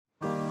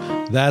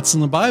That's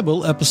in the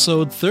Bible,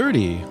 episode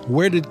 30.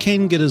 Where did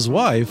Cain get his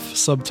wife?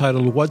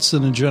 Subtitled, What's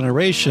in a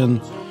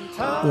Generation?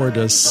 Or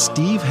Does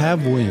Steve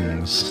Have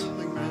Wings?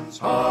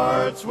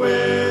 Hearts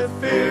with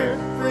fear,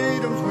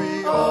 freedoms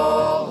we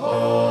all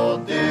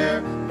hold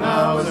dear.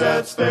 Now is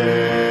at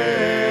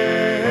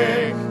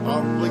stake.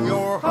 Humbling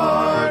your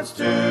hearts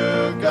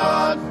to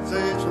God,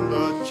 saves from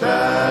the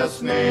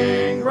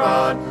chastening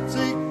rod.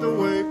 Seek the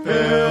way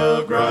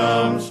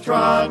pilgrims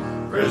trod,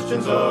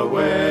 Christians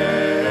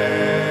away.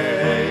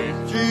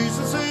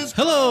 Jesus is.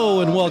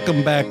 Hello and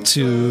welcome back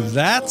to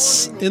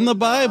That's in the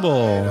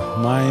Bible.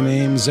 My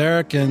name's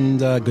Eric, and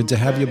good to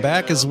have you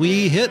back as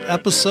we hit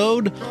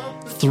episode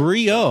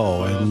 30.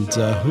 And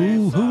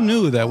who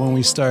knew that when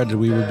we started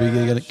we would be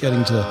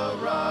getting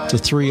to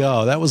 30.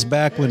 That was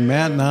back when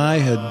Matt and I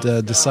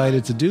had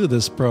decided to do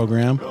this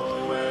program.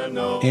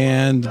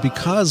 And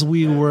because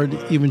we weren't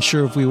even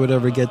sure if we would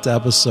ever get to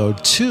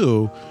episode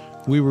 2,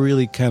 we were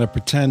really kind of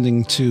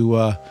pretending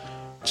to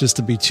just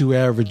to be two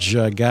average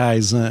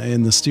guys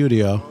in the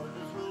studio.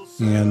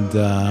 And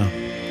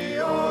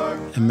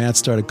Matt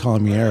started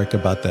calling me Eric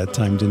about that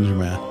time, didn't you,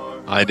 Matt?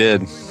 I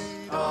did.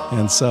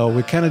 And so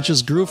we kind of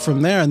just grew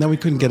from there, and then we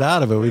couldn't get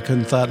out of it. We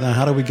couldn't thought, now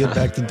how do we get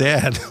back to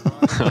Dad?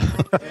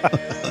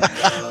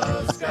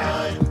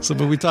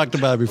 But we talked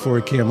about it before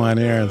we came on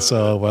air, and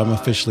so I'm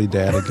officially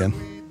Dad again.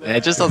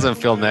 It just doesn't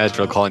feel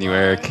natural calling you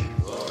Eric.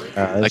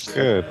 That's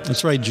good.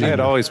 That's right, Junior. I had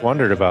always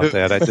wondered about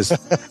that. I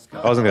wasn't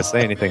going to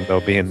say anything,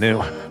 though, being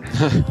new.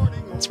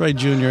 That's right,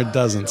 Junior, it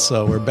doesn't.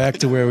 So we're back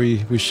to where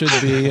we should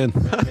be. And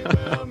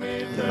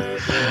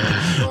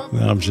no,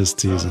 I'm just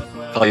teasing.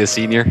 Call you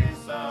Senior?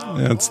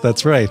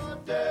 That's right.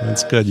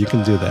 That's good. You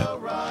can do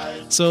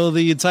that. So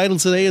the title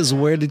today is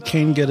Where Did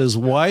Cain Get His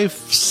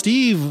Wife?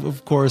 Steve,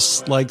 of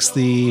course, likes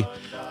the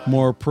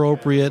more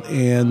appropriate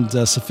and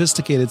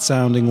sophisticated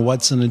sounding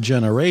What's in a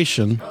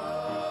Generation.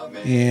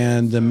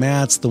 And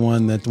Matt's the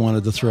one that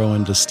wanted to throw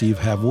into Steve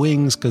Have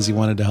Wings because he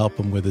wanted to help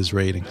him with his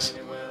ratings.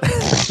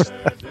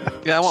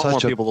 Yeah, I want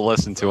more people to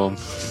listen to him.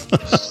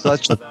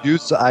 Such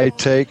abuse I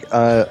take,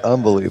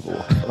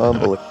 unbelievable.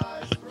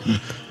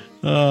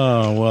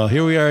 Oh, well,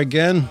 here we are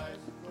again.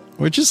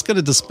 We're just going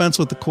to dispense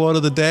with the quote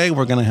of the day.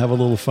 We're going to have a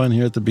little fun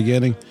here at the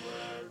beginning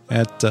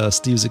at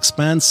Steve's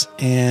expense,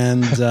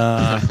 and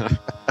then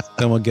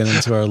we'll get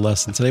into our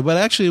lesson today. But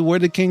actually, where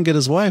did Cain get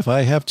his wife?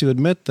 I have to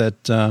admit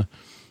that a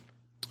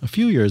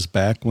few years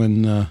back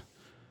when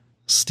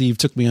Steve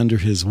took me under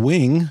his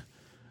wing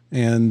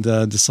and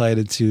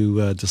decided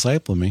to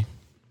disciple me.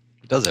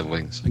 He does have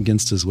wings.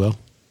 Against his will.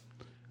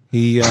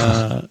 He...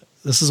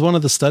 This is one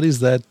of the studies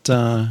that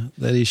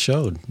he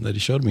showed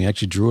me. He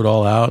actually drew it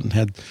all out and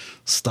had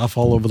stuff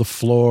all over the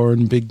floor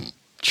and big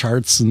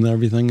charts and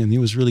everything, and he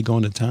was really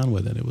going to town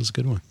with it. It was a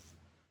good one.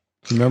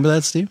 Remember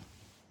that, Steve?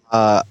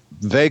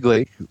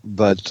 Vaguely,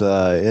 but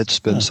it's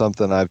been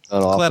something I've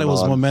done off Glad and it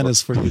was on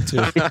momentous for you,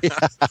 too.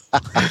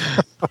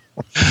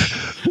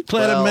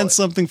 Glad it meant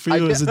something for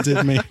you as it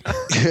did me.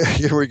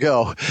 Here we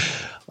go.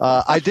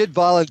 I did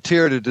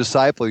volunteer to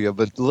disciple you,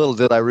 but little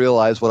did I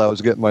realize what I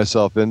was getting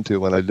myself into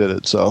when I did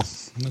it. So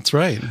that's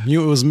right. It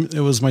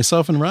was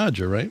myself and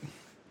Roger, right?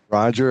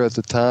 Roger at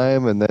the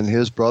time, and then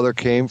his brother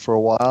came for a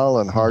while,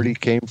 and Hardy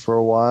came for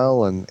a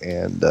while, and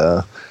had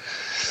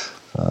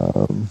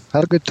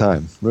a good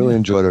time. Really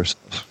enjoyed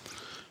ourselves.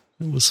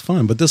 It was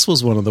fun, but this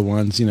was one of the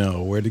ones.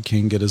 Where did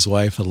Cain get his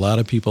wife? A lot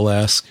of people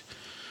ask.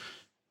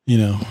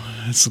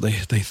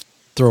 They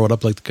throw it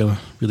up like they're gonna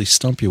really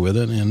stump you with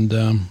it,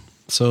 and.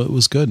 So it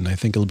was good, and I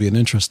think it'll be an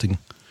interesting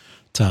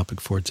topic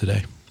for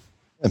today.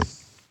 I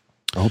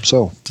hope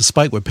so.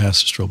 Despite what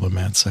Pastor Strobe and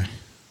Matt say.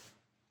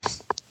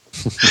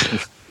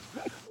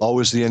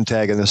 Always the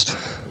antagonist.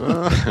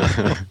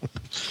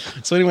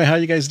 So anyway, how are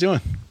you guys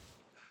doing?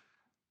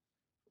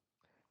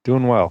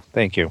 Doing well,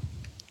 thank you.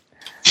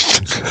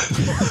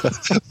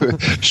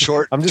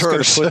 Short. I'm just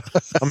going to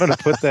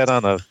put that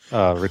on a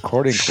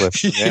recording clip.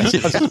 Yeah.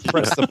 Just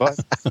press the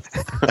button.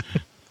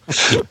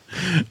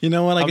 You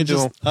know what?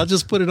 I'll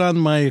just put it on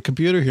my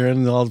computer here,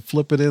 and I'll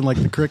flip it in like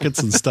the crickets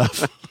and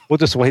stuff. We'll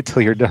just wait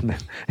till you're done.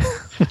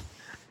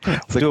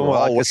 Doing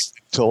well.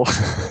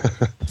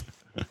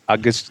 I'll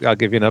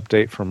give you an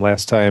update from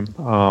last time.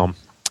 I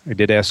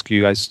did ask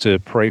you guys to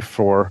pray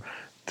for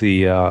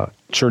the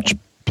church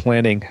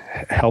planning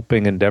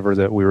helping endeavor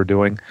that we were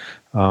doing.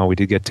 We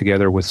did get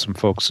together with some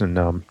folks in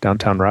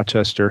downtown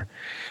Rochester,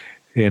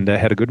 and I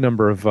had a good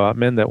number of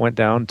men that went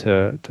down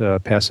to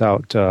pass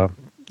out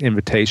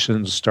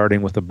invitations,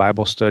 starting with a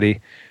Bible study.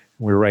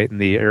 We were right in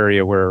the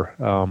area where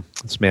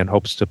this man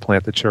hopes to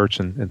plant the church,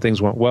 and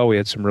things went well. We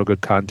had some real good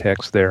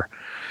contacts there.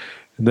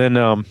 And then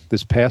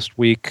this past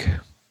week,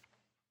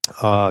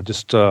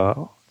 just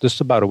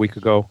about a week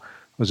ago, I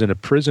was in a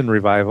prison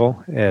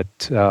revival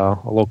at a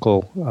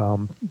local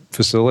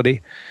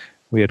facility.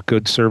 We had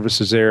good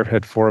services there.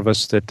 Had 4 of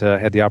us that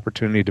had the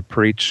opportunity to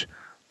preach.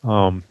 It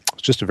was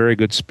just a very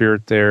good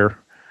spirit there.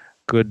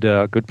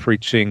 Good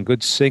preaching,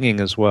 good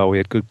singing as well. We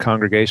had good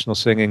congregational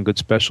singing, good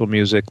special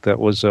music that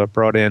was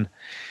brought in,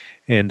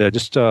 and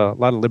just a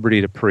lot of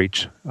liberty to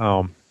preach.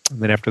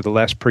 And then after the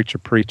last preacher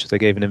preached, they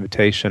gave an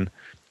invitation.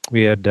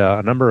 We had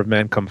a number of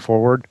men come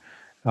forward.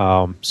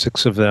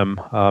 6 of them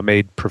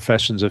made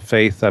professions of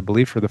faith, I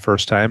believe, for the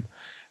first time.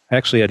 I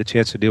actually had a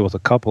chance to deal with a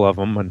couple of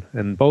them,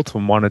 and both of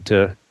them wanted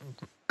to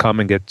come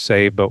and get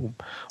saved, but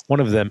one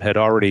of them had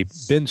already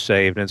been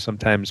saved, and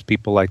sometimes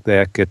people like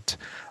that get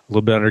a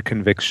little bit under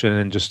conviction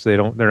and just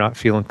they're not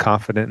feeling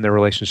confident in their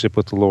relationship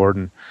with the Lord,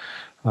 and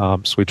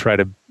so we try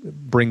to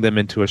bring them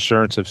into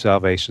assurance of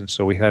salvation.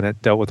 So we had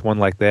dealt with one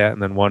like that,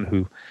 and then one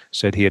who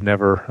said he had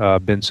never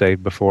been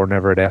saved before,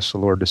 never had asked the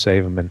Lord to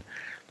save him,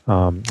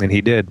 and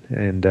he did.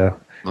 And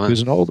he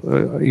was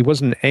he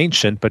wasn't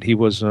ancient, but he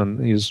was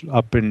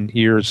up in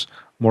years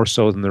more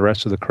so than the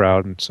rest of the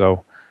crowd, and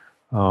so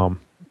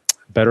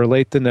better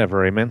late than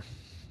never. Amen.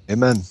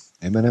 Amen.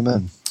 Amen.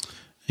 Amen.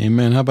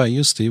 Amen. How about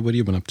you, Steve? What have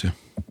you been up to?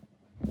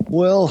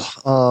 Well,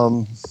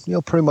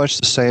 pretty much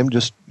the same,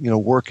 just,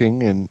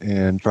 working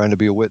and trying to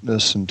be a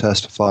witness and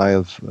testify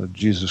of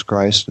Jesus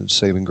Christ and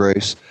saving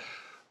grace.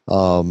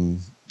 Got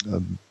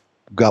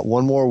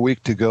one more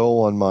week to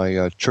go on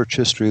my church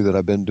history that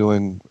I've been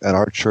doing at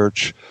our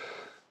church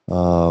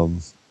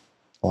on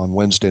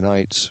Wednesday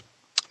nights.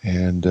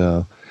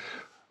 And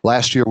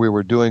last year we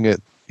were doing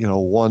it,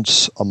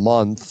 once a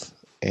month,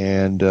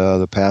 and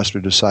the pastor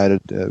decided,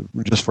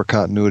 just for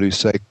continuity's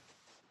sake,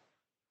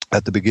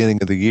 at the beginning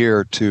of the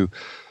year to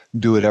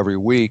do it every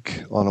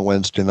week on a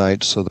Wednesday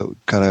night, so that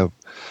would kind of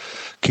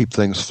keep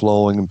things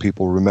flowing and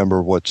people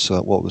remember what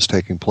was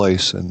taking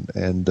place.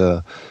 And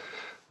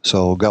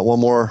so got one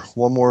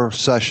more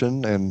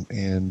session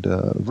and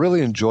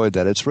really enjoyed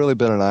that. It's really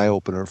been an eye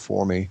opener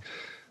for me.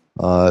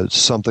 It's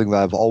something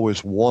that I've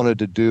always wanted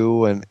to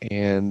do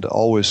and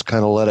always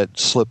kind of let it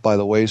slip by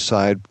the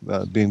wayside,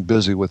 being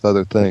busy with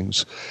other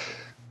things.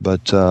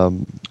 But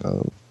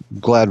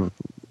glad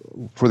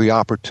for the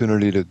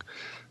opportunity to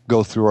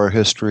go through our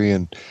history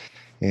and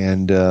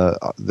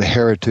the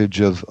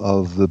heritage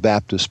of the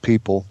Baptist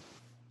people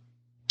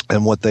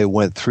and what they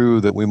went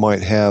through, that we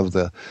might have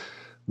the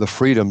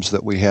freedoms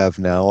that we have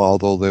now,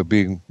 although they're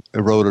being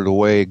eroded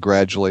away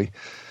gradually.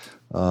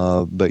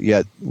 But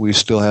yet we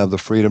still have the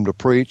freedom to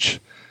preach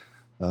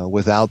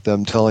without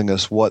them telling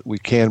us what we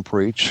can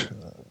preach,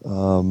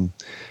 and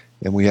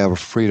we have a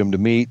freedom to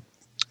meet.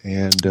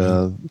 And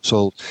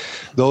so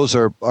those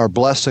are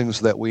blessings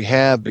that we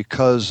have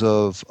because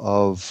of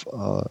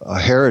a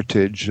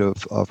heritage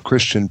of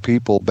Christian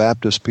people,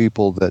 Baptist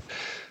people that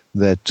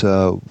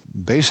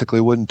basically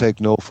wouldn't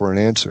take no for an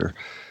answer.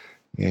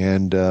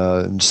 And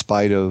in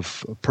spite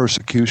of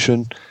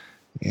persecution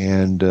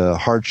and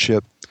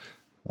hardship,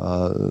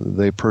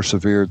 they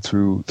persevered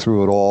through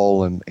it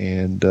all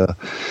and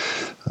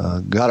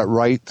got it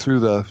right through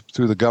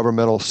the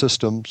governmental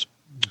systems,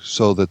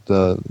 so that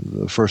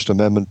the First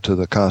Amendment to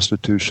the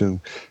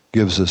Constitution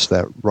gives us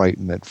that right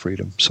and that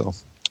freedom. So,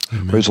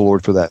 Amen. Praise the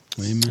Lord for that.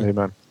 Amen.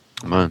 Amen.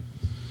 Amen.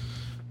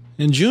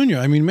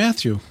 And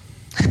Matthew,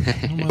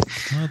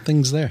 how are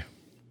things there?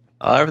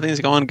 Everything's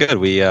going good.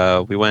 We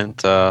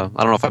went. I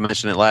don't know if I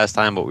mentioned it last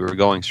time, but we were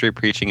going street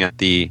preaching at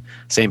the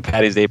St.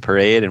 Patty's Day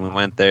parade, and we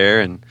went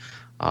there, and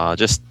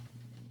just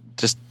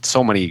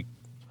so many,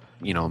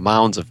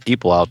 mounds of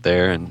people out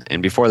there.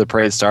 And before the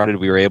parade started,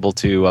 we were able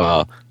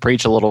to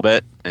preach a little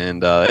bit,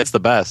 and it's the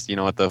best.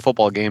 At the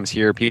football games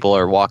here, people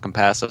are walking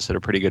past us at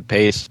a pretty good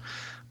pace,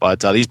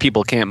 but these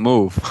people can't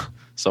move.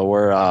 So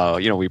we're,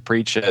 we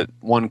preach at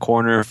one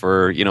corner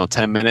for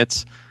 10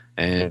 minutes.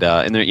 And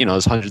there,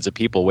 there's hundreds of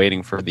people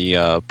waiting for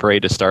the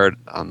parade to start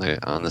on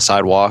the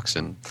sidewalks,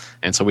 and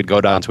so we'd go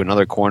down to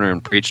another corner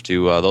and preach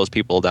to those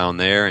people down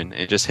there, and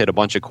just hit a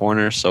bunch of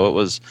corners. So it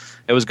was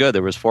good.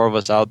 There was 4 of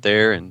us out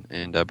there, and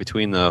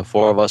between the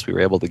 4 of us, we were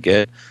able to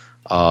get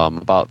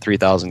about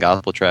 3,000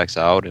 gospel tracts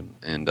out,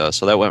 and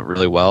so that went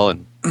really well.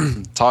 And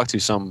talked to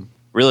some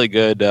really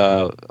good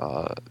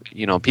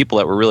people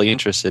that were really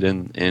interested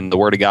in the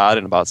Word of God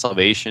and about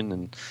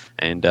salvation,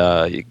 and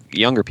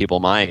younger people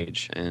my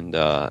age, and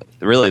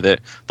really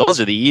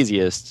those are the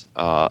easiest,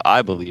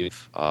 I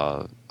believe,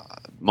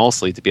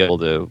 mostly to be able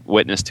to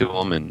witness to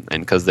them, and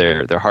because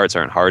their hearts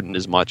aren't hardened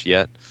as much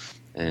yet,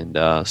 and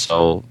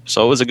so it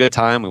was a good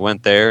time. We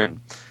went there,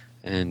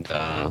 and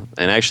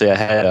actually I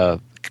had a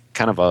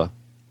kind of a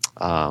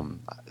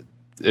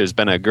there's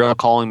been a girl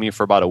calling me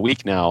for about a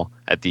week now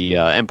at the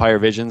Empire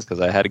Visions, because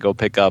I had to go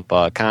pick up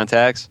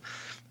contacts,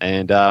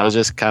 and I was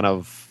just kind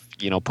of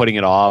putting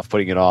it off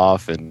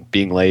and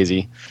being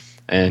lazy,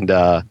 and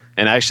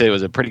actually it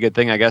was a pretty good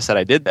thing, I guess, that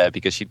I did that,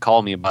 because she'd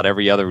call me about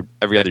every other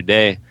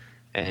day,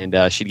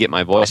 and she'd get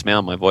my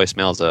voicemail. My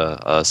voicemail's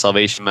a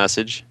salvation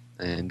message,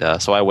 and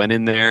so I went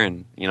in there,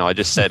 and I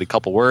just said a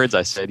couple words.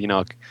 I said,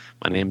 my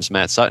name's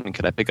Matt Sutton.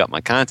 Could I pick up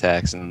my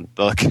contacts? And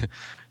look,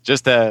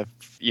 just to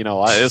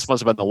this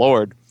must have been the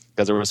Lord,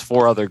 because there was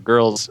 4 other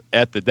girls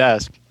at the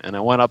desk, and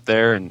I went up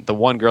there, and the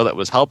one girl that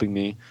was helping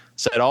me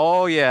said,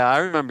 "Oh yeah, I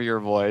remember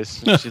your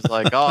voice." And she's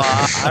like, "Oh,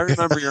 I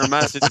remember your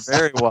message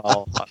very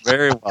well,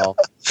 very well."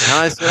 And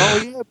I said,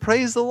 "Oh yeah,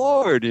 praise the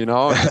Lord," a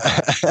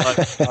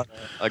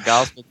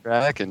gospel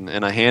track, and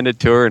I handed it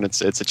to her, and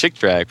it's a chick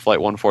track,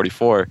 Flight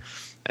 144.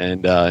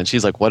 And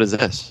she's like, "What is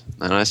this?"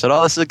 And I said,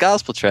 "Oh, this is a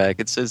gospel track.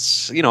 It's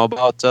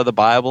about the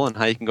Bible and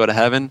how you can go to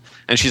heaven."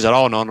 And she said,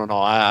 "Oh, no,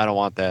 I don't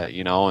want that,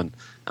 And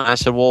I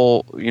said,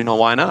 "Well,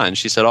 why not?" And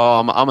she said, "Oh,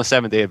 I'm a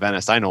Seventh-day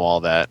Adventist. I know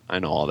all that.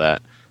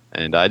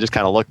 And I just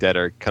kind of looked at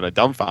her, kind of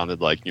dumbfounded,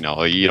 like, you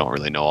don't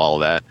really know all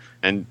of that.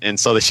 And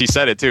so she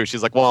said it too.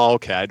 She's like, "Well,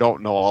 okay, I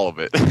don't know all of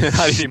it."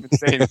 I didn't even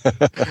say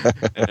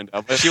anything.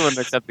 But she wouldn't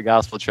accept the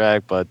gospel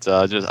track. But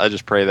I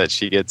just pray that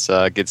she gets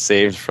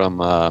saved from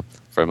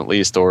at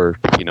least, or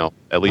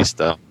at least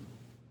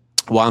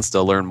wants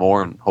to learn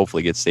more and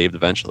hopefully gets saved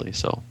eventually.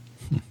 So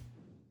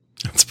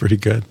That's pretty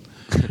good.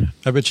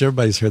 I bet you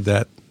everybody's heard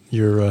that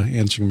your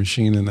answering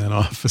machine in that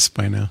office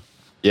by now.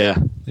 yeah,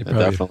 They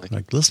probably definitely.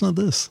 like, listen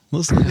to this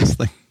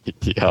thing.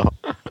 Yeah.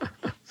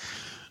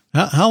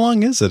 How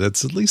long is it?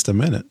 It's at least a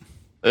minute.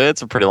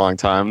 It's a pretty long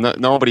time.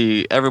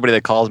 Everybody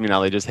that calls me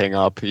now, they just hang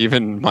up.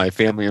 Even my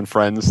family and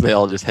friends, they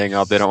all just hang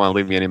up. They don't want to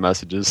leave me any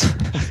messages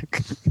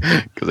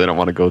because they don't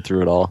want to go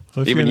through it all.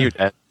 Well, if Even you're you, in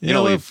Dad.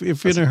 if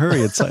you're in a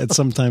hurry, it's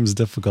sometimes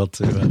difficult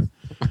to.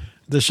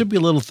 There should be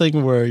a little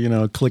thing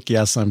where click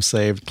yes, I'm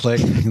saved. Click,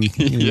 and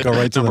you go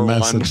right to the number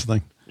message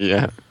thing.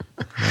 Yeah.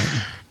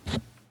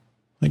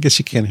 I guess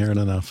you can't hear it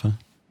enough, huh?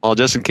 Well,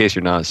 just in case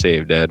you're not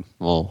saved, Dad.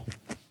 Well,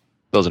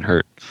 doesn't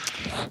hurt.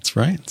 That's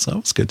right. It's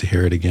always good to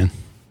hear it again.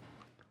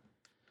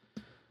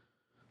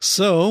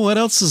 So, what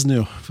else is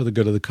new for the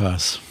good of the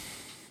cause?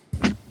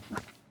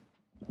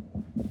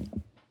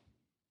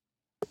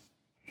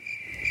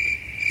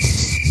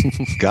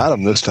 Got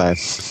him this time.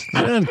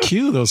 Yeah, and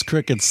cue those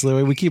crickets. The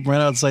way we keep them right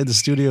outside the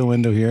studio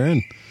window here,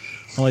 and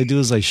all I do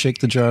is I shake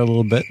the jar a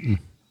little bit, and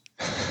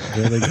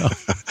there they go.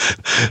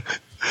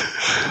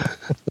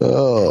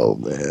 Oh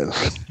man,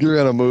 you're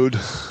in a mood.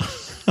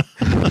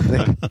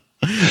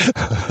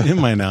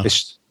 Am I now?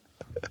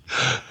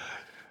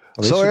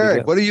 So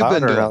Eric, what have you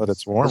been doing? Now that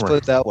it's warmer. Let's put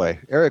it that way.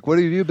 Eric, what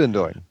have you been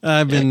doing?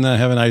 I've been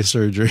having eye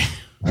surgery.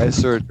 Eye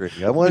surgery.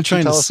 I I'm want you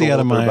trying to to tell us see a out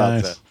of little bit my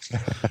about eyes.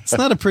 that. It's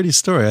not a pretty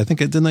story. I think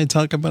didn't I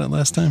talk about it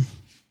last time?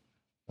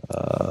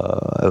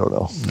 I don't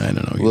know. I don't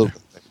know A little- either.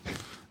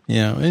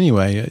 Yeah.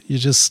 Anyway, you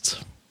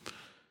just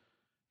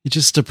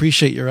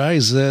appreciate your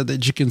eyes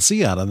that you can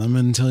see out of them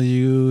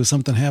until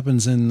something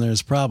happens and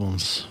there's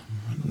problems.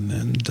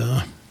 And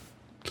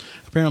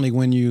apparently,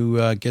 when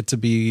you get to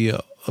be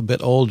a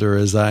bit older,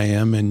 as I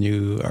am, and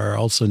you are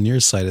also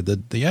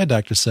nearsighted, the eye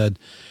doctor said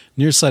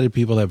nearsighted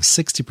people have a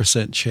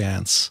 60%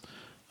 chance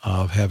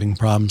of having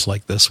problems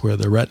like this, where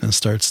the retina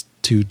starts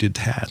to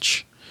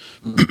detach.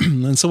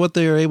 And so, what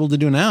they are able to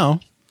do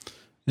now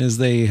is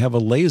they have a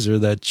laser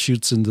that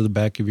shoots into the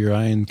back of your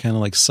eye and kind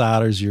of like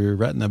solders your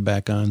retina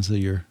back onto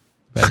your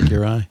back of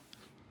your eye.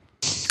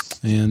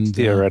 And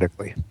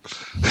Theoretically.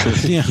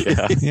 yeah.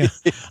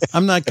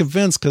 I'm not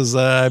convinced because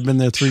I've been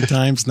there 3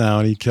 times now,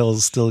 and he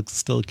still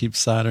keeps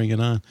soldering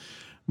it on.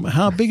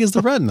 How big is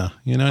the retina?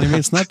 You know what I mean?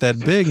 It's not that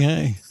big.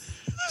 Hey,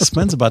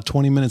 spends about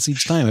 20 minutes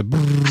each time.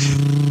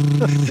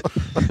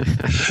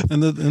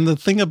 And the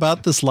thing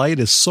about this light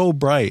is so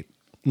bright.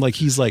 Like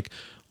he's like,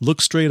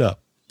 look straight up.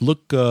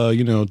 Look, to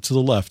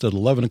the left at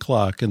 11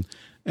 o'clock. And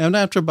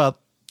after about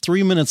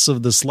 3 minutes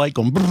of this light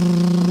going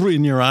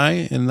in your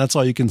eye, and that's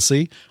all you can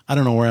see, I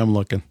don't know where I'm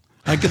looking.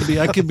 I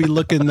could be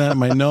looking at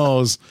my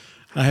nose.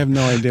 I have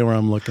no idea where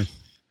I'm looking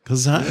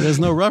because there's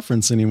no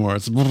reference anymore.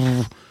 It's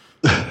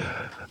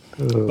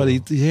but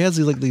he has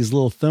these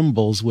little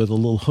thimbles with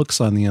little hooks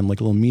on the end,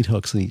 like little meat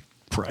hooks, and he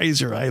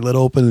pries your eyelid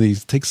open, and he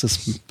takes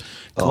this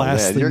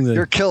glass oh, man. thing.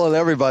 You're killing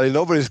everybody.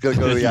 Nobody's going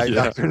to go to the eye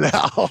doctor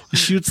now. He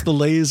shoots the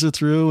laser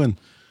through, and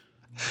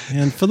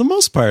for the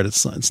most part,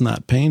 it's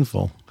not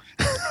painful.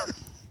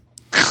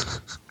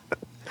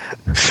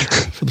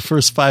 For the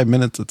first 5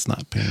 minutes, it's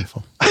not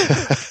painful.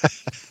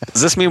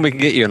 Does this mean we can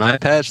get you an eye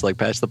patch, like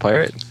Patch the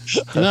Pirate?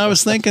 I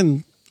was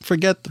thinking,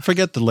 forget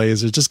the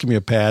laser, just give me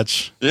a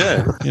patch.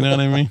 Yeah. You know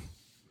what I mean?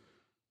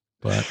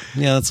 But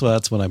yeah, that's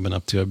what I've been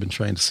up to. I've been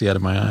trying to see out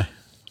of my eye.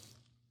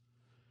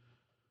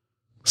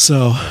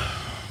 So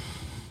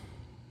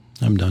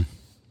I'm done.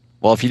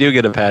 Well, if you do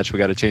get a patch, we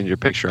got to change your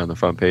picture on the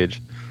front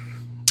page.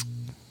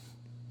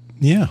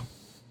 Yeah,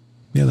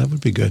 that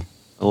would be good.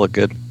 It'll look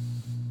good.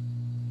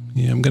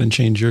 Yeah, I'm going to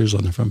change yours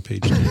on the front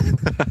page.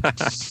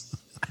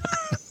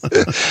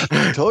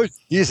 I told you,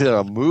 he's in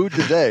a mood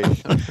today.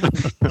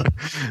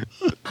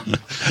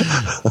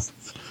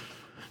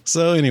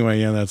 So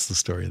anyway, yeah, that's the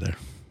story there.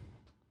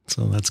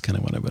 So that's kind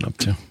of what I've been up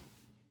to.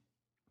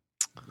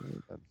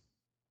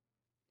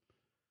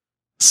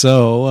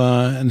 So,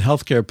 and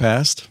healthcare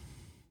passed.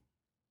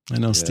 I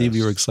know, Steve,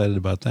 you were excited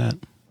about that.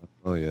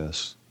 Oh,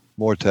 yes.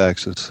 More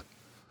taxes.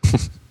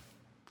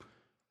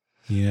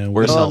 Yeah.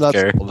 Where's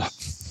healthcare?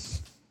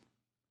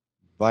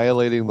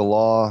 Violating the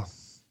law,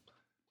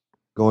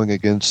 going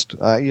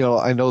against, I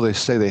know they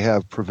say they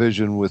have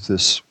provision with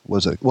this,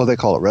 they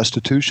call it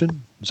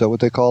restitution? Is that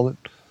what they call it?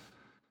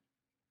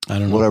 I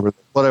don't know.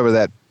 Whatever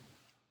that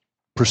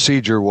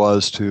procedure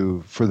was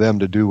for them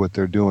to do what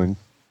they're doing.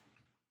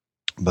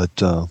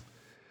 But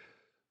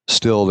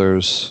still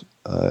there's,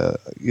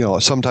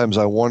 sometimes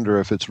I wonder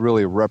if it's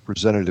really a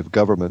representative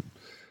government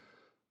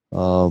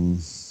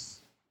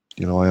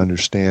I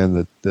understand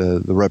that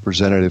the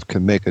representative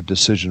can make a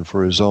decision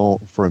for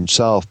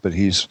himself, but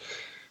he's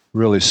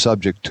really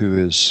subject to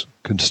his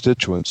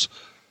constituents.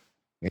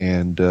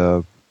 And,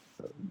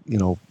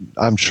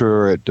 I'm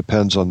sure it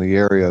depends on the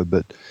area,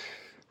 but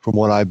from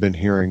what I've been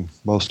hearing,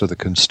 most of the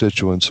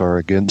constituents are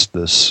against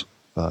this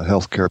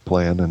health care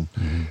plan, and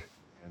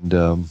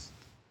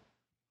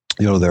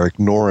they're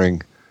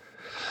ignoring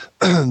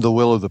the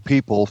will of the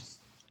people,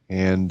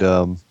 and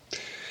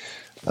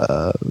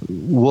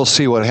we'll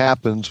see what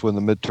happens when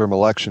the midterm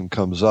election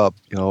comes up.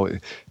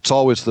 It's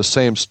always the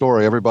same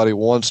story. Everybody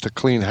wants to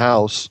clean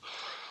house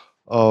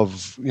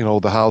of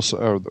the House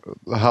or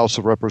the House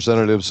of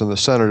Representatives and the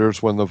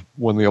senators when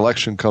the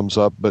election comes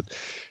up, but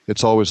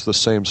it's always the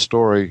same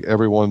story.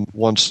 Everyone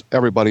wants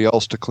everybody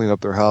else to clean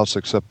up their house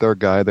except their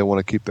guy. They want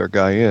to keep their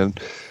guy in,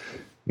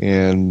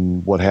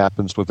 and what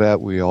happens with that?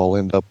 We all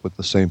end up with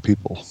the same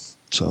people,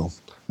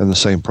 and the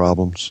same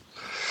problems.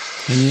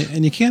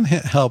 And you can't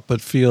help but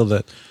feel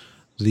that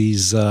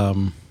these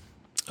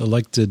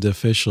elected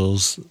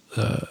officials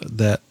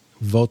that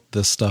vote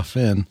this stuff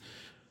in,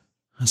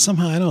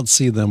 somehow I don't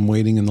see them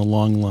waiting in the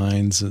long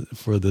lines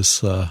for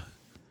this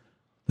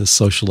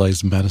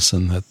socialized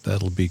medicine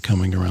that'll be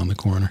coming around the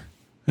corner.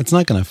 It's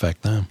not going to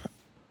affect them,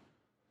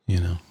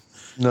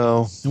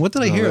 No. And what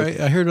did I hear?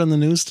 I heard on the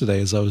news today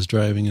as I was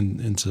driving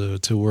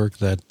into work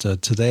that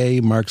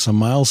today marks a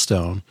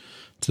milestone.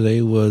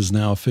 Today was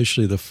now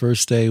officially the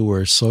first day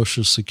where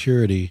Social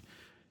Security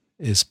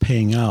is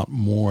paying out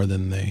more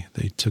than they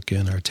took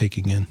in or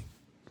taking in.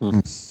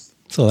 Mm-hmm.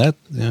 So that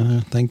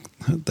I think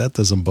that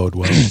doesn't bode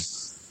well.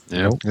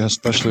 Yeah,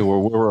 especially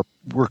where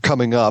we're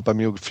coming up. I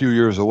mean, a few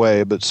years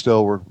away, but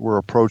still we're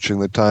approaching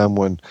the time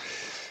when,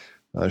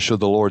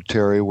 should the Lord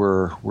tarry,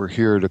 we're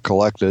here to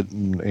collect it,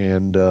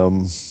 and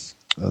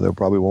there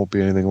probably won't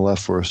be anything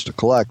left for us to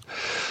collect.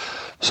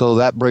 So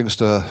that brings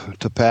to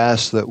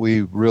pass that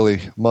we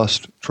really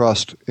must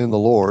trust in the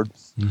Lord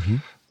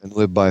and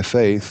live by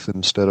faith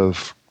instead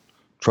of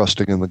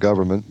trusting in the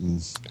government.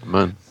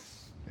 Amen.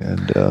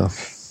 And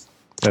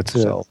that's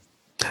it.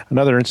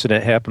 Another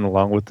incident happened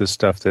along with this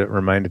stuff that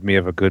reminded me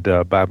of a good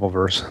Bible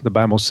verse. The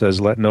Bible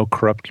says, "Let no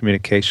corrupt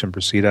communication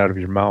proceed out of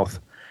your mouth,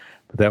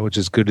 but that which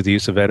is good to the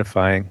use of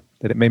edifying,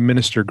 that it may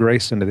minister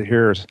grace unto the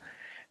hearers."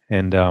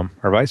 And our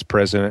vice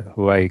president,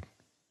 who if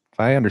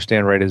I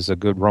understand right, is a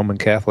good Roman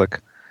Catholic,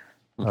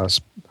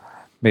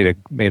 made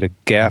a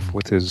gaffe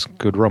with his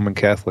good Roman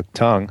Catholic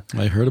tongue.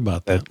 I heard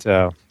about that.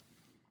 That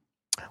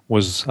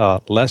was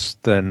less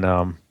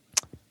than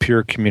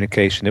pure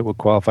communication. It would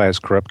qualify as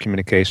corrupt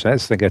communication. I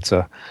just think that's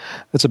a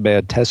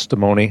bad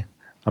testimony.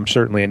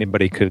 Certainly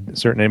anybody could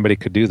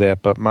do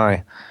that, but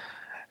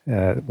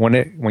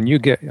when you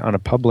get on a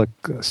public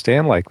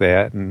stand like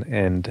that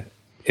and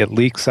it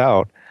leaks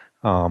out,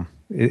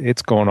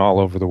 it's going all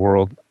over the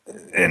world,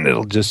 and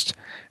it'll just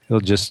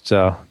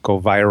go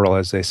viral,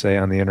 as they say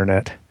on the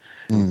internet,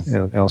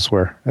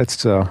 elsewhere.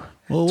 It's a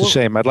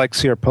shame. I'd like to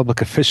see our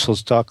public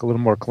officials talk a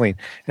little more clean,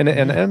 and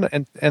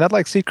I'd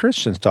like to see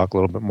Christians talk a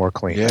little bit more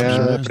clean. Yeah, I'm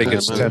sure everybody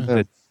gets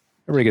tempted.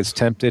 Everybody gets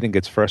tempted and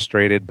gets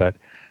frustrated, but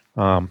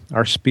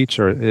our speech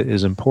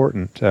is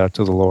important to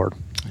the Lord.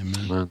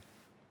 Amen.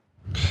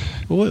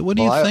 Well, what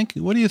do you think?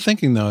 What are you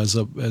thinking though, as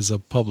a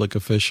public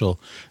official,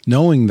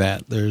 knowing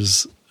that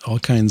there's all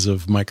kinds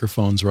of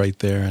microphones right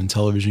there and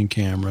television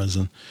cameras,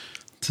 and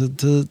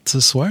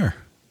to swear?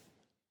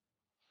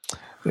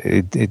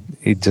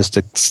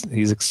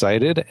 He's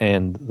excited,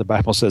 and the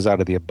Bible says, "Out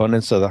of the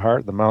abundance of the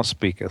heart, the mouth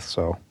speaketh."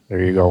 So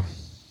there you go.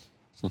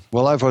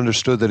 Well, I've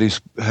understood that he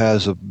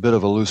has a bit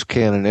of a loose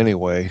cannon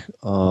anyway,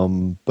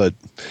 but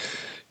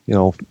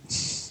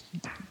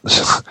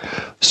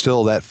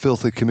still, that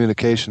filthy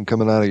communication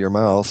coming out of your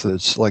mouth,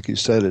 it's like you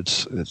said,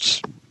 it's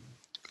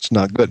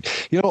not good.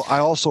 I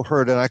also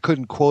heard, and I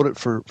couldn't quote it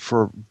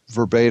for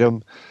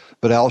verbatim,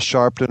 but Al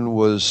Sharpton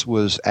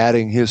was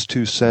adding his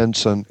 2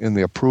 cents in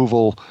the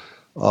approval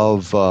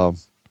of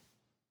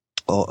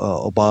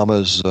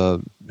Obama's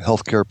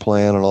health care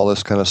plan and all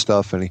this kind of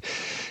stuff, and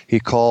he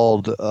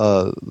called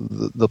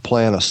the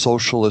plan a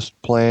socialist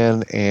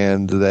plan,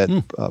 and that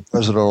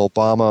President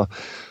Obama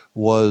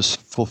was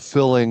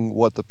fulfilling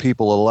what the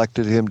people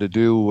elected him to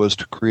do, was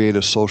to create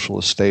a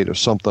socialist state or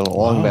something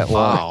along that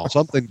line.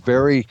 Something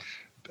very,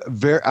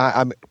 very.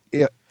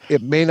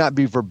 It may not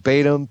be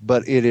verbatim,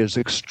 but it is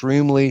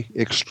extremely,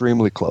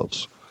 extremely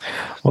close.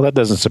 Well, that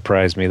doesn't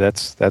surprise me.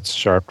 That's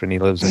Sharpton. He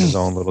lives in his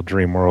own little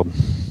dream world.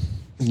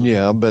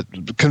 Yeah, but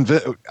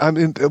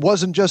it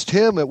wasn't just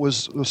him. It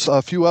was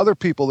a few other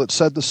people that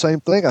said the same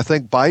thing. I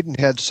think Biden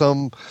had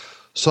some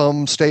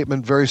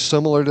statement very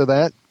similar to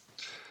that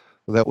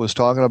was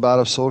talking about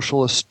a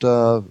socialist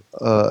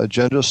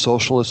agenda,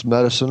 socialist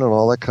medicine, and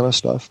all that kind of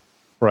stuff.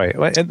 Right,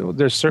 and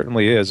there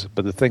certainly is.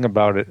 But the thing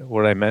about it,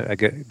 what I meant, I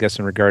guess,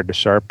 in regard to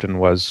Sharpton,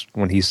 was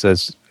when he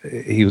says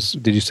he was.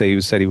 Did you say he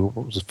said he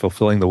was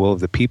fulfilling the will of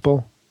the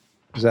people?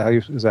 Is that how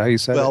you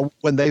said it? Well,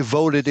 when they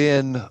voted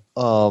in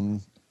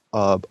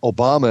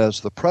Obama as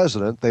the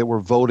president, they were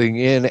voting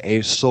in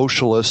a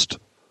socialist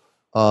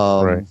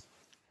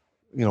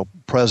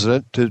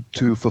president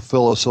to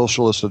fulfill a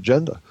socialist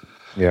agenda.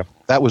 Yeah.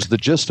 That was the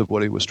gist of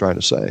what he was trying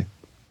to say.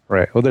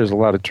 Right. Well, there's a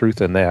lot of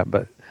truth in that,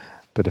 but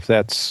if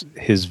that's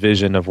his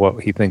vision of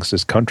what he thinks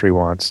his country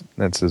wants,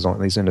 that's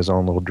he's in his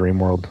own little dream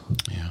world.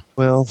 Yeah.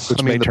 Well,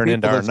 which may turn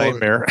into our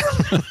nightmare.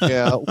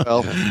 Yeah,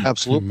 well,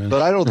 absolutely. Amen.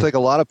 But I don't think a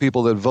lot of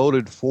people that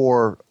voted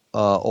for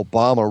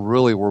Obama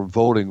really were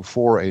voting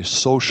for a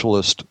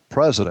socialist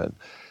president.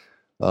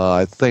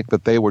 I think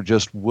that they were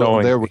just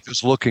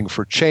looking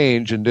for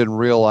change and didn't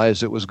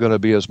realize it was going to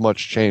be as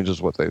much change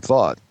as what they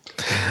thought.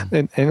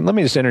 And let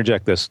me just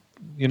interject this.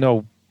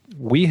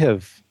 We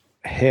have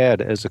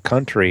had as a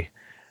country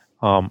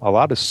a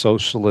lot of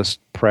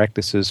socialist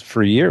practices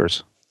for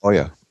years. Oh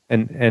yeah,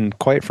 and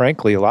quite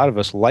frankly, a lot of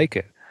us like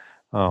it.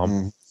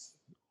 When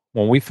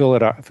we fill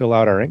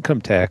out our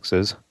income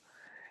taxes,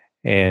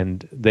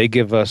 and they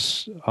give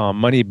us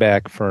money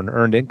back for an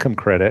earned income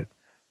credit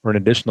or an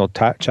additional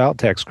child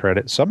tax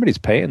credit, somebody's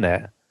paying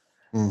that.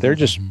 Mm-hmm. They're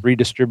just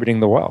redistributing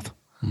the wealth.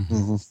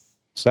 Mm-hmm.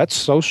 So that's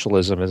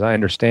socialism, as I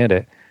understand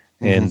it,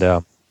 and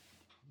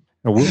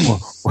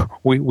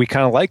we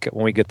kind of like it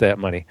when we get that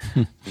money.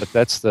 But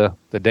that's the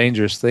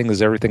dangerous thing,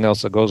 is everything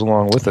else that goes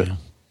along with it. Yeah.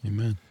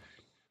 Amen.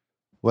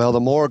 Well,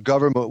 the more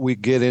government we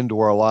get into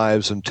our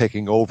lives and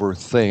taking over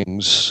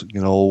things,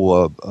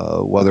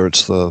 whether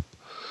it's the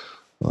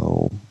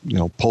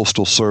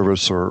postal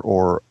service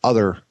or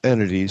other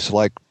entities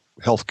like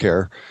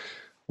healthcare,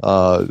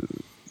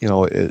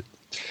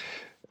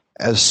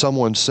 as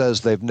someone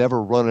says, they've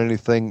never run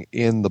anything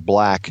in the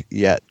black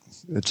yet.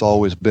 It's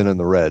always been in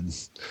the red.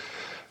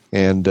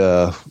 And,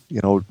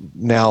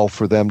 now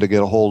for them to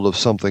get a hold of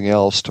something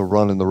else to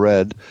run in the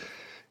red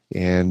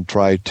and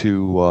try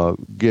to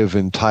give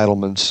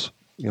entitlements,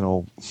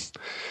 and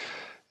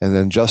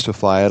then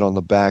justify it on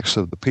the backs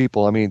of the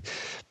people. I mean,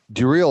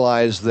 do you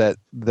realize that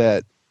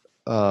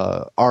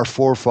our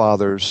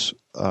forefathers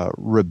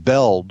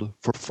rebelled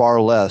for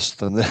far less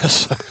than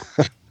this?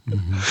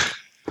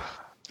 Mm-hmm.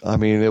 I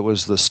mean, it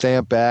was the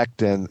Stamp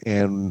Act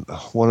and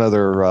one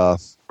other.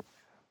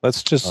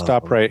 Let's just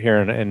stop right here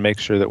and make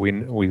sure that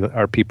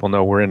our people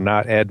know we're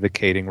not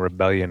advocating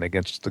rebellion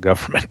against the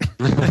government.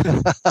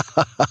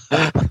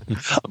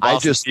 I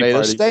just made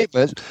a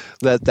statement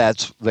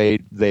that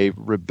they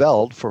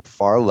rebelled for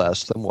far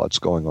less than what's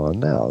going on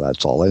now.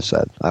 That's all I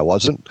said. I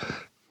wasn't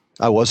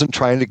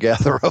trying to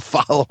gather a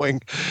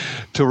following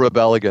to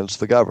rebel against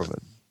the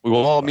government. We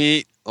will all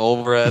meet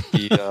over at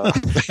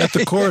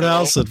the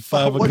courthouse at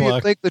 5 What o'clock. do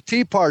you think the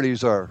Tea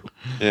Parties are?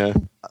 Yeah.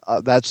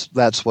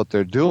 That's what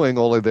they're doing,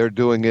 only they're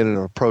doing it in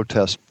a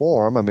protest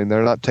form. I mean,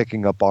 they're not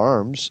taking up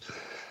arms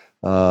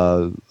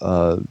to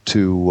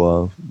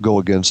go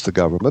against the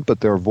government, but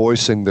they're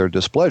voicing their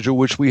displeasure,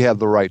 which we have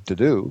the right to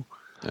do.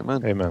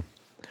 Amen.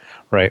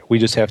 Right. We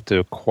just have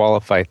to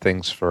qualify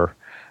things for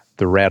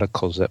the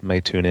radicals that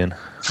may tune in.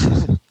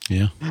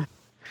 Yeah.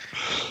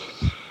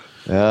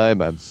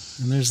 Amen.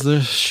 And there's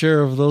the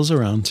share of those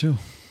around, too.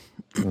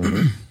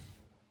 Mm-hmm.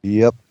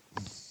 Yep.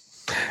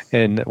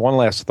 And one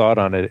last thought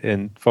on it.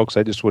 And folks,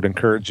 I just would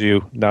encourage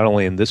you, not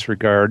only in this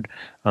regard,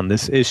 on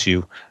this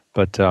issue,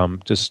 but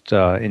just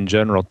in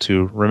general,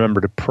 to remember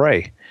to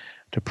pray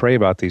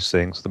about these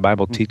things. The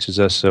Bible teaches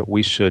us that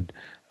we should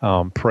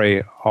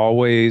pray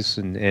always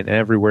and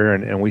everywhere,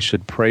 and we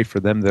should pray for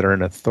them that are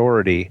in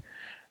authority,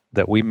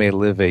 that we may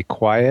live a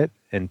quiet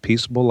and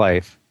peaceable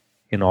life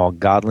in all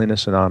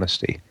godliness and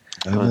honesty.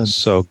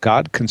 So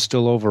God can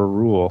still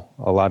overrule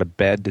a lot of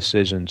bad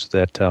decisions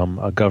that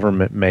a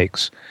government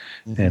makes.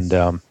 Mm-hmm.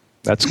 And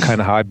that's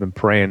kind of how I've been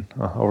praying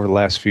over the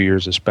last few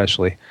years,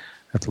 especially,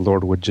 that the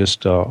Lord would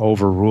just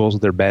overrule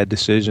their bad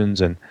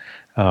decisions and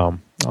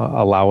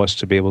allow us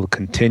to be able to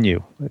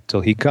continue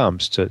until He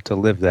comes to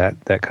live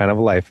that kind of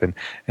life. And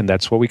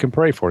that's what we can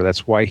pray for.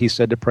 That's why He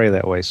said to pray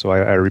that way. So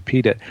I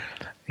repeat it.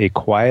 A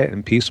quiet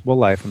and peaceable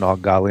life in all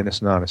godliness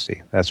and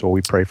honesty. That's what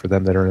we pray for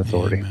them that are in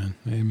authority.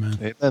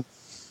 Amen.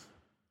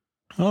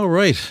 All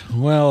right.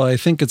 Well, I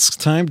think it's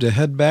time to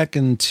head back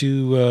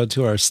into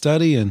to our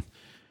study. And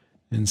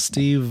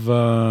Steve,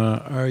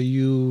 are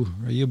you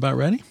about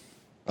ready?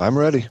 I'm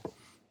ready.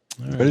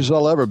 Right. Ready as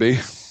I'll ever be.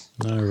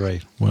 All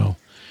right. Well,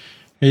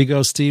 here you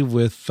go, Steve,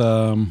 with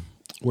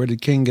Where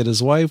Did King Get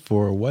His Wife,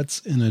 or What's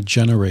in a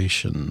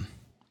Generation?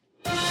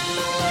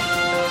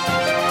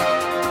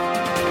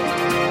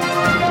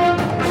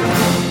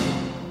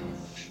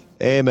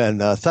 Amen.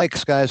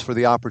 Thanks, guys, for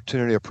the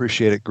opportunity. I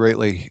appreciate it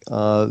greatly.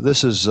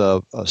 This is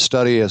a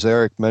study, as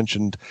Eric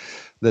mentioned,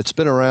 that's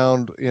been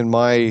around in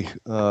my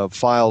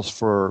files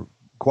for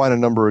quite a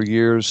number of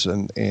years,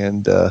 and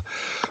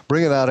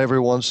bring it out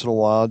every once in a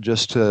while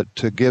just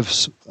to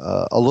give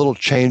a little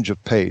change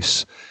of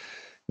pace.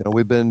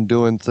 We've been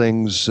doing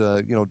things,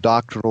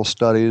 doctoral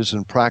studies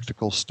and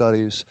practical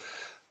studies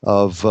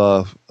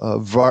of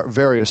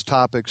various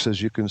topics,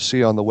 as you can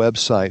see on the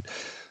website.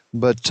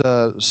 But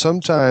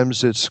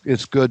sometimes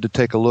it's good to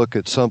take a look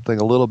at something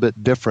a little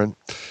bit different.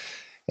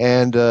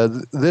 And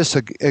this,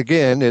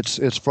 again,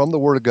 it's from the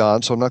Word of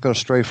God, so I'm not going to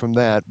stray from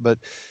that. But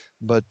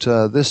but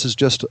this is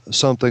just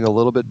something a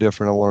little bit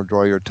different I want to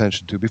draw your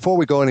attention to. Before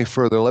we go any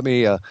further, let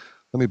me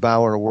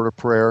bow in a word of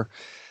prayer,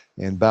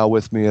 and bow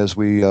with me as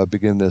we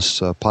begin this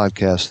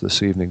podcast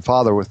this evening.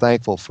 Father, we're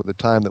thankful for the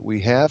time that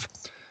we have.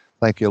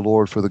 Thank you,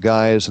 Lord, for the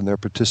guys and their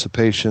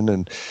participation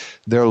and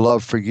their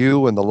love for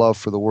you and the love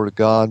for the Word of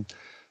God.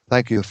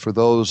 Thank you for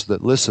those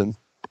that listen.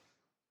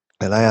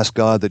 And I ask,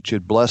 God, that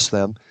you'd bless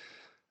them.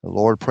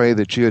 Lord, pray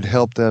that you'd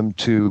help them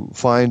to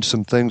find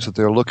some things that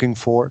they're looking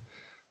for.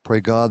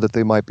 Pray, God, that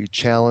they might be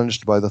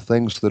challenged by the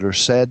things that are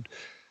said.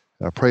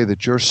 I pray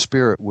that your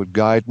Spirit would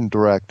guide and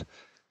direct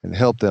and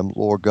help them,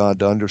 Lord God,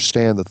 to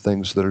understand the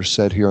things that are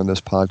said here on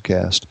this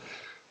podcast.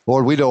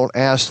 Lord, we don't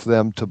ask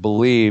them to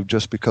believe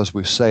just because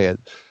we say it.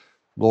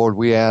 Lord,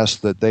 we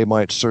ask that they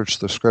might search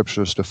the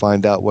Scriptures to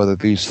find out whether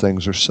these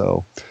things are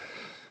so.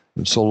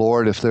 And so,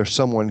 Lord, if there's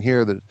someone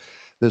here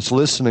that's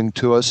listening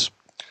to us,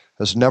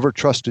 has never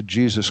trusted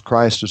Jesus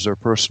Christ as their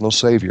personal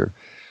Savior,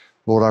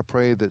 Lord, I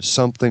pray that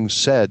something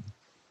said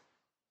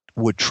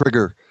would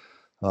trigger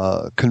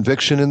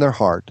conviction in their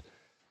heart,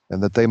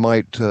 and that they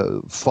might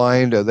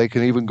find, they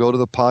can even go to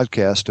the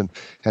podcast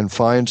and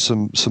find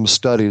some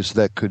studies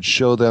that could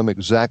show them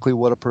exactly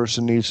what a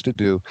person needs to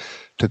do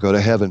to go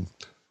to heaven.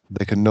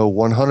 They can know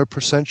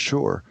 100%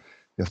 sure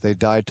if they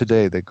died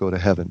today, they'd go to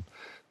heaven.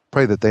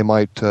 Pray that they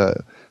might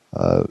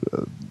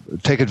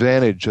take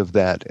advantage of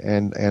that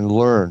and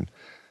learn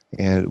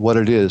and what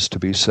it is to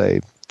be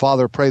saved.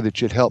 Father, pray that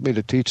you'd help me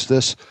to teach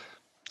this.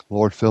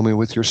 Lord, fill me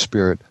with your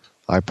Spirit.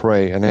 I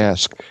pray and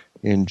ask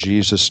in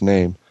Jesus'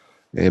 name.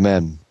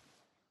 Amen.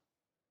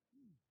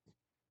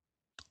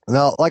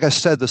 Now, like I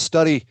said, the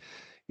study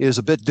is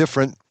a bit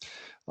different.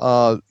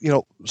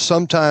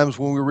 Sometimes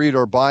when we read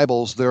our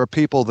Bibles, there are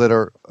people that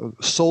are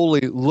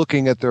solely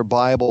looking at their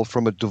Bible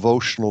from a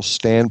devotional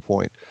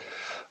standpoint,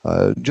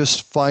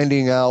 just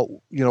finding out,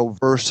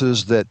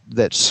 verses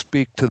that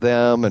speak to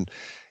them, and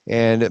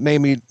it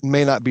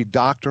may not be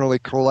doctrinally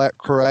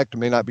correct, it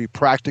may not be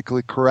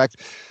practically correct,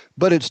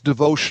 but it's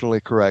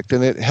devotionally correct,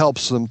 and it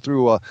helps them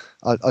through a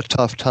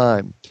tough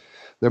time.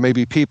 There may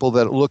be people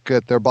that look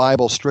at their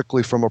Bible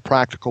strictly from a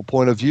practical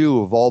point of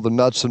view of all the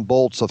nuts and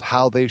bolts of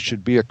how they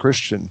should be a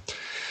Christian.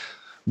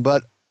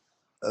 But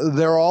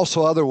there are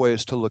also other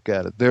ways to look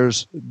at it.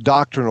 There's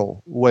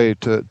doctrinal way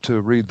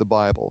to read the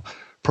Bible,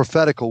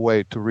 prophetical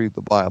way to read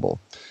the Bible.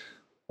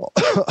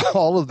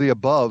 All of the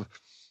above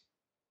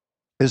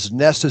is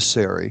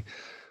necessary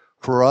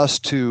for us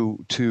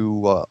to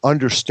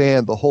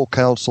understand the whole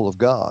counsel of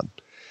God.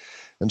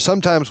 And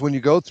sometimes when you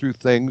go through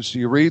things,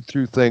 you read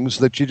through things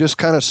that you just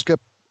kind of skip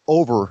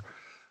over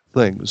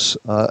things,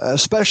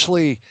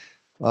 especially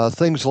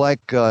things like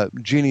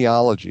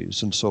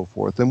genealogies and so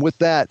forth. And with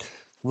that,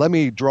 let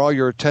me draw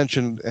your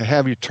attention and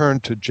have you turn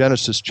to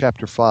Genesis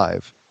chapter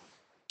 5.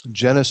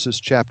 Genesis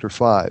chapter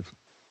 5.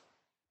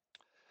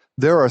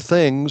 There are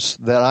things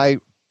that I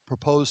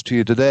propose to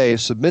you today,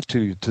 submit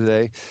to you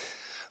today,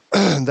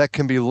 that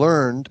can be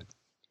learned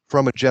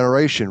from a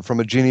generation, from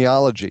a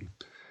genealogy.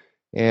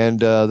 And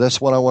that's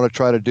what I want to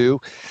try to do.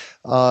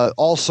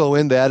 Also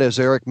in that, as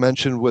Eric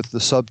mentioned with the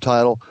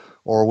subtitle,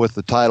 or with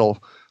the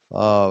title,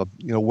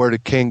 Where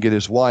Did Cain Get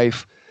His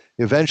Wife?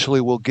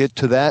 Eventually we'll get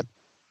to that,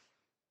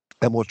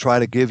 and we'll try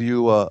to give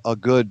you a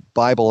good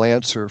Bible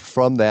answer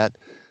from that,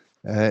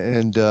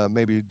 and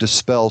maybe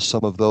dispel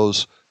some of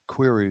those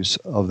queries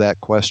of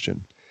that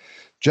question.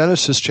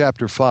 Genesis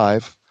chapter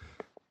 5.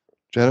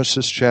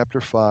 Genesis chapter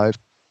 5.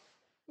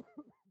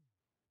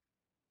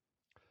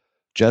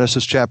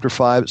 Genesis chapter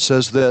 5, it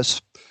says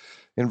this,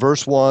 in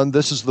verse 1,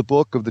 "This is the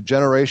book of the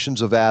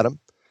generations of Adam.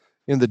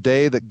 In the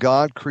day that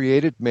God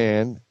created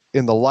man,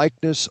 in the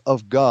likeness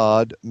of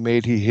God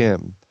made he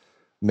him.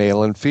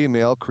 Male and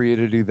female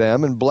created he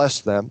them, and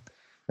blessed them,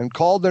 and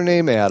called their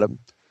name Adam,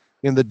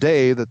 in the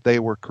day that they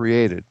were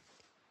created.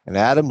 And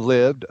Adam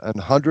lived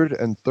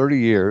 130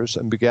 years,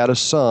 and begat a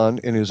son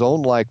in his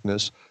own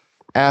likeness,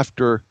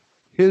 after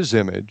his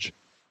image,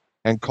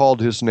 and called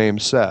his name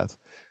Seth."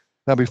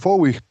 Now, before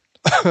we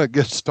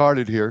get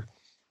started here,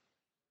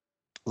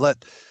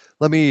 let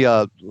me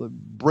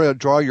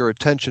draw your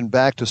attention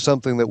back to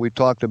something that we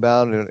talked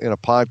about in a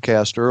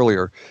podcast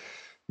earlier,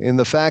 in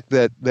the fact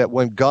that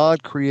when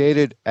God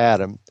created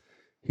Adam,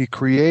 he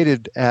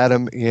created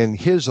Adam in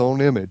his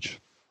own image.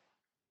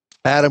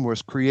 Adam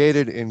was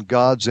created in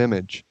God's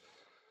image.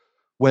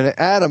 When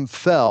Adam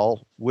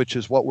fell, which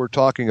is what we're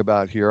talking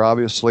about here,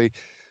 obviously,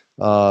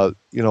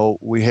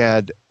 we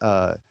had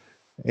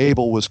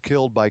Abel was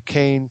killed by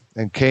Cain,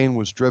 and Cain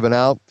was driven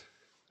out.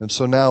 And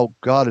so now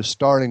God is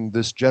starting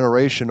this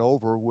generation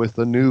over with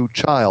a new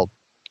child,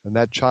 and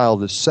that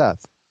child is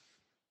Seth.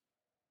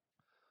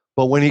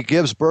 But when he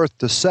gives birth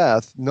to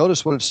Seth,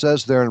 notice what it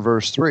says there in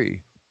verse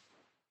 3.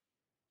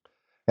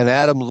 "And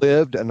Adam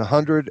lived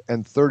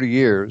 130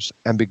 years,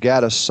 and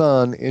begat a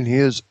son in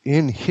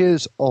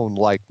his own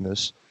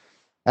likeness,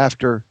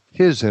 after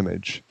his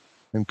image,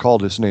 and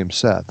called his name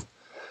Seth."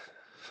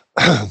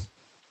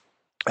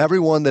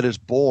 Everyone that is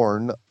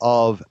born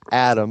of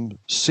Adam's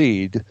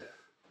seed,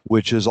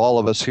 which is all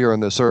of us here on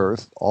this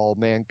earth, all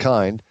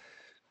mankind,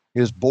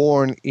 is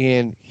born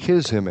in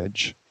his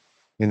image,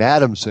 in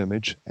Adam's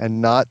image,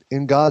 and not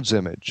in God's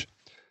image.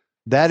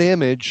 That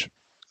image,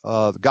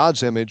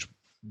 God's image,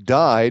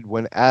 died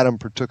when Adam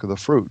partook of the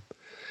fruit.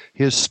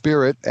 His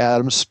spirit,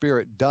 Adam's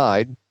spirit,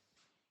 died,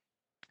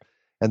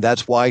 and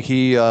that's why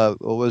he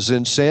was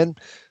in sin.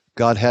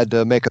 God had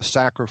to make a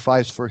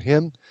sacrifice for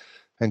him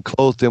and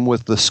clothed him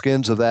with the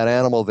skins of that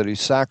animal that he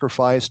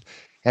sacrificed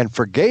and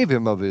forgave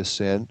him of his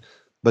sin,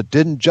 but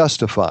didn't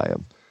justify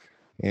him.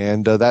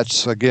 And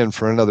that's, again,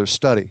 for another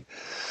study.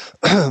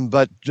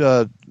 But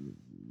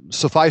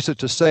suffice it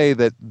to say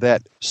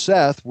that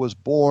Seth was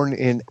born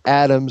in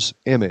Adam's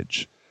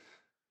image.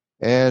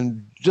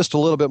 And just a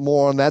little bit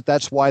more on that,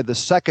 that's why the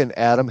second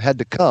Adam had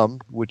to come,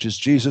 which is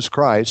Jesus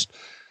Christ,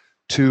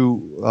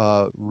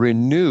 to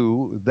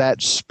renew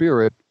that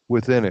spirit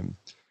within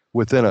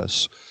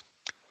us.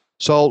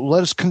 So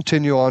let us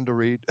continue on to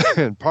read.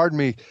 And pardon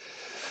me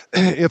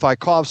if I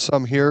cough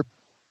some here.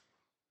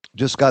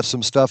 Just got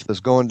some stuff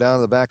that's going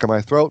down the back of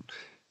my throat,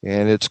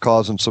 and it's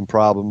causing some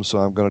problems, so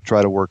I'm going to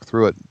try to work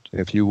through it.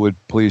 If you would,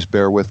 please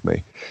bear with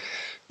me.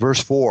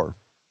 Verse 4,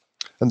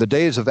 and the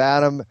days of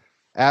Adam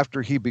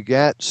after he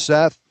begat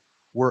Seth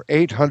were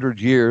 800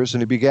 years,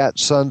 and he begat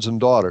sons and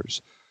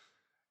daughters.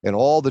 And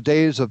all the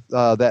days of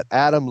that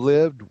Adam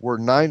lived were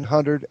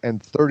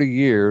 930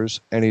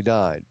 years, and he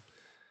died.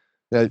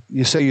 Now,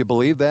 you say you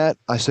believe that?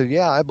 I said,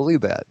 yeah, I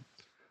believe that.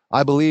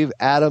 I believe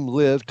Adam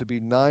lived to be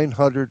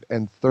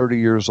 930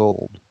 years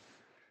old.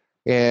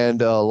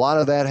 And a lot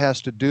of that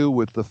has to do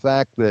with the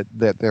fact that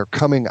they're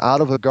coming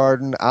out of a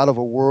garden, out of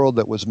a world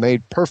that was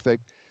made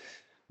perfect.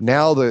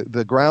 Now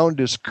the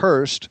ground is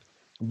cursed,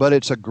 but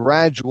it's a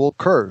gradual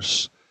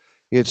curse.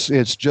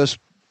 It's just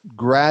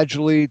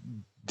gradually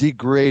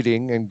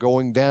degrading and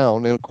going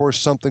down. And, of course,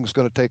 something's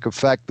going to take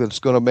effect that's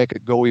going to make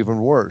it go even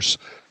worse,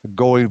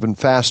 go even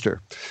faster.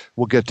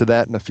 We'll get to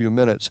that in a few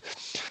minutes.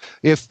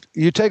 If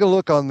you take a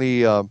look on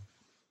the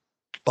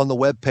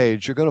web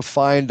page, you're going to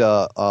find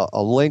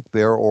a link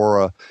there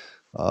or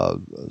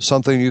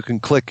something you can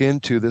click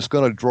into that's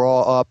going to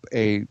draw up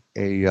a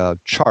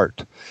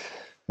chart.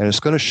 And it's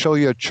going to show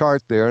you a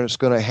chart there, and it's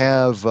going to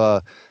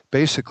have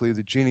basically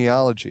the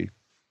genealogy.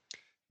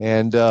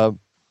 And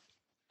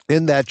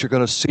in that, you're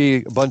going to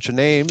see a bunch of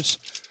names.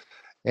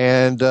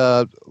 And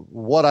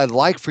what I'd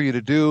like for you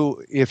to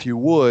do, if you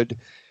would,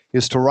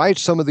 is to write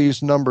some of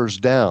these numbers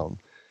down.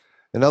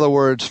 In other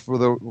words,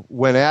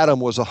 when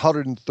Adam was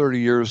 130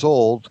 years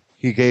old,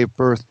 he gave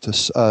birth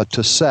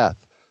to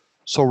Seth.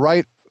 So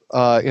right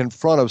in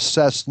front of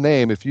Seth's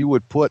name, if you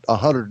would put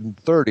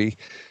 130,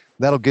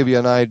 that'll give you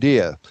an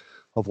idea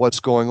of what's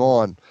going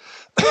on.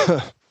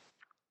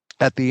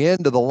 At the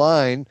end of the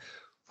line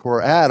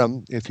for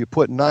Adam, if you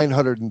put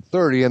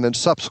 930, and then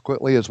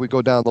subsequently as we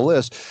go down the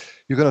list,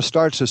 you're going to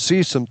start to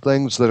see some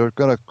things that are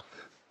going to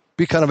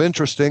be kind of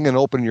interesting and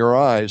open your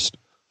eyes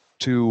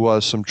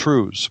to some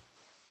truths.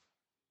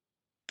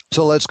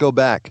 So let's go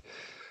back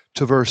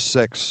to verse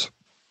 6.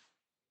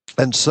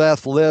 And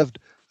Seth lived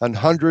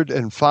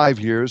 105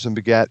 years and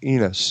begat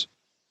Enos.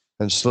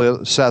 And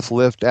Seth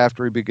lived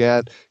after he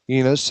begat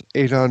Enos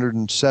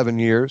 807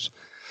 years.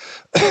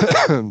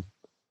 And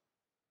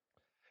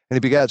he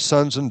begat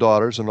sons and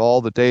daughters, and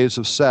all the days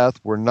of Seth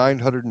were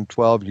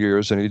 912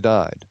 years, and he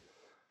died.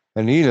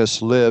 And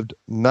Enos lived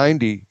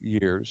 90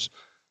 years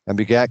and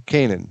begat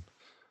Canaan.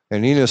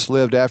 And Enos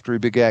lived after he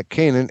begat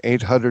Canaan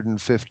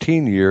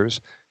 815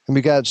 years, and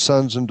begat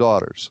sons and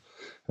daughters.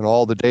 And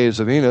all the days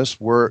of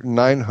Enos were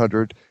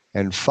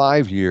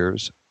 905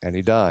 years, and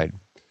he died.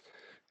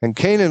 And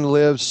Canaan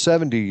lived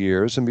 70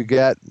 years, and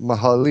begat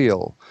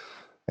Mahalalel.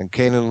 And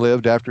Canaan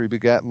lived after he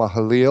begat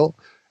Mahalalel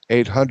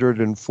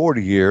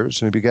 840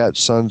 years, and he begat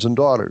sons and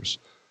daughters.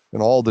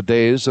 And all the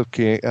days of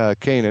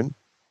Canaan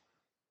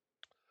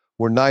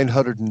were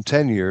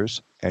 910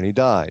 years, and he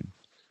died.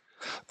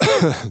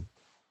 And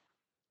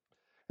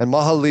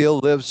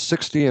Mahalalel lived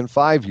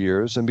 65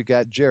 years, and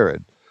begat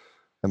Jared.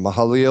 And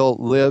Mahalalel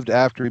lived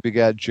after he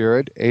begat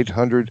Jared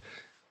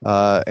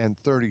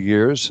 830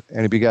 years,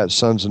 and he begat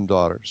sons and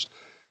daughters.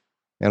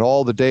 And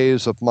all the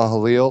days of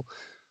Mahalalel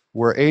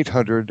were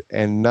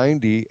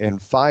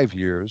 895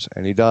 years,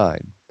 and he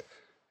died.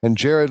 And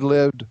Jared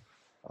lived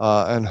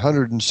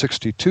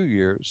 162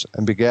 years,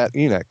 and begat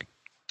Enoch.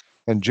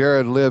 And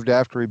Jared lived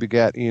after he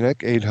begat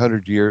Enoch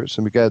 800 years,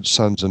 and begat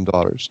sons and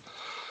daughters.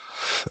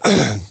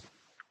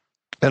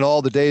 And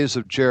all the days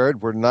of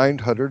Jared were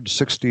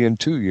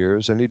 962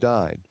 years, and he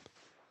died.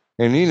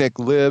 And Enoch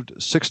lived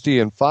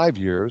 65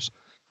 years,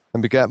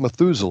 and begat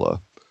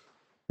Methuselah.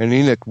 And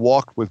Enoch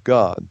walked with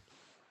God.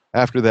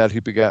 After that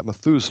he begat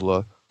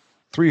Methuselah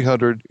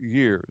 300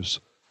 years,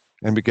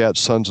 and begat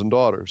sons and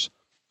daughters.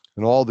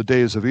 And all the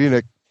days of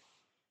Enoch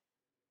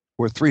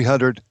were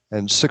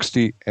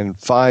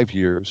 365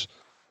 years.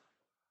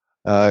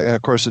 And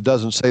of course it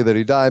doesn't say that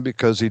he died,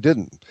 because he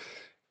didn't.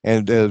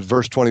 And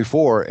verse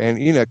 24, and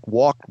Enoch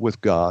walked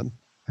with God,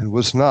 and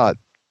was not,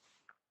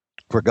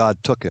 for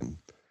God took him.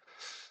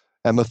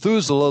 And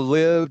Methuselah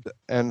lived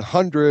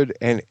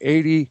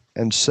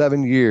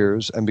 187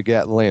 years, and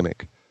begat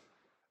Lamech.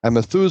 And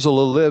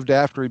Methuselah lived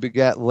after he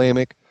begat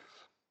Lamech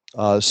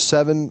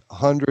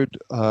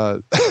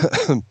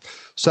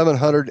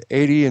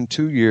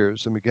 782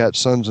 years and begat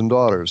sons and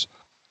daughters.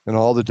 And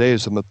all the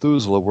days of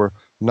Methuselah were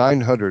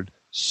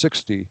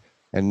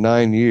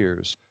 969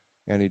 years,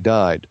 and he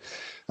died.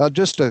 Now,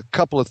 just a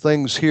couple of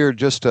things here,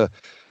 just to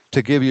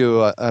give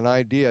you an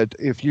idea.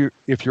 If you're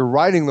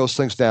writing those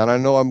things down, I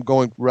know I'm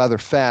going rather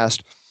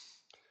fast,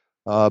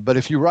 but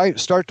if you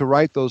start to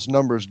write those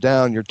numbers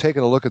down, you're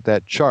taking a look at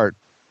that chart.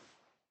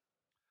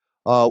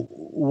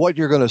 What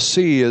you're going to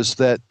see is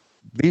that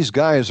these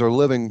guys are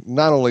living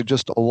not only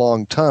just a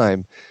long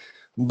time,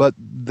 but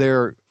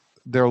their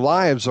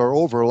lives are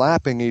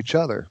overlapping each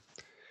other.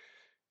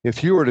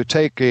 If you were to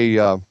take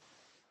a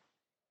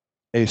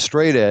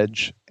straight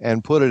edge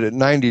and put it at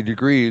 90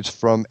 degrees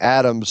from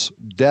Adam's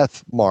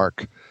death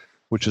mark,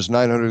 which is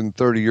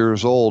 930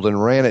 years old,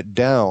 and ran it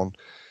down,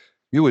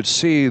 you would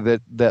see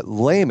that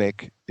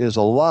Lamech is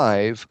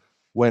alive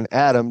when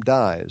Adam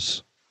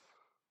dies.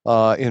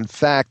 In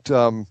fact,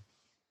 where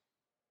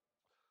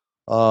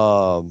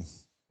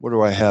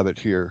do I have it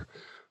here?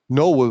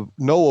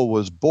 Noah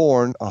was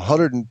born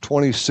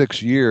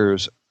 126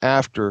 years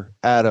after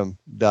Adam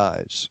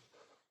dies.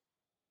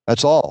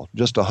 That's all,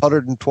 just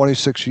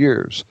 126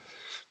 years.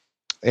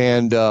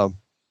 And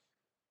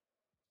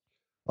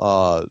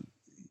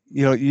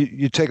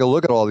you take a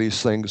look at all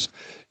these things.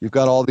 You've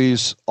got all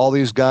these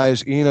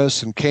guys,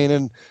 Enos and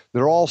Canaan.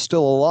 They're all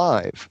still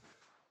alive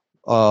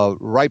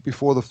right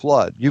before the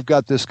flood. You've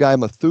got this guy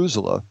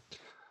Methuselah.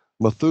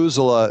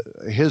 Methuselah,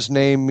 his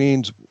name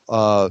means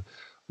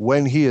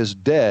when he is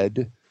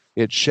dead,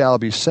 it shall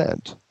be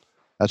sent.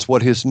 That's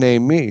what his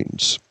name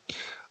means.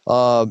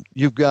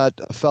 You've got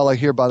a fella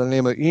here by the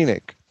name of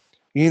Enoch.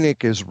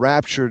 Enoch is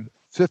raptured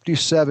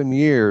 57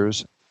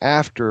 years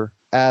after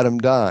Adam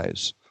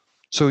dies.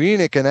 So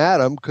Enoch and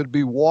Adam could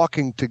be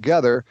walking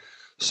together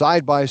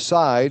side by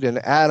side, and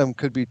Adam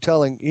could be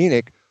telling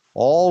Enoch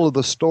all of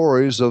the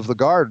stories of the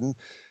garden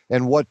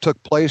and what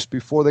took place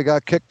before they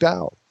got kicked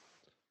out.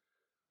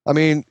 I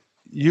mean,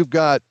 you've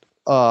got,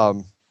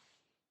 like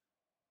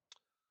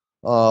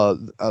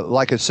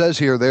it says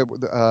here,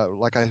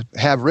 like I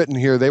have written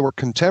here, they were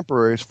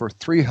contemporaries for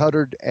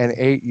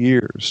 308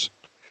 years.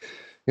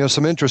 You know,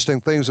 some interesting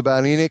things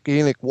about Enoch.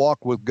 Enoch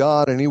walked with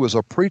God, and he was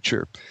a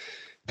preacher.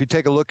 If you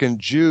take a look in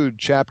Jude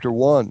chapter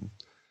 1,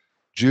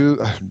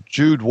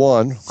 Jude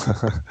 1,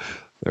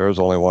 there is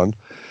only one,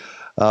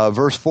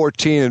 verse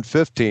 14 and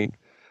 15.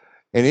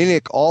 And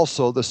Enoch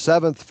also, the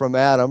seventh from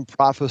Adam,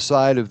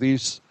 prophesied of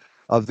these,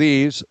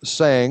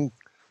 saying,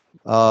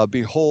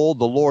 behold,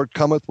 the Lord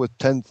cometh with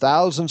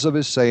 10,000s of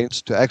his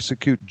saints to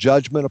execute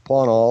judgment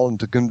upon all, and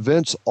to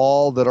convince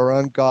all that are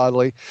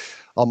ungodly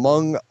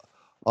among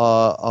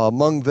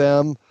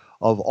them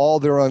of all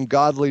their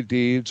ungodly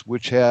deeds,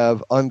 which they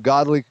have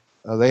ungodly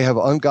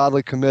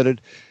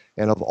committed,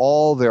 and of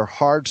all their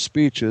hard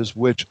speeches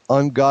which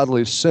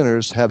ungodly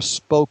sinners have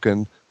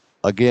spoken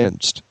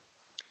against.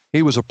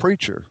 He was a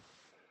preacher.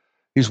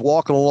 He's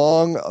walking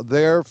along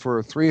there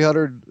for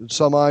 300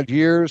 some odd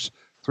years,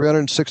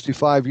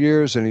 365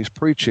 years, and he's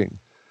preaching.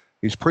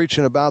 He's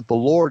preaching about the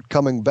Lord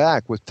coming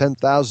back with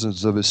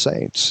 10,000s of his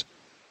saints.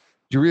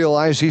 Do you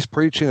realize he's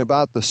preaching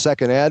about the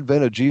second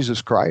advent of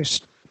Jesus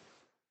Christ?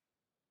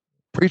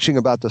 Preaching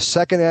about the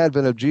second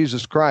advent of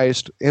Jesus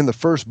Christ in the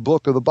first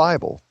book of the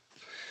Bible.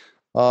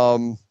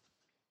 In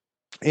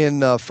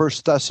 1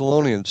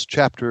 Thessalonians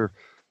chapter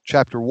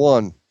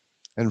 1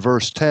 and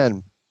verse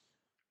 10,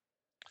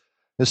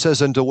 it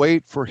says, and to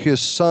wait for his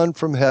Son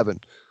from heaven,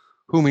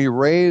 whom he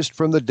raised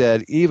from the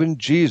dead, even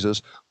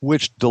Jesus,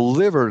 which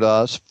delivered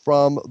us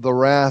from the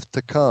wrath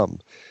to come.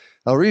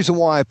 Now, the reason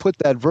why I put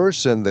that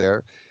verse in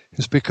there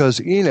is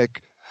because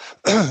Enoch,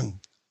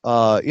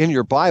 in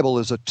your Bible,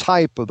 is a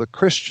type of the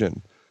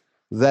Christian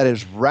that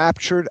is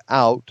raptured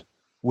out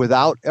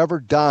without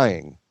ever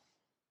dying.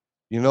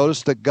 You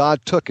notice that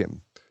God took him.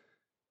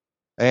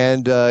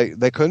 And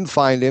they couldn't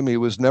find him. He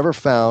was never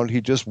found.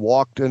 He just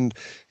walked and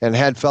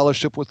had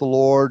fellowship with the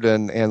Lord.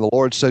 And the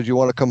Lord said, you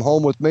want to come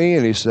home with me?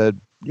 And he said,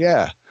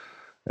 yeah.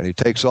 And he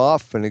takes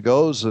off and he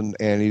goes and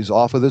he's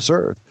off of this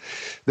earth.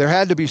 There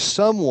had to be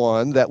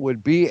someone that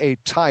would be a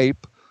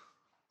type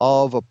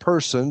of a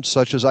person,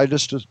 such as I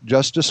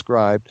just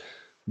described,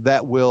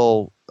 that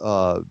will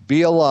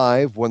be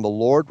alive when the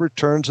Lord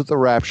returns at the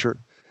rapture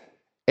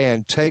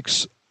and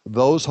takes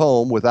those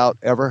home without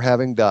ever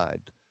having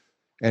died.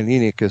 And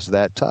Enoch is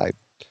that type.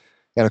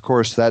 And of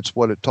course, that's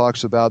what it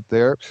talks about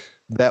there,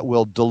 that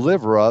will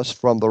deliver us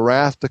from the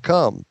wrath to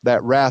come.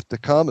 That wrath to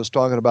come is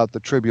talking about the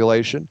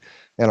tribulation,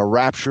 and a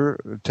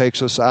rapture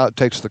takes us out,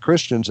 takes the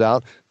Christians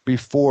out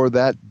before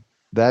that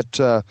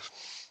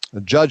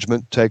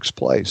judgment takes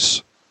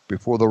place,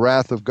 before the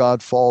wrath of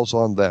God falls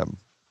on them.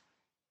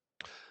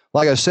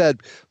 Like I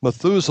said,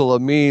 Methuselah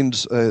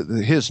means,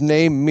 his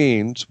name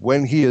means,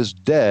 when he is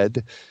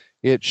dead,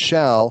 it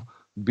shall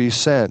be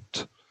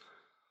sent.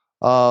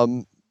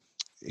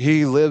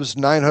 He lives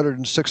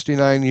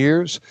 969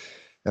 years.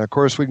 And of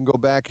course, we can go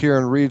back here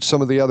and read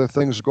some of the other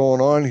things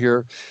going on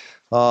here.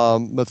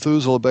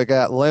 Methuselah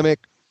begat Lamech.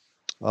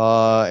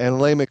 And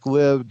Lamech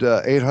lived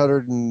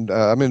 800 and,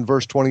 I'm in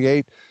verse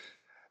 28,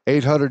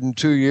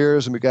 802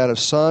 years and begat a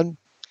son,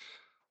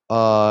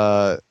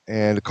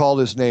 and called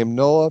his name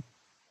Noah.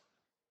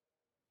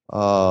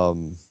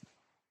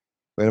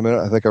 Wait a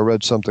minute, I think I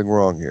read something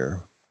wrong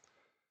here.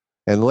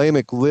 And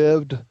Lamech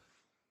lived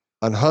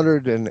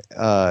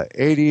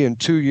 180 and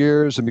 2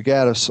 years and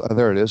begat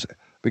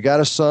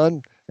a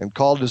son, and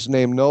called his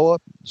name Noah,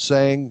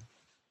 saying,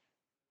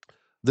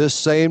 this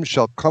same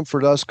shall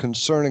comfort us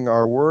concerning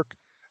our work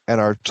and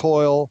our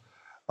toil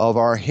of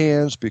our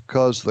hands,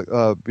 because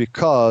of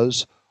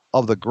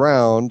the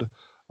ground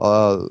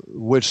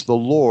which the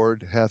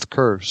Lord hath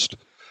cursed.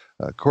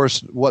 Of course,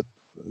 what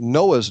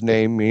Noah's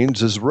name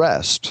means is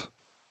rest.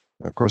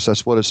 Of course,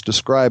 that's what it's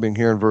describing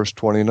here in verse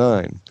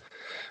 29.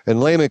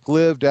 And Lamech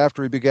lived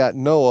after he begat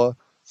Noah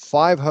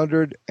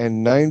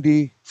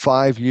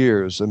 595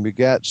 years and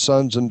begat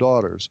sons and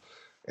daughters.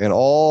 And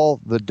all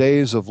the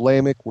days of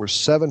Lamech were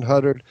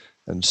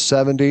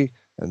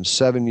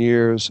 777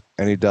 years,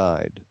 and he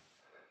died.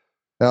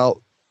 Now,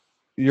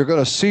 you're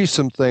going to see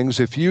some things.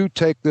 If you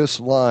take this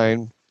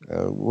line,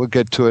 we'll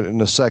get to it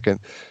in a second.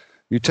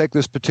 You take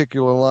this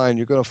particular line,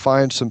 you're going to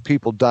find some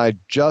people died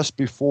just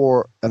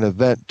before an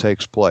event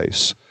takes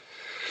place.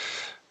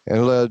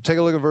 And take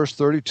a look at verse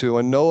 32.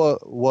 And Noah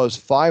was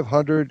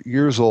 500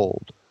 years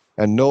old,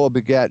 and Noah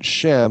begat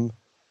Shem,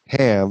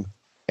 Ham,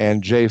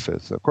 and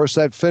Japheth. Of course,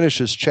 that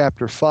finishes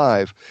chapter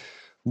 5.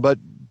 But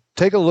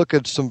take a look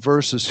at some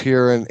verses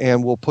here,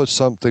 and we'll put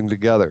something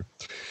together.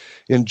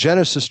 In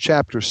Genesis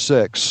chapter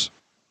 6,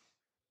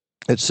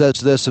 it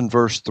says this in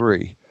verse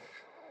 3.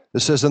 It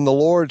says, and the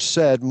Lord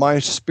said, my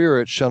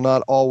spirit shall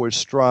not always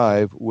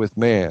strive with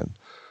man,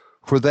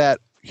 for that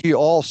he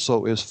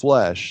also is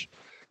flesh,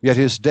 yet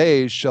his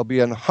days shall be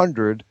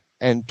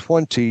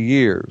 120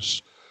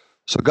 years.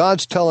 So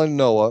God's telling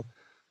Noah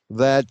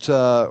that,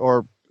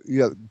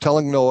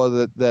 telling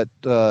Noah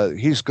that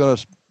he's going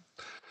to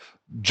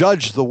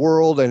judge the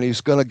world, and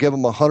he's going to give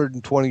him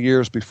 120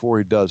 years before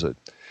he does it.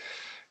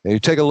 And you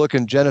take a look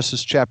in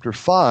Genesis chapter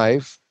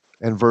 5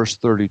 and verse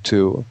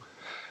 32.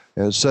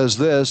 And it says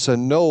this,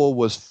 and Noah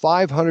was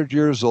 500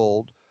 years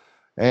old,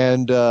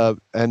 and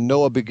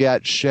Noah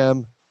begat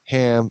Shem,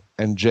 Ham,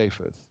 and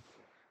Japheth.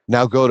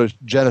 Now go to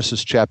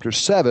Genesis chapter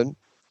 7,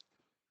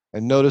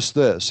 and notice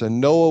this. And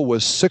Noah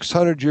was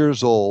 600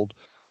 years old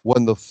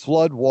when the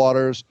flood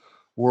waters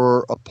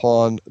were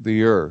upon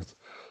the earth.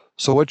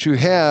 So what you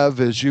have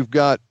is you've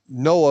got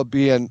Noah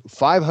being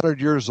 500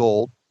 years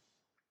old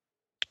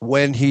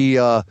when he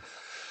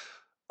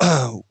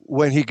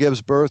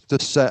gives birth to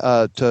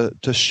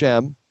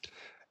Shem.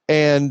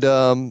 And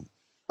the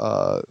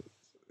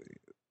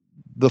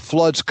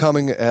flood's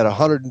coming at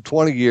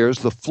 120 years.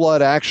 The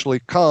flood actually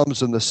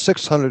comes in the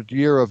 600th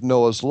year of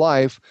Noah's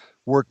life.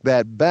 Work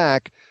that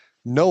back.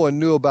 Noah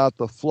knew about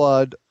the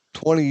flood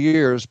 20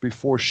 years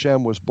before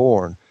Shem was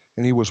born,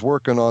 and he was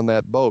working on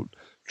that boat,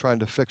 trying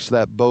to fix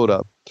that boat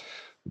up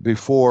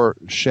before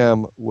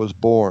Shem was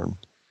born.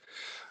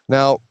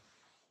 Now,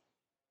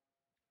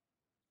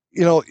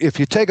 if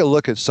you take a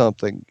look at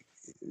something,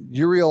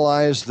 you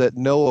realize that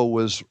Noah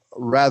was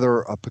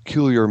rather a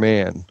peculiar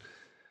man.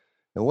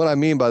 And what I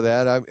mean by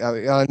that,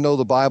 I know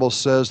the Bible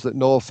says that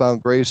Noah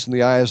found grace in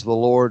the eyes of the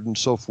Lord and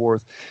so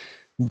forth,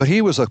 but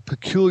he was a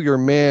peculiar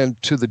man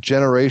to the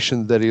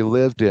generation that he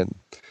lived in.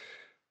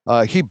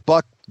 He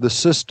bucked the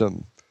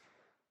system,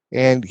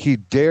 and he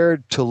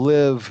dared to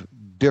live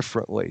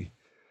differently.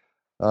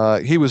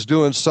 He was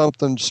doing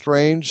something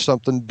strange,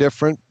 something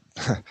different,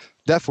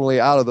 definitely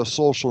out of the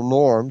social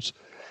norms.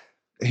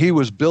 He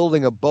was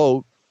building a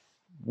boat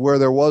where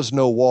there was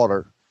no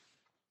water.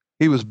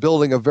 He was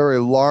building a very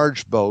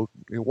large boat.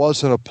 It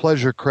wasn't a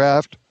pleasure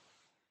craft.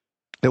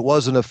 It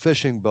wasn't a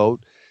fishing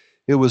boat.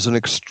 It was an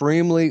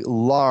extremely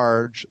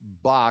large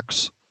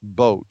box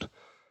boat. It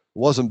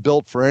wasn't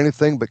built for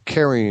anything but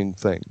carrying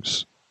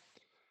things.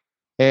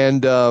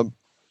 And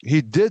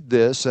he did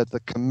this at the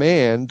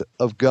command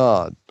of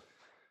God.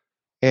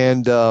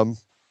 And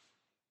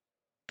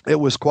it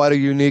was quite a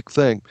unique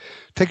thing.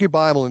 Take your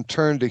Bible and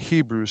turn to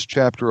Hebrews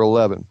chapter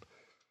 11.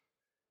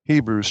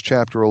 Hebrews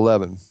chapter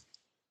 11.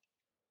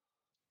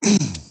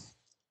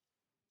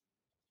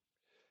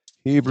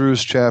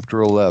 Hebrews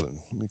chapter 11.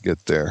 Let me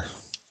get there.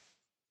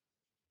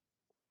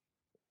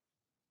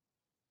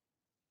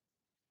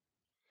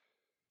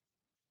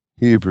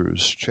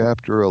 Hebrews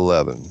chapter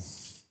 11.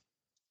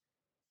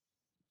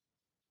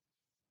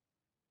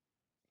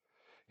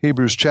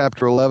 Hebrews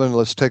chapter 11,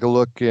 let's take a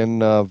look in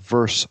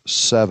verse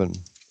 7.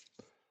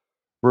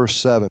 Verse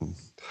 7.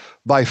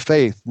 By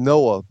faith,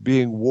 Noah,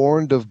 being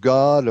warned of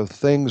God of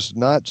things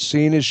not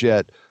seen as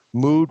yet,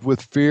 moved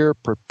with fear,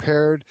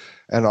 prepared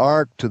an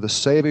ark to the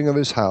saving of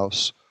his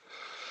house,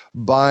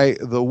 by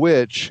the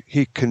which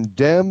he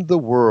condemned the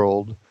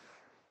world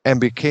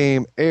and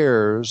became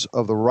heirs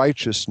of the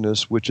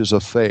righteousness which is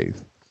of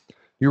faith.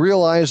 You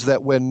realize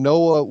that when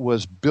Noah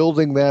was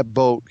building that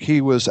boat,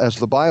 he was, as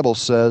the Bible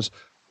says,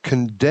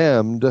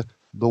 condemned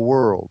the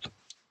world.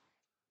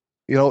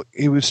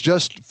 He was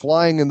just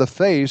flying in the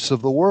face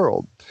of the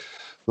world.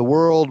 The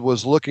world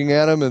was looking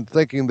at him and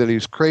thinking that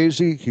he's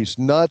crazy, he's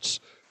nuts.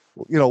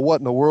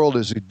 What in the world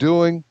is he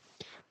doing?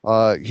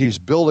 He's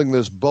building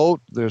this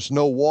boat. There's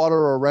no water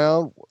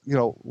around.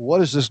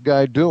 What is this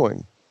guy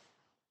doing?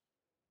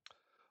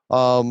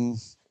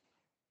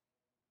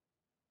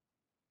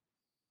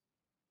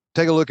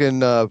 Take a look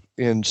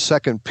in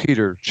 2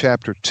 Peter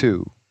chapter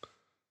 2.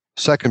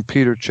 2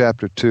 Peter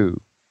chapter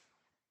 2.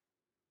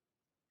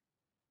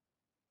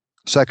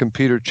 2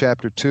 Peter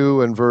chapter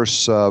 2 and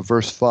verse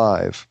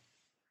 5.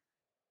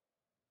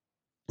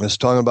 It's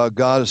talking about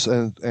God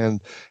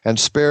and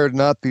spared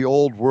not the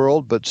old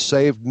world, but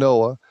saved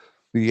Noah,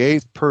 the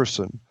eighth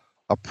person,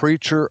 a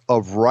preacher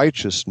of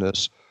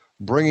righteousness,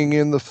 bringing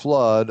in the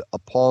flood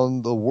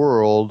upon the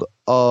world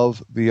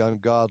of the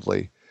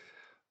ungodly.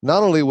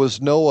 Not only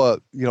was Noah,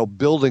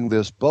 building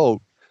this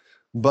boat,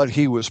 but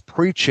he was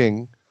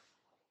preaching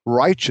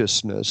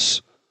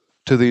righteousness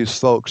to these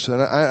folks.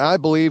 And I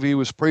believe he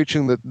was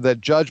preaching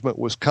that judgment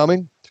was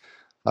coming.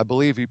 I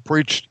believe he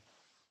preached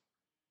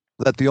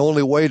that the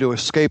only way to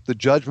escape the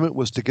judgment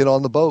was to get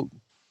on the boat.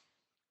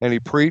 And he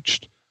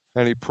preached,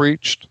 and he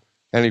preached,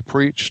 and he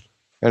preached,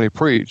 and he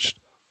preached.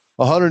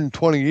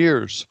 120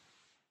 years.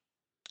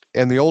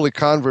 And the only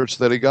converts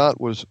that he got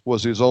was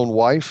his own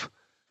wife,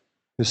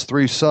 his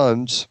 3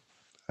 sons,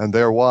 and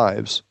their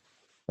wives.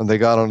 And they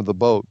got onto the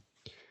boat.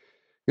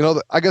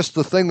 I guess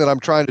the thing that I'm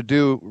trying to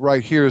do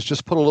right here is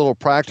just put a little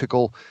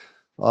practical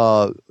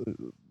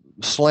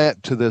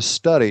slant to this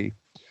study.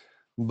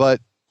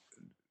 But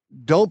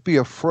don't be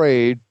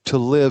afraid to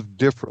live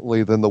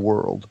differently than the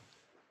world.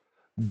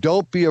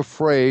 Don't be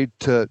afraid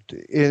to,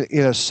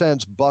 in a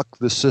sense, buck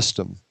the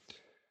system.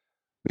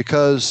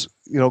 Because,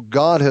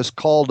 God has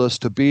called us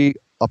to be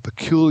a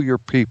peculiar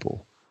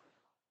people.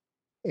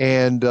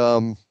 And,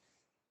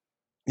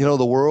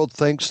 the world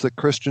thinks that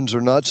Christians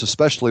are nuts,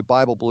 especially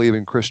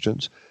Bible-believing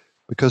Christians,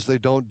 because they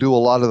don't do a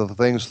lot of the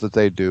things that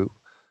they do.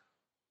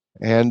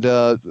 And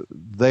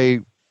they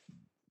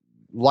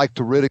like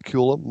to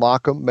ridicule them,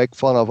 mock them, make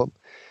fun of them.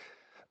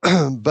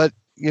 But,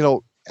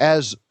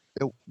 as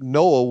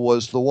Noah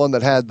was the one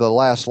that had the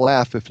last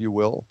laugh, if you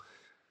will,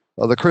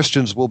 the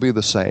Christians will be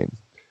the same.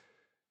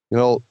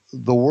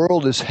 The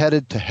world is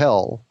headed to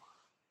hell,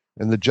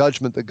 and the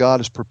judgment that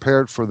God has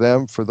prepared for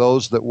them, for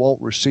those that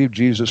won't receive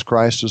Jesus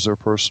Christ as their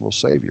personal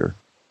Savior.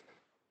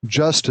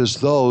 Just as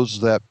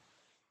those that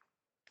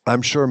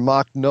I'm sure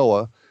mocked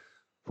Noah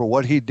for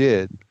what he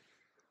did,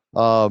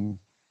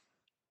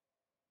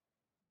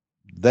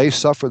 they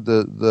suffered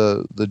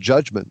the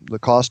judgment, the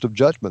cost of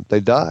judgment. They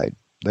died.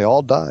 They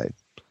all died.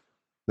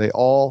 They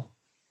all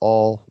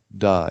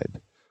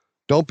died.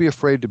 Don't be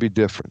afraid to be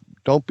different.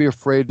 Don't be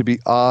afraid to be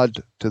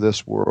odd to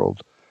this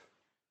world.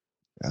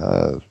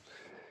 Let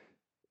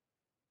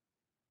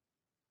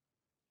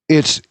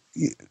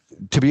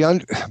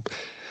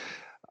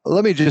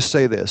me just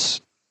say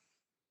this.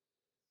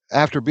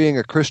 After being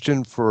a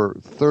Christian for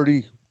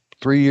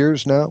 33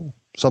 years now,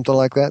 something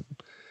like that,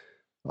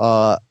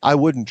 I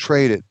wouldn't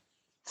trade it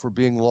for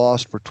being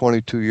lost for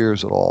 22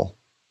 years at all.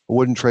 I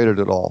wouldn't trade it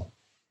at all.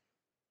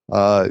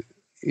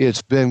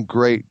 It's been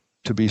great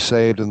to be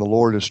saved, and the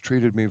Lord has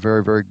treated me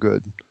very, very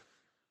good.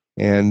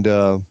 And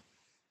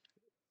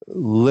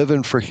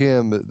living for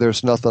Him,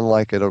 there's nothing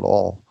like it at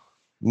all.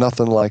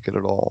 Nothing like it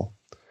at all.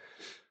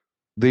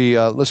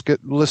 Let's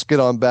get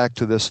on back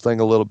to this thing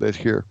a little bit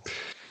here.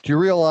 Do you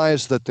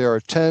realize that there are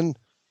 10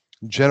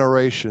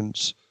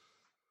 generations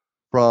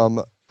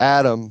from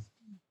Adam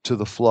to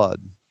the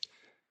flood?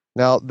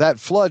 Now, that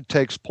flood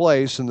takes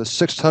place in the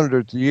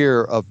 600th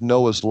year of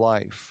Noah's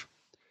life.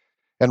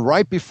 And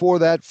right before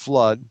that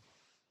flood,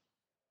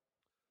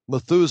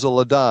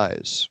 Methuselah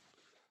dies.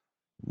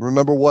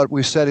 Remember what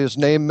we said his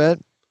name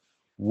meant?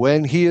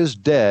 When he is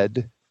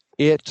dead,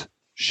 it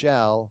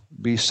shall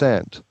be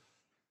sent.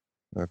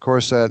 Of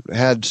course, that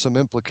had some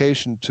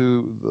implication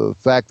to the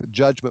fact that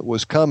judgment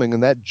was coming,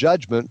 and that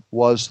judgment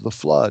was the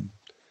flood.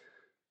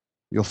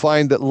 You'll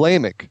find that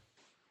Lamech,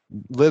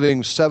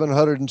 living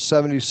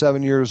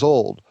 777 years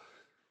old,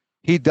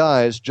 he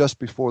dies just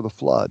before the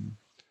flood.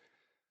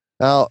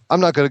 Now, I'm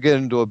not going to get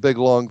into a big,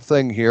 long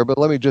thing here, but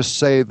let me just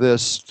say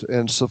this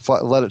and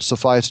let it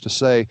suffice to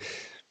say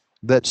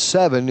that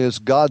 7 is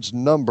God's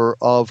number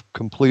of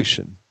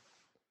completion,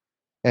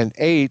 and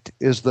 8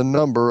 is the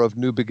number of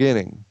new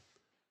beginning.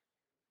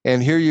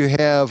 And here you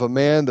have a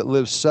man that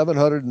lives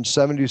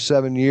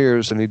 777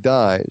 years and he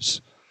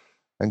dies,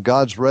 and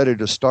God's ready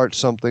to start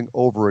something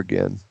over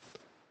again.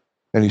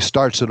 And he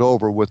starts it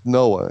over with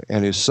Noah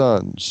and his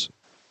sons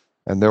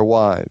and their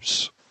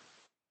wives.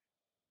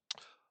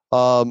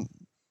 Do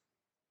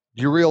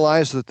you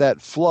realize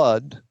that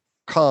flood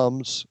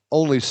comes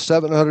only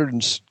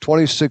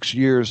 726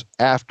 years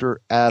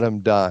after Adam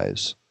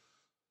dies?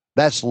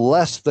 That's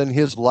less than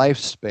his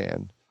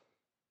lifespan.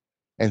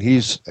 And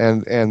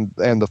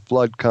the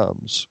flood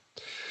comes.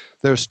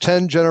 There's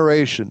 10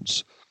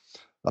 generations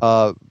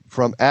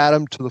from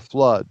Adam to the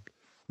flood.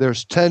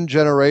 There's 10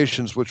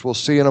 generations, which we'll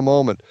see in a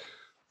moment,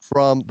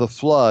 from the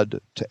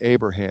flood to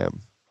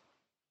Abraham.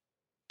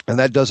 And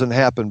that doesn't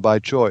happen by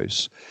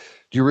choice.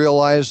 Do you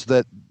realize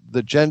that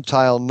the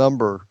Gentile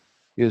number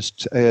is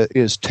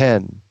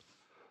 10,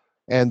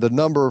 and the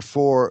number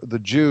for the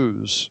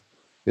Jews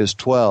is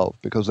 12,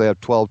 because they have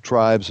 12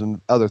 tribes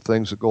and other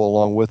things that go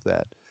along with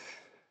that.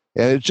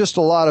 And it's just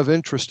a lot of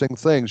interesting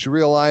things. You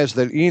realize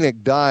that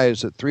Enoch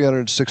dies at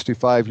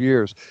 365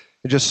 years.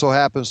 It just so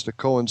happens to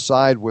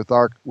coincide with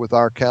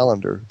our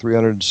calendar,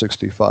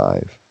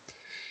 365.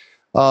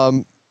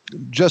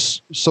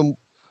 Just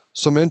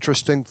some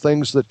interesting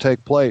things that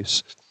take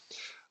place.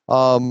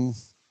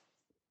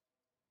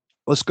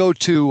 Let's go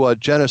to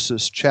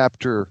Genesis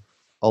chapter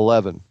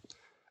 11.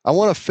 I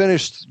want to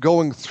finish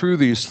going through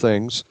these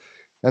things,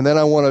 and then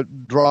I want to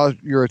draw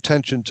your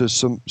attention to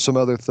some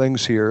other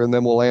things here, and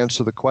then we'll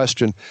answer the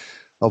question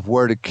of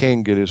where did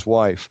Cain get his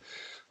wife.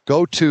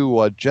 Go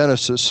to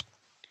Genesis,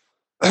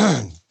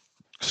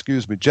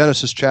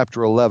 Genesis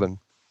chapter 11.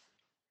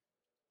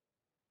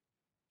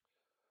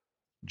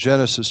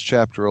 Genesis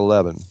chapter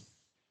 11.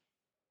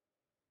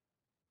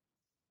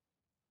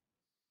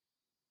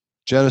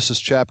 Genesis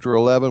chapter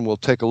 11, we'll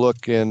take a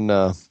look in,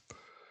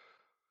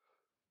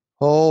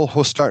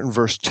 we'll start in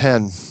verse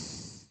 10.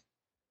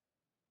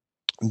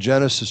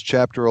 Genesis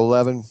chapter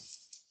 11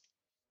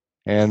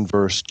 and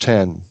verse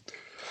 10.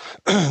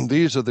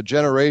 These are the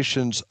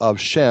generations of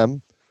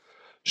Shem.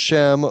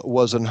 Shem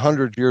was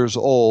 100 years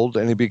old,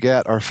 and he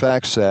begat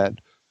Arphaxad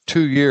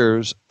 2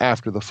 years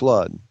after the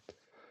flood.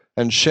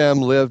 And Shem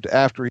lived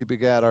after he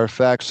begat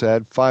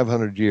Arphaxad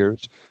 500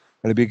 years,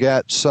 and he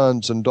begat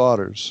sons and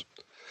daughters.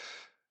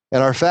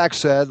 And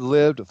Arphaxad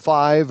lived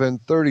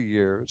 35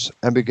 years,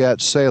 and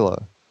begat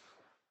Salah.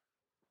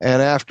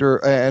 And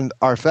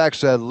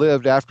Arphaxad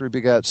lived after he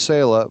begat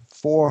Salah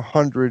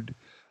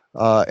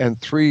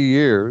 403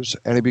 years,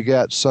 and he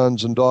begat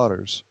sons and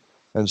daughters.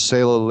 And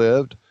Salah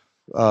lived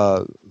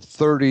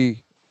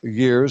 30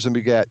 years and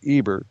begat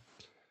Eber.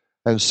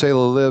 And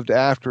Salah lived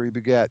after he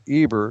begat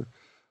Eber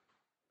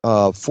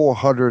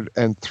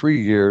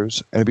 403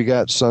 years, and he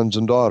begat sons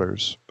and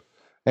daughters.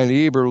 And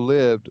Eber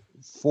lived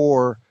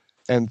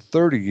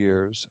 430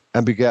 years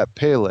and begat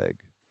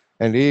Peleg.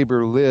 And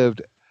Eber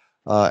lived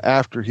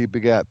after he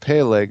begat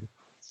Peleg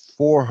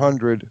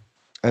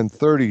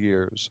 430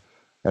 years,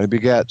 and he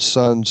begat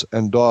sons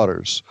and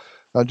daughters.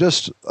 Now,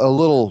 just a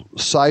little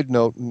side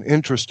note, an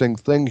interesting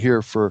thing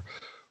here for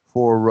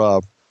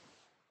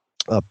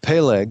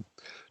Peleg,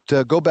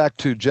 to go back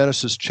to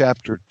Genesis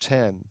chapter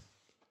 10.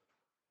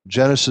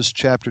 Genesis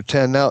chapter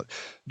 10. Now,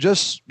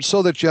 just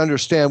so that you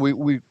understand,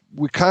 we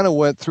kind of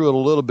went through it a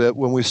little bit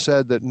when we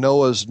said that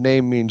Noah's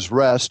name means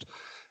rest,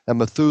 and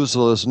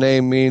Methuselah's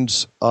name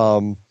means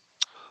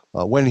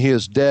when he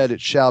is dead,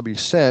 it shall be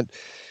sent.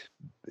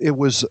 It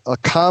was a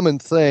common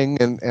thing,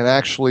 and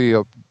actually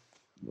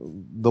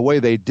the way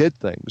they did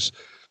things,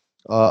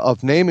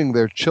 of naming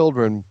their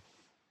children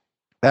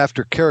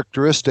after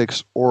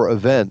characteristics or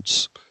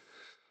events.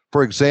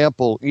 For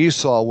example,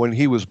 Esau, when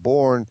he was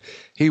born,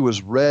 he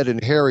was red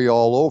and hairy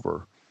all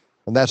over.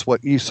 And that's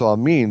what Esau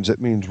means. It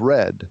means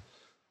red.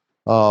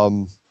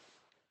 Adam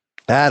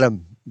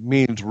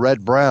means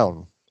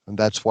red-brown, and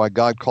that's why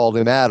God called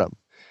him Adam.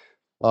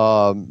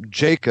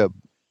 Jacob,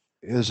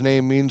 his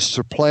name means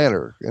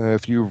supplanter. And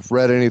if you've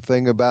read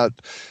anything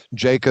about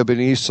Jacob and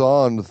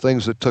Esau and the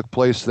things that took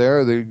place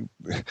there, you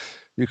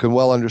can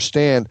well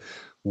understand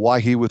why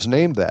he was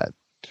named that.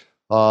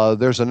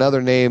 There's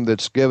another name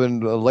that's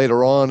given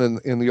later on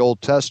in the Old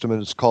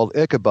Testament. It's called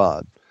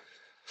Ichabod.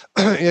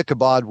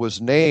 Ichabod was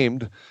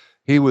named.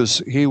 He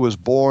was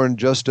born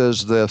just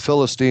as the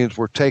Philistines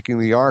were taking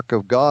the ark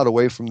of God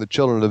away from the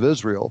children of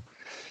Israel,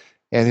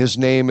 and his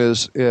name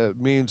means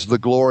the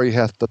glory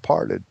hath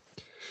departed.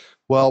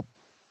 Well,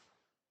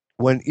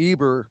 when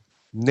Eber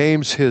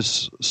names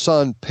his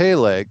son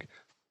Peleg,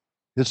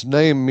 his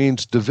name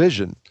means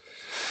division.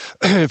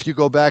 If you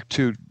go back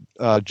to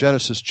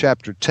Genesis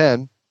chapter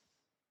 10,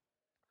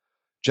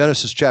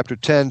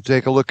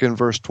 take a look in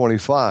verse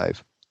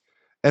 25.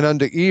 And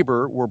unto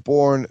Eber were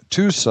born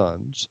 2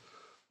 sons.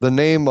 The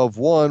name of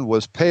one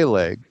was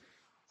Peleg,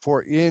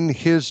 for in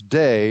his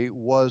day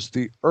was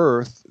the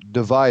earth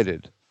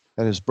divided,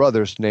 and his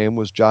brother's name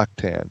was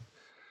Joktan.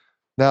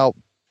 Now,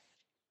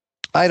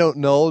 I don't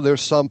know.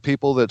 There's some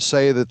people that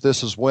say that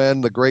this is when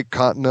the Great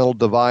Continental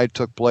Divide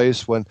took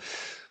place, when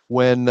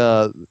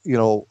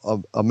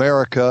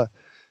America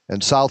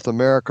and South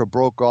America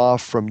broke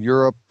off from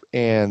Europe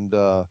and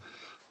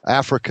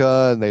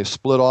Africa, and they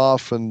split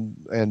off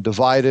and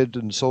divided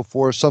and so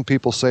forth. Some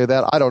people say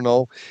that. I don't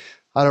know.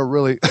 I don't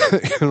really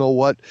know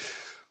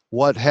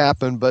what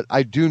happened, but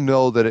I do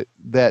know that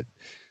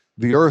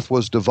the earth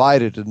was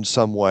divided in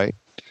some way,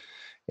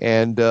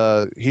 and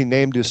he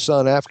named his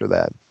son after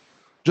that.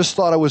 Just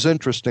thought it was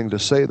interesting to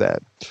say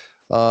that.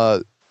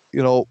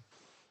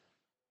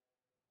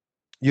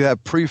 You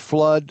have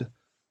pre-flood,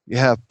 you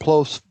have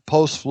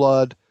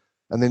post-flood,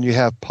 and then you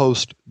have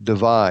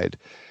post-divide.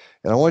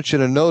 And I want you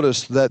to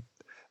notice that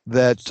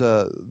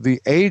the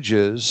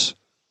ages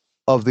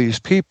of these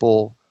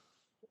people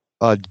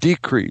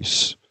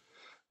decrease.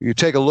 You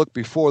take a look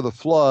before the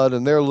flood,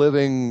 and they're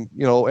living,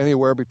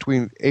 anywhere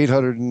between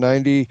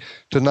 890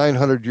 to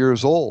 900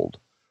 years old.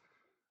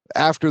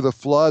 After the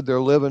flood,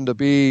 they're living to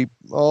be,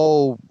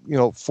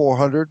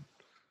 400,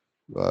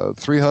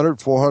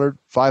 300, 400,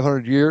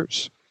 500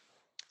 years.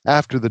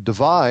 After the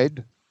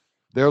divide,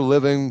 they're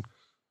living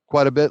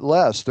quite a bit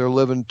less. They're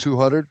living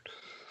 200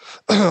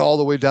 all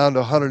the way down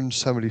to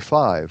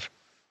 175.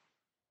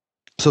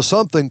 So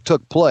something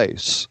took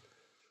place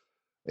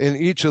in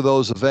each of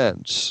those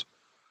events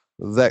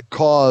that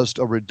caused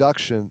a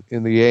reduction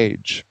in the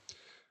age.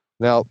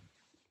 Now,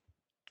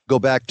 go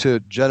back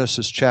to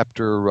Genesis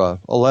chapter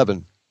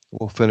 11.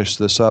 We'll finish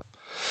this up.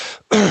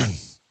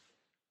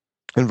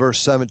 In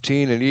verse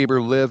 17, and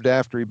Eber lived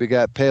after he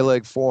begat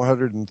Peleg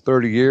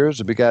 430 years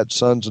and begat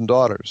sons and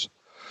daughters.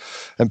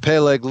 And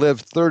Peleg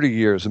lived 30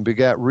 years and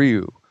begat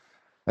Reu.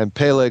 And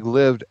Peleg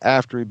lived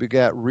after he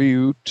begat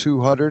Reu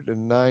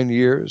 209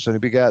 years and he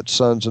begat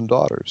sons and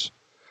daughters.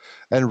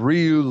 And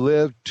Reu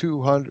lived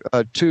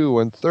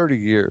 230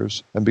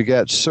 years and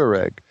begat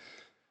Sereg.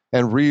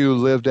 And Reu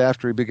lived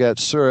after he begat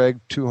Sereg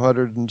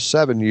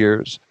 207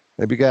 years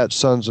and begat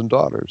sons and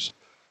daughters.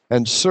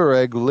 And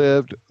Sereg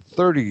lived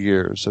 30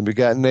 years and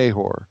begat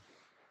Nahor.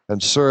 And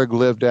Sereg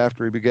lived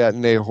after he begat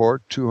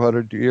Nahor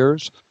 200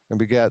 years and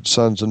begat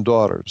sons and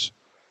daughters.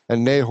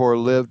 And Nahor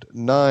lived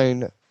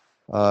 9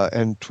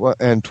 and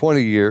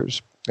 20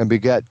 years and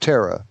begat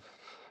Terah.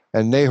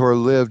 And Nahor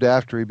lived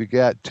after he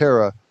begat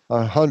Terah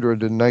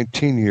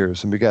 119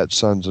 years and begat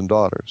sons and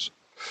daughters.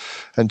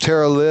 And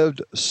Terah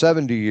lived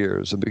 70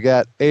 years and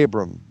begat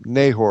Abram,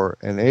 Nahor,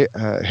 and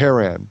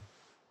Haran.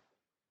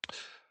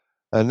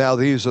 And now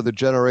these are the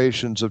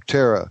generations of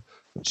Terah,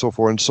 and so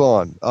forth and so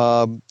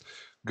on.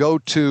 Go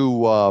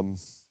to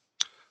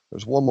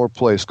there's one more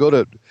place. Go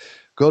to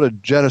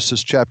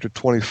Genesis chapter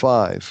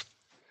 25.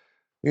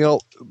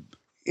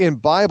 In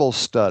Bible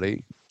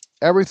study,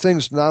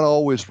 everything's not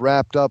always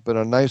wrapped up in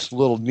a nice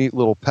little neat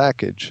little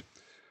package.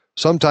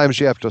 Sometimes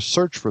you have to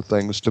search for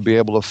things to be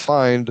able to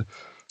find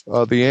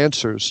the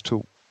answers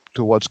to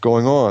what's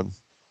going on.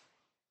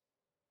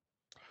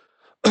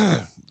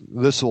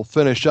 This will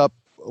finish up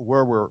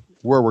where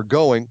we're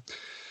going,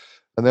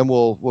 and then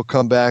we'll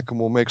come back and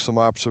we'll make some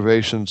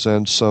observations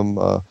and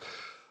some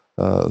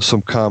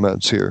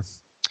comments here.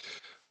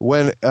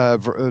 When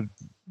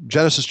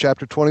Genesis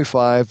chapter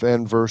 25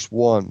 and verse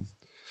 1.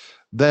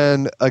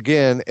 Then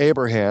again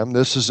Abraham,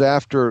 this is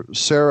after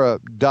Sarah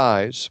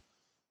dies.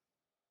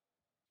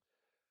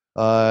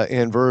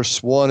 In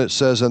verse 1 it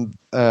says, and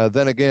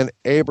then again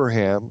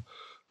Abraham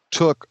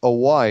took a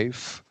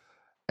wife,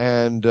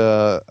 and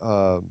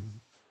her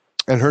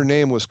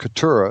name was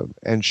Keturah,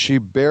 and she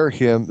bare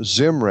him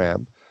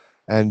Zimram,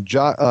 and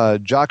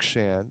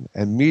Jokshan,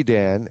 and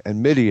Medan,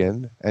 and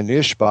Midian, and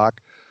Ishbak,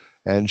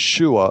 and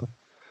Shua,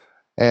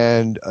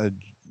 and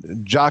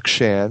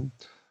Jokshan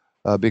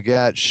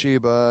begat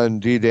Sheba,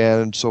 and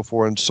Dedan, and so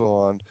forth and so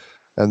on,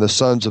 and the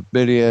sons of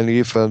Midian,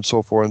 Ephah, and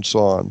so forth and so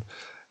on.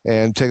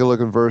 And take a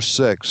look at verse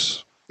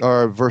 6,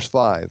 or verse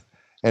 5.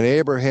 And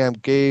Abraham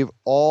gave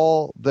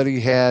all that he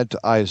had to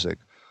Isaac,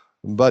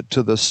 but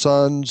to the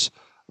sons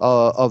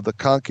of the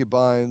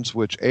concubines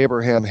which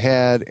Abraham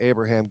had,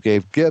 Abraham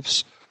gave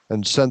gifts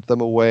and sent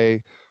them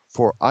away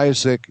for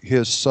Isaac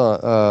his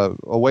son,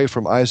 away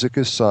from Isaac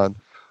his son,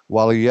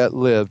 while he yet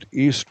lived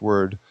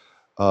eastward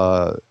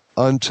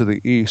unto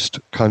the east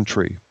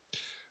country.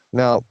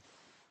 Now,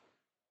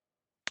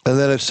 and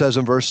then it says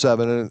in verse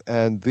 7,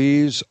 and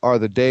these are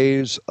the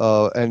days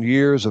and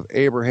years of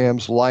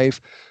Abraham's life,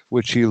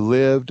 which he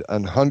lived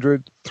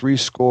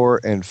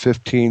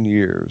 160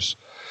 years.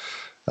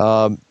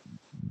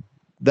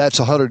 That's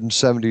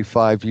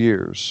 175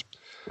 years.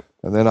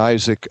 And then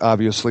Isaac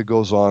obviously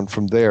goes on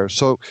from there.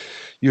 So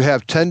you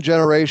have 10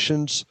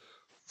 generations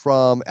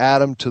from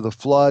Adam to the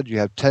flood. You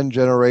have 10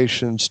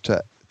 generations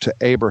to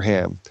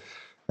Abraham.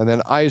 And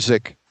then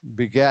Isaac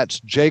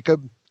begats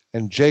Jacob,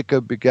 and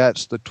Jacob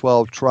begats the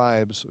 12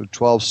 tribes, or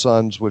 12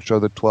 sons, which are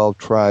the 12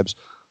 tribes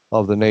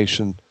of the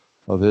nation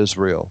of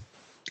Israel.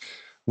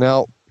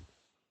 Now,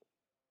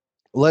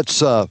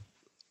 let's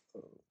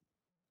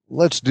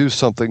do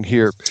something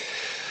here.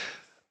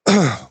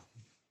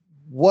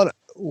 What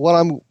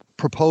I'm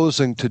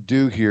proposing to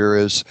do here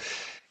is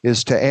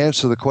to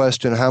answer the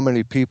question, how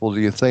many people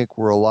do you think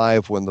were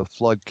alive when the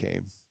flood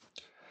came?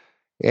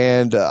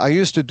 And I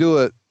used to do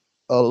it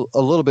a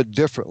little bit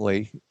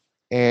differently.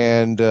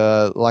 And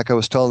like I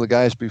was telling the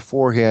guys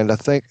beforehand, I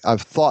think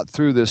I've thought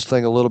through this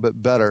thing a little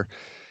bit better,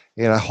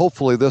 and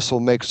hopefully this will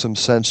make some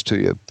sense to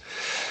you.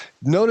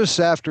 Notice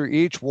after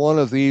each one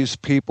of these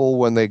people,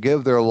 when they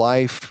give their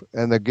life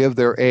and they give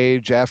their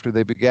age, after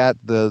they begat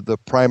the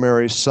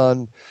primary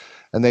son,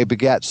 and they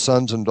begat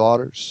sons and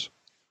daughters,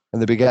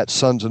 and they begat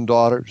sons and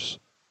daughters,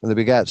 and they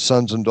begat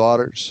sons and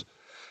daughters.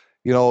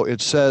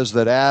 It says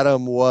that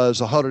Adam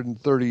was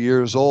 130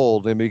 years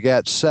old and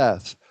begat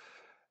Seth.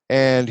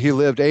 And he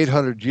lived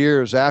 800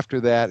 years after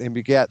that and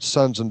begat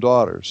sons and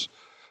daughters.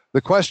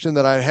 The question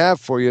that I have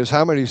for you is,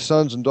 how many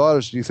sons and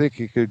daughters do you think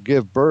he could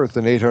give birth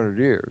in 800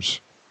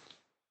 years?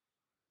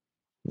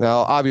 Now,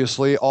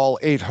 obviously, all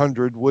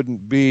 800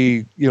 wouldn't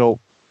be,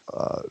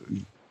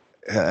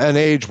 an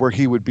age where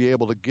he would be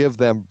able to give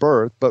them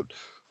birth, but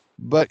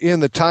in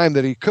the time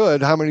that he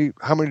could, how many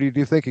do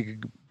you think he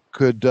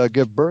could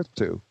give birth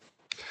to?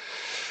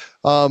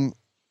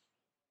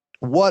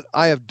 What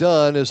I have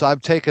done is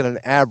I've taken an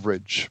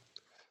average.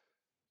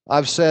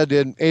 I've said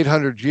in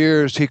 800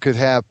 years he could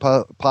have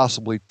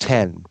possibly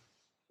 10,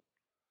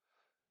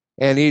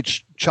 and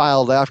each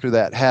child after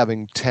that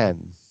having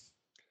 10.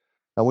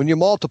 Now, when you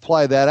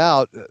multiply that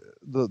out,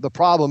 the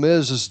problem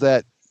is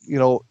that,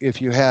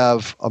 if you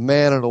have a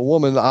man and a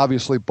woman,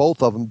 obviously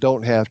both of them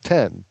don't have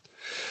 10.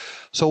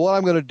 So what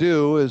I'm going to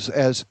do is,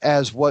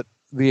 as what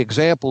the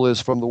example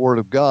is from the Word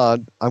of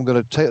God, I'm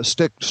going to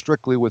stick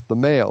strictly with the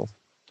male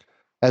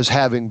as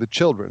having the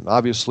children.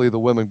 Obviously, the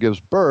woman gives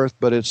birth,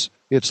 but it's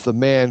the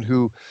man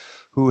who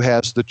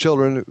has the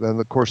children, and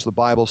of course the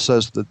Bible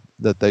says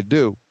that they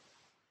do.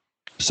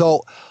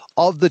 So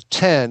of the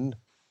 10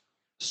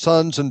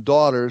 sons and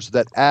daughters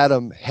that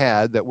Adam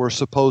had, that we're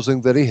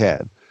supposing that he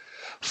had,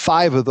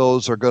 5 of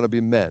those are going to be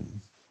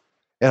men.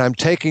 And I'm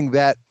taking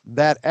that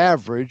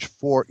average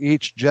for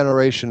each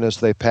generation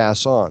as they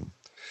pass on.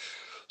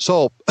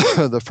 So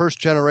the first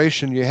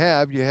generation you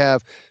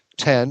have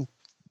 10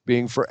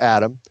 being for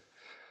Adam.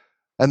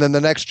 And then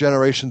the next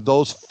generation,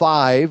 those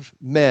 5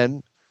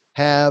 men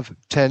have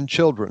 10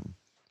 children.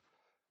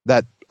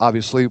 That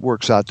obviously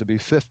works out to be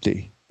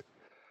 50.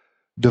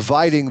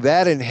 Dividing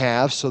that in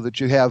half so that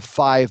you have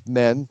 5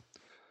 men,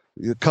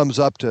 it comes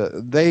up to,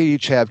 they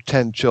each have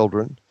 10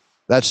 children.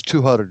 That's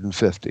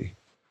 250.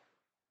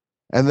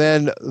 And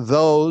then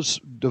those,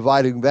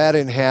 dividing that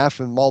in half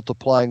and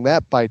multiplying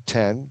that by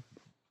 10,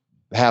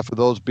 half of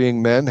those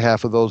being men,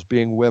 half of those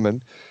being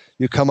women,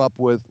 you come up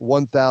with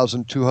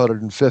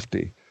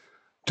 1,250.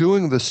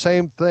 Doing the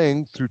same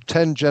thing through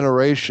 10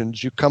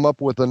 generations, you come up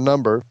with a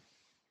number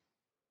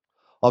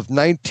of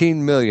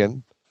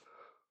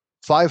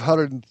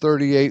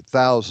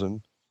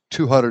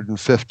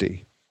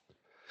 19,538,250.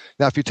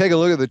 Now, if you take a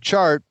look at the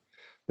chart,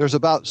 there's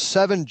about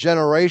 7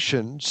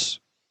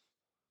 generations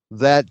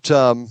that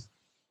are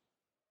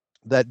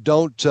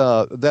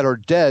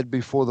dead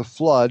before the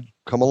flood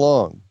come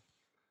along.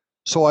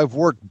 So I've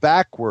worked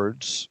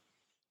backwards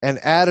and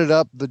added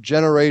up the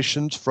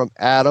generations from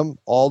Adam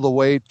all the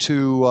way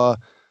to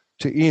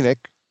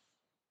Enoch,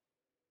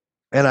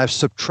 and I've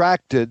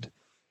subtracted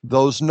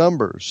those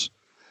numbers.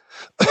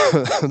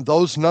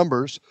 Those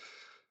numbers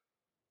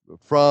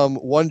from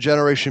one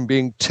generation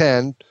being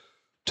 10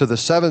 to the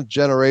 7th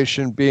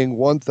generation being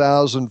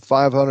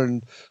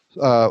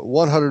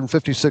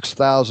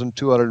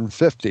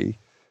 156,250.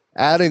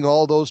 Adding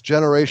all those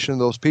generations,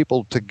 those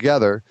people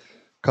together,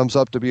 comes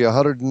up to be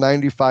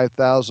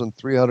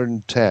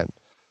 195,310.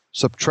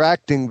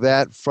 Subtracting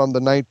that from the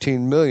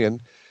 19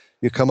 million,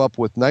 you come up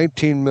with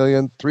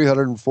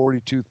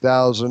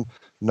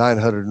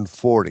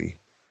 19,342,940.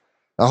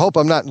 I hope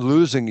I'm not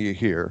losing you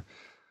here,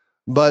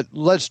 but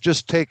let's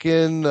just take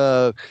in,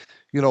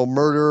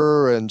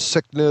 murder and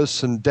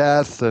sickness and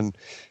death and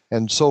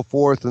so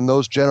forth, and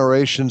those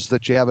generations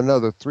that you have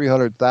another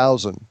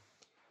 300,000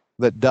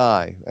 that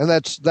die, and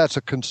that's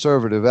a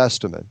conservative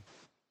estimate.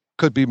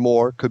 Could be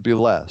more, could be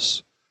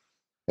less.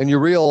 And you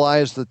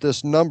realize that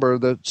this number,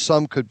 that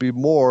some could be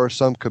more,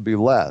 some could be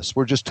less.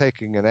 We're just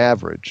taking an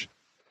average.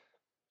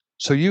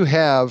 So you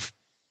have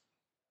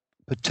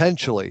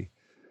potentially,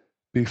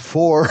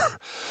 before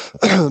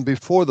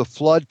the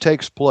flood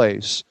takes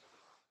place,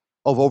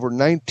 of over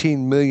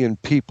 19 million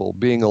people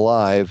being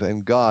alive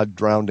and God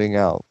drowning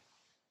out.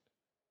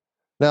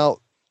 Now,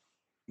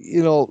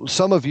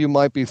 some of you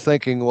might be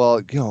thinking, well,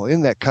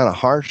 isn't that kind of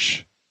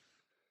harsh?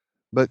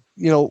 But,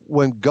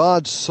 when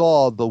God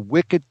saw the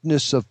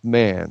wickedness of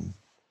man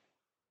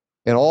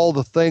and all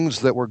the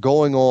things that were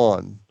going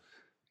on,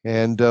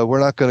 and we're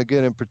not going to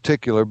get in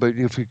particular, but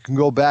if you can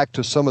go back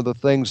to some of the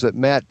things that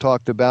Matt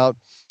talked about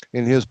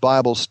in his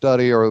Bible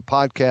study or the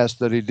podcast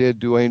that he did,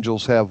 Do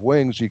Angels Have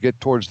Wings, you get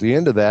towards the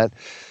end of that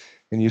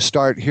and you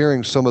start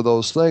hearing some of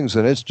those things,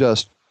 and it's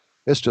just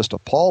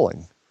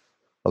appalling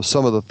of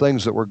some of the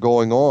things that were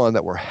going on,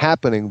 that were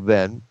happening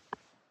then,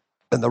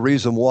 and the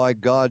reason why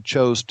God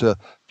chose to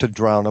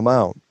drown them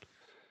out.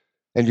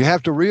 And you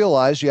have to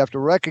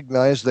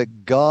recognize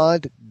that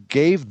God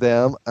gave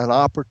them an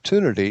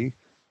opportunity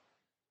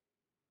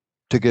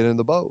to get in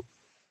the boat,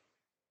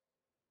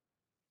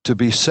 to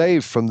be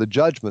saved from the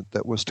judgment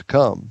that was to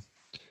come.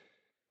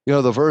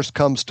 The verse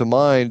comes to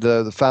mind,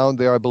 found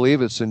there, I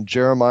believe it's in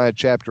Jeremiah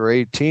chapter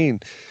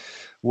 18,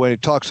 when he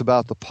talks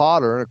about the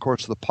potter, and of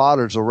course the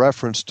potter's a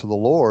reference to the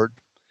Lord.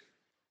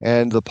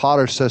 And the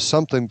potter says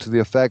something to the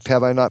effect,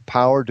 have I not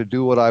power to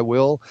do what I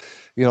will,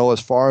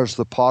 as far as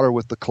the potter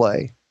with the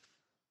clay?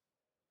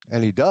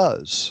 And he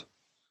does.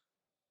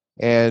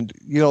 And,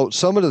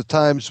 some of the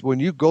times when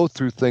you go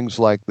through things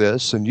like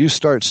this and you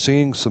start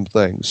seeing some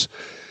things,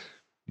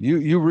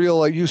 you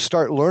realize, you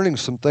start learning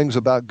some things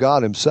about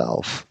God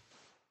himself,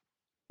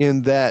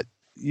 in that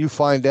you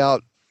find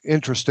out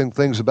interesting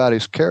things about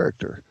his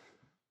character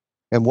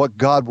and what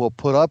God will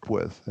put up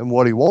with and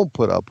what he won't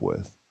put up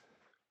with.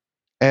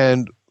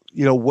 And,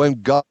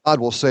 when God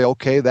will say,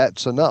 okay,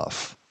 that's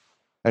enough.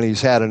 And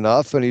he's had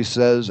enough, and he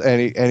says,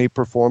 and he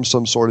performs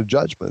some sort of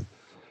judgment.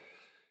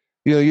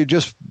 You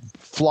just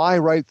fly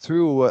right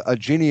through a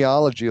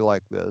genealogy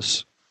like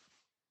this,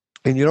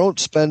 and you don't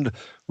spend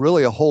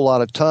really a whole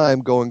lot of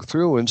time going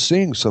through and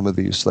seeing some of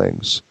these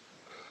things.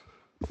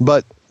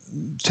 But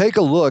take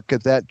a look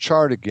at that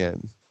chart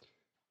again,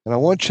 and I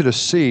want you to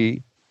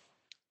see,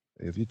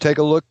 if you take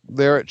a look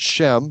there at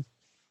Shem,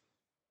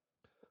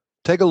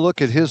 take a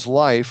look at his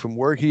life and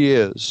where he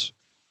is,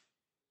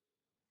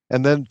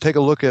 and then take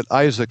a look at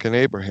Isaac and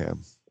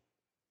Abraham.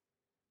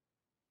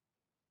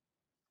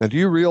 Now, do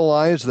you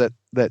realize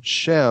that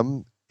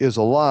Shem is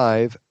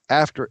alive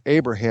after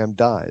Abraham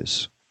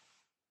dies?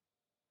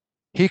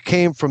 He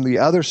came from the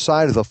other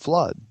side of the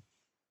flood,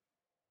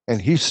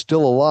 and he's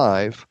still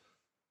alive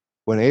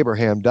when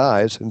Abraham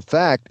dies. In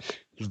fact,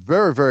 it's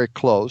very, very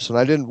close, and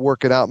I didn't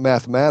work it out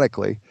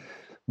mathematically,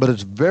 but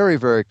it's very,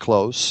 very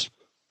close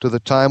to the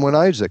time when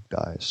Isaac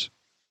dies.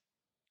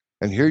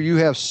 And here you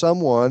have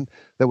someone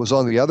that was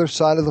on the other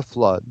side of the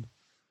flood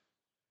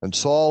and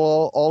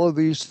saw all of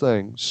these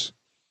things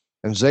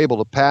and is able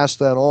to pass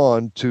that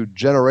on to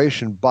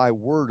generation by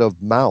word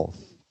of mouth.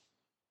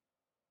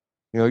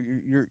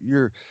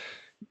 You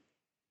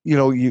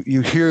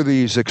hear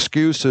these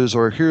excuses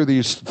or hear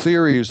these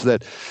theories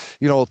that,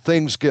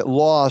 things get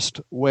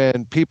lost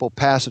when people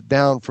pass it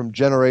down from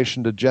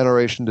generation to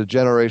generation to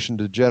generation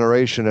to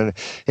generation, and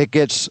it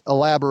gets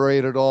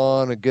elaborated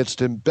on, it gets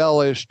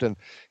embellished, and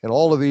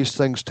all of these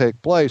things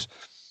take place.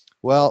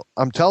 Well,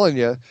 I'm telling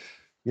you,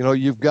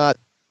 you've got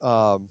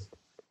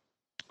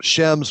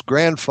Shem's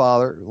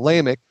grandfather,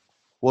 Lamech,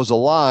 was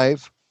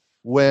alive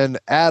when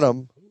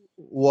Adam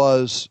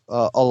was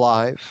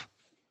alive.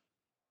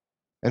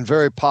 And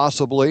very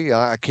possibly,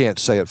 I can't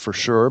say it for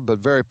sure, but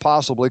very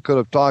possibly could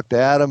have talked to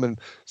Adam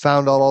and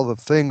found out all the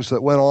things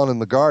that went on in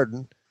the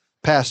garden,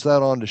 passed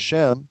that on to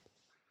Shem,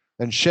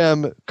 and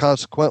Shem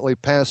consequently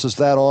passes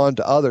that on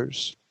to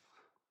others.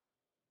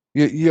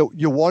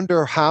 You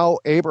wonder how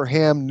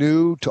Abraham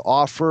knew to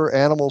offer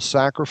animal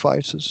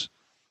sacrifices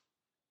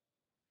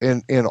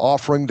in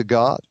offering to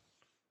God.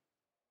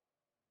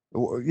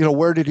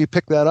 Where did he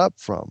pick that up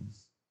from?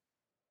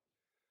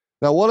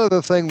 Now, one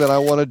other thing that I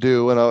want to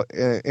do,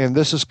 and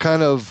this is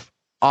kind of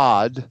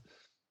odd.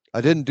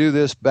 I didn't do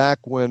this back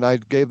when I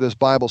gave this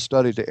Bible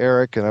study to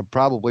Eric, and I'm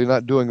probably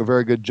not doing a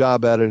very good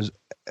job at it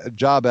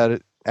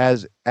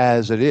as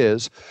it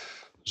is.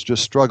 It's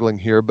just struggling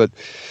here. But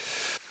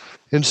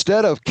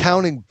instead of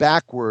counting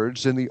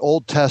backwards in the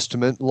Old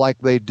Testament like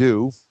they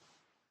do,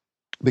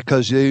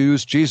 because they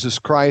use Jesus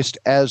Christ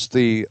as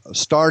the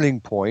starting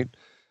point,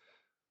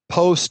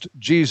 post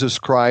Jesus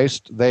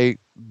Christ, they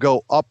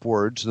go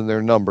upwards in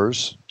their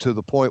numbers to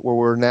the point where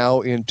we're now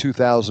in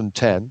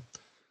 2010.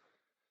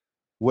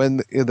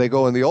 When they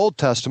go in the Old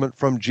Testament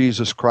from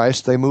Jesus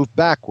Christ, they move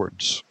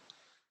backwards.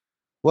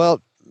 Well,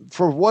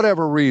 for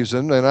whatever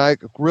reason, and I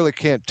really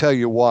can't tell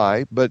you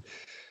why, but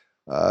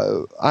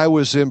I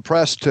was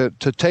impressed to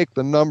take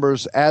the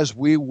numbers as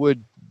we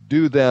would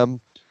do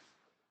them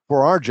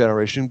for our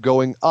generation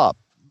going up.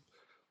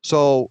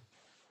 So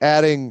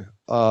adding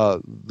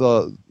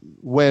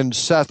when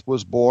Seth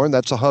was born,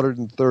 that's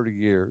 130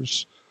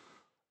 years.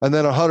 And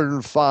then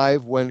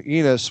 105 when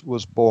Enos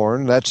was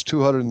born, that's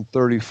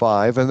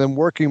 235. And then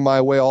working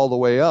my way all the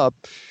way up,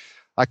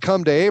 I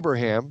come to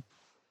Abraham,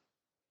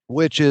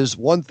 which is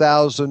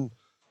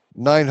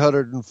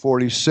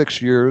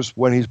 1,946 years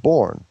when he's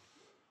born,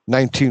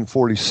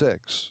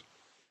 1946.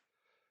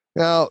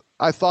 Now,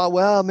 I thought,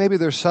 well, maybe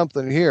there's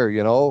something here,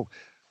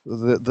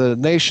 The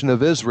nation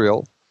of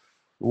Israel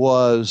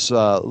was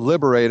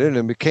liberated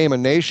and became a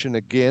nation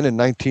again in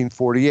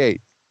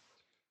 1948.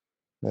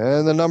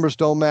 And the numbers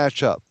don't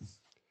match up.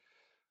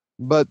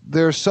 But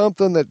there's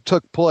something that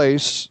took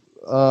place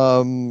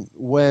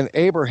when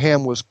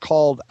Abraham was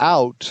called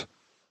out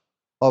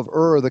of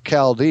Ur of the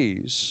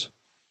Chaldees.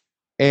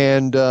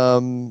 And,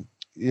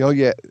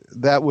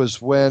 that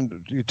was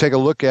when, you take a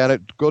look at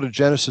it, go to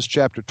Genesis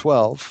chapter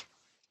 12.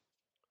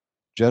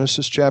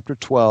 Genesis chapter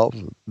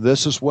 12.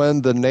 This is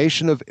when the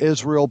nation of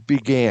Israel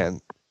began.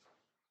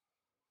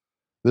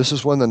 This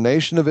is when the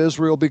nation of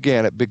Israel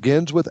began. It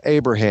begins with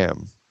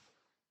Abraham.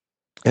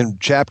 In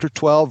chapter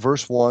 12,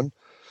 verse 1,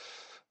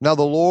 Now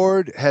the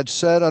Lord had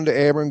said unto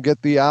Abram,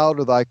 Get thee out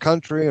of thy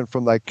country, and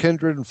from thy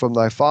kindred, and from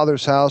thy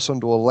father's house,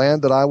 unto a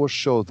land that I will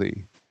show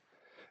thee.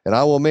 And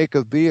I will make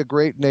of thee a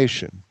great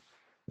nation,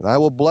 and I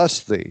will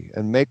bless thee,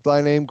 and make thy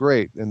name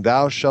great, and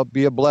thou shalt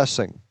be a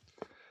blessing.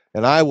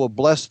 And I will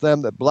bless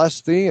them that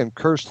bless thee, and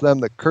curse them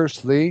that curse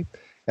thee,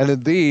 and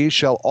in thee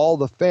shall all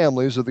the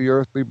families of the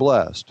earth be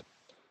blessed.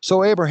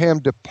 So Abraham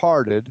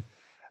departed,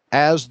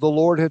 as the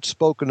Lord had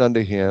spoken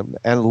unto him,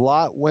 and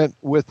Lot went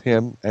with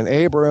him, and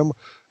Abram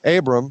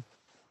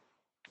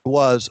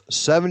was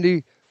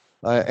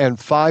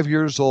 75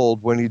 years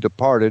old when he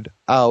departed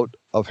out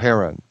of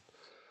Haran.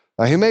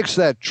 Now he makes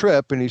that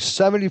trip, and he's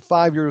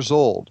 75 years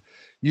old.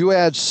 You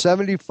add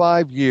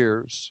 75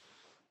 years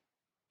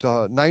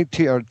to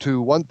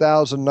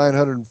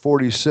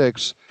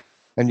 1,946,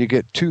 and you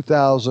get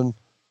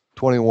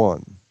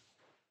 2021.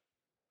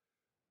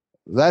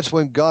 That's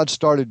when God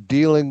started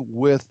dealing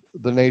with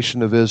the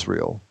nation of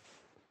Israel.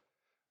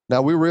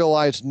 Now, we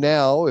realize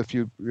now, if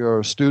you're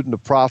a student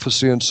of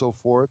prophecy and so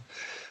forth,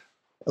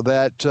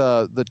 that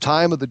the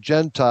time of the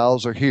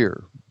Gentiles are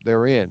here.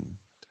 They're in.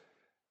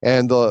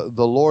 And the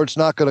Lord's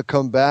not going to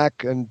come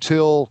back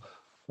until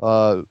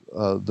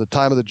the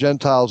time of the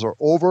Gentiles are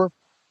over,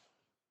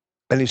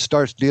 and he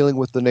starts dealing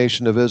with the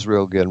nation of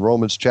Israel again.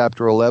 Romans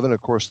chapter 11,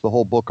 of course, the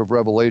whole book of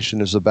Revelation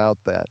is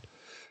about that.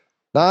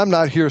 Now, I'm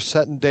not here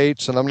setting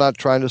dates, and I'm not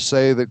trying to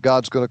say that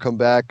God's going to come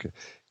back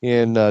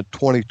in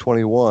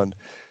 2021,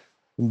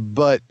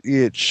 but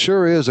it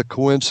sure is a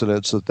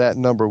coincidence that that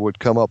number would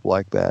come up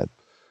like that.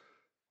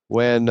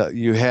 When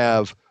you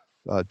have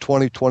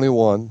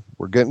 2021,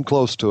 we're getting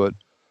close to it,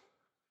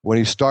 when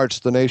he starts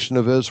the nation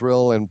of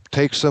Israel and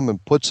takes them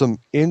and puts them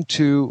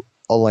into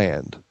a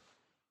land.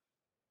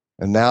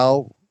 And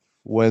now,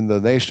 when the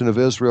nation of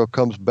Israel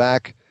comes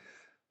back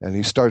and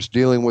he starts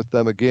dealing with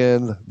them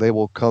again, they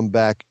will come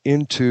back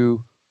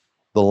into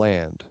the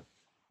land.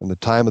 And the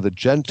time of the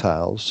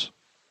Gentiles,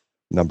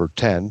 number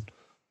 10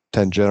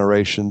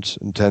 generations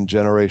and 10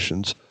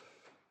 generations,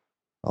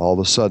 all of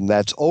a sudden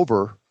that's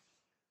over,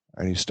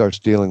 and he starts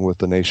dealing with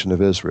the nation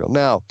of Israel.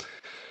 Now,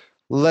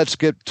 let's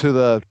get to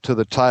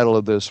the title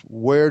of this.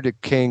 Where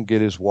did Cain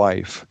get his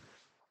wife?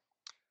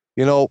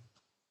 You know,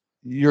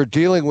 you're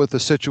dealing with a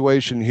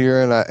situation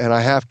here, and I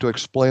have to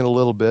explain a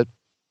little bit.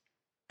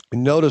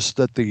 Notice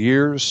that the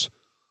years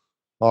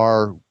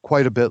are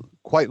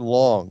quite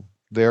long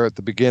there at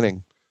the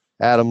beginning.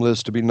 Adam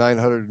lives to be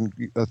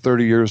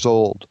 930 years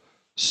old.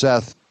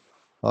 Seth,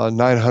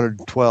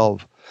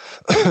 912.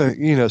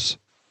 Enos,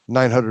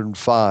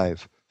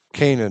 905.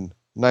 Canaan,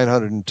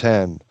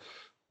 910.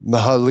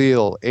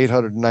 Mahalalel,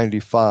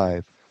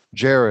 895.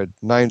 Jared,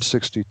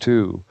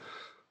 962.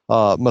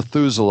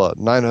 Methuselah,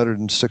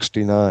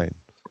 969.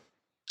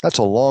 That's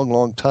a long,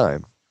 long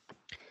time.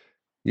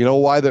 You know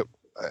why that?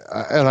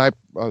 And I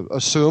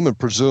assume and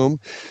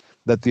presume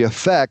that the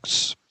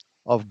effects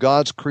of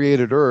God's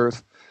created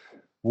earth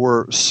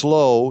were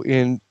slow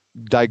in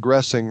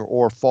digressing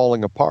or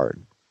falling apart.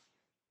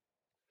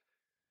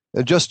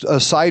 And just a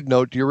side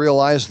note, do you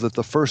realize that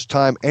the first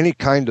time any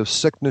kind of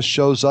sickness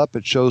shows up,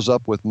 it shows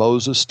up with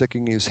Moses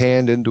sticking his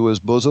hand into his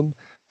bosom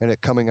and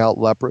it coming out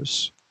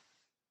leprous?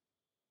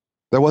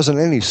 There wasn't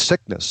any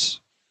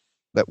sickness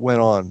that went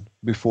on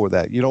before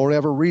that. You don't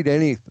ever read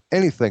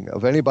anything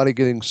of anybody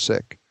getting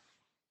sick.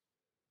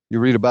 You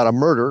read about a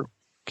murder,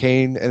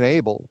 Cain and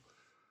Abel,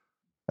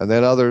 and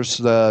then others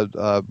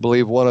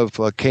believe one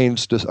of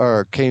Cain's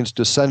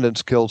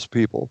descendants kills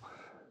people,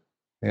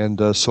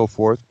 and so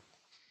forth.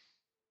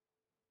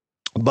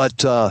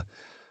 But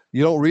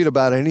you don't read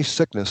about any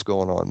sickness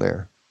going on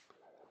there.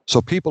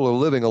 So people are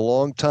living a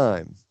long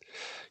time.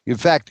 In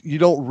fact, you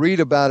don't read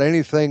about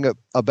anything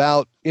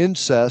about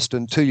incest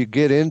until you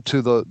get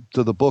into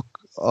the book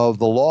of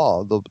the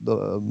law,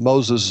 the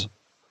Moses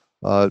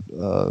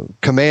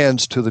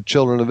commands to the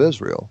children of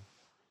Israel.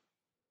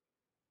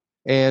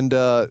 And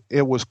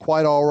it was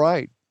quite all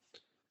right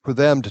for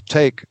them to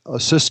take a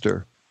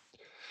sister.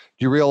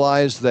 You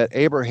realize that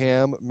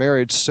Abraham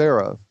married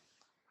Sarah,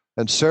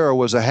 and Sarah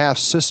was a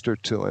half-sister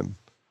to him.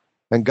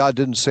 And God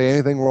didn't say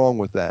anything wrong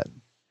with that.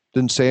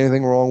 Didn't say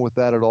anything wrong with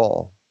that at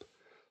all.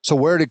 So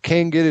where did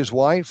Cain get his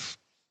wife?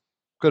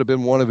 Could have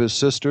been one of his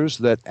sisters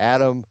that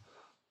Adam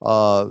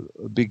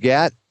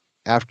begat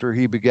after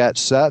he begat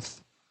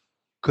Seth.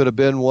 Could have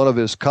been one of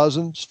his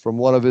cousins from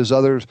one of his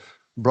other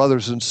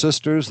brothers and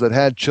sisters that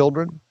had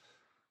children.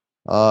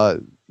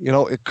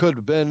 It could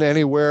have been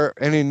anywhere,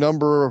 any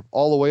number,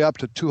 all the way up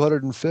to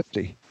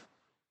 250.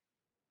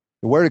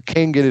 Where did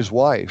Cain get his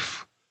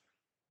wife?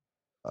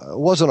 It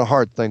wasn't a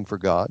hard thing for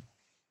God.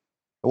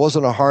 It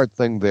wasn't a hard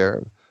thing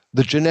there.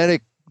 The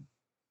genetic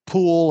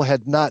pool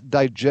had not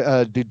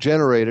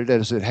degenerated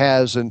as it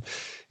has in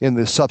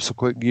the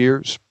subsequent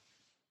years,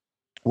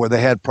 where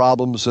they had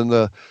problems in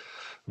the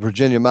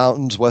Virginia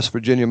mountains, West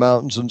Virginia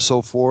mountains, and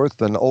so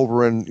forth, and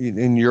over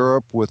in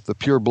Europe with the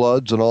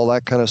purebloods and all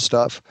that kind of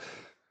stuff.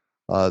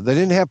 They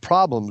didn't have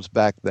problems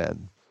back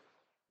then.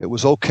 It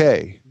was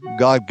okay.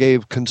 God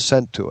gave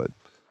consent to it.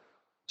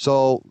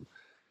 So,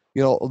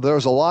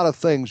 there's a lot of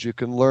things you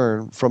can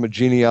learn from a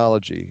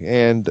genealogy,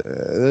 and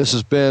this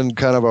has been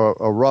kind of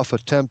a rough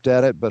attempt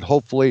at it, but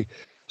hopefully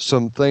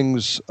some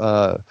things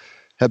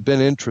have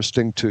been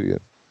interesting to you,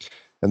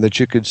 and that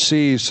you could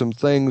see some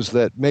things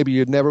that maybe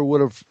you never would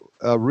have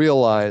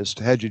realized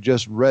had you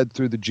just read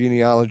through the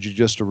genealogy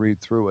just to read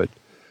through it.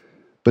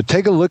 But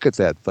take a look at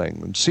that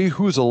thing and see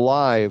who's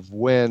alive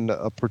when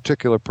a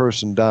particular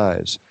person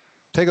dies.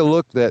 Take a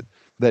look that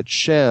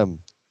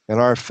Shem and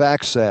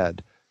Arphaxad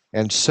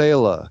and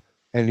Selah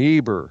and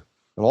Eber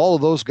and all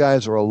of those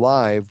guys are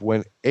alive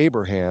when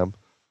Abraham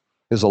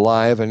is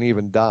alive and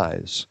even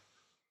dies.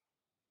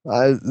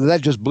 That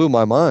just blew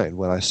my mind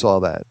when I saw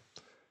that.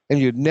 And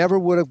you never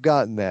would have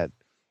gotten that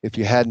if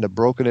you hadn't have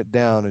broken it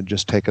down and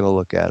just taken a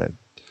look at it.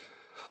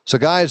 So,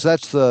 guys,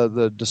 that's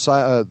the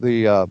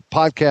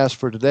podcast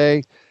for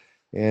today.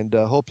 and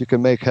hope you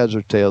can make heads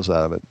or tails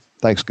out of it.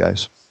 Thanks,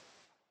 guys.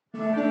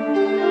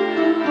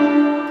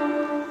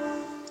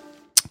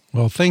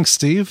 Well, thanks,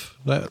 Steve.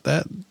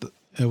 That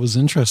it was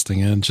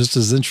interesting, and just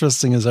as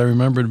interesting as I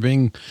remembered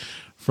being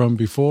from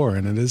before.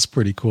 And it is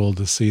pretty cool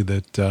to see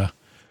that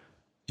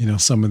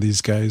some of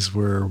these guys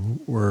were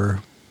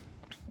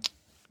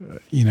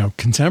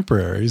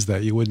contemporaries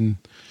that you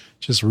wouldn't,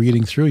 just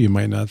reading through, you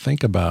might not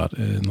think about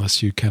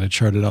unless you kind of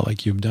chart it out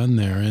like you've done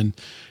there. And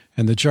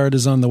the chart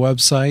is on the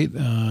website.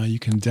 You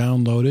can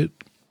download it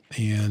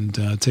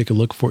and take a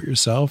look for it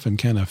yourself and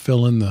kind of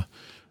fill in the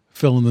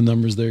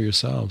numbers there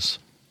yourselves.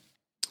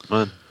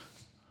 All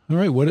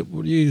right, what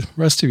do you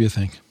rest of you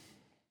think?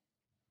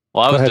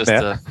 Well, I was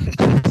ahead,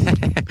 just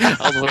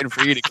I was waiting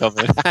for you to come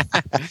in.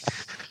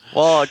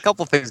 Well, a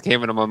couple things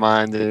came into my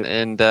mind,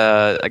 and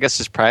I guess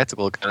just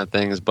practical kind of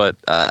things. But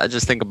I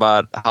just think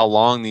about how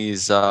long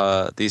these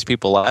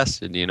people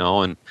lasted, and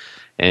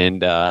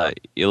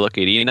you look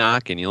at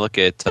Enoch, and you look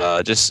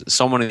at just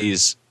so many of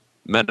these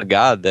men of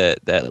God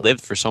that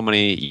lived for so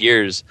many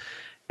years.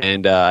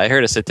 And I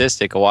heard a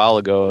statistic a while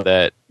ago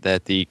that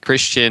the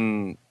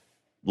Christian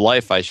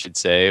life, I should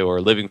say, or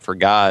living for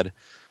God,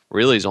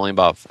 really is only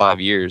about 5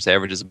 years. The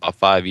average is about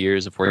 5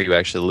 years of where you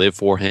actually live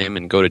for Him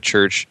and go to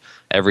church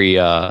every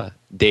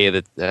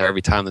day,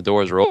 every time the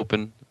doors are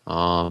open,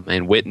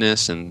 and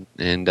witness and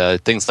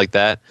things like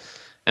that.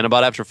 And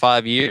about after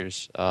 5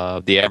 years,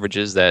 the average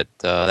is that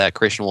that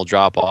Christian will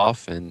drop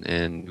off, and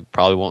you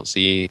probably won't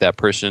see that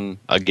person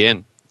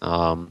again,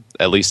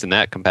 at least in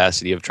that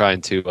capacity of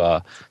trying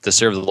to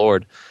serve the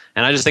Lord.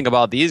 And I just think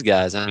about these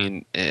guys. I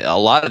mean, a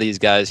lot of these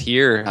guys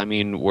here, I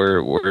mean,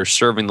 were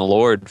serving the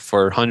Lord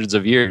for hundreds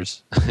of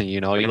years.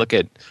 You look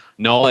at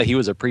Noah, he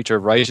was a preacher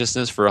of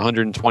righteousness for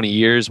 120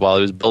 years while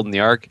he was building the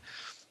ark.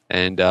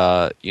 And,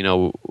 I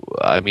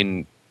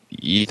mean,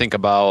 you think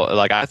about,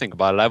 like I think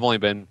about it, I've only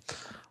been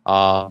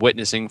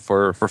witnessing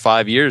for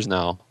 5 years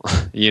now,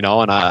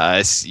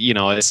 and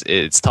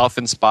it's tough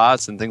in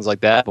spots and things like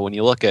that. But when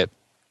you look at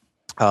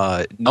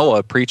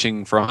Noah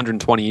preaching for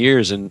 120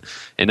 years and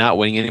not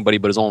winning anybody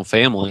but his own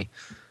family.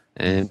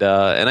 And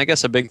I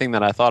guess a big thing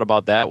that I thought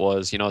about that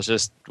was, it's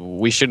just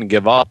we shouldn't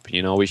give up.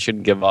 We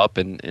shouldn't give up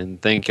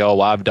and think, oh,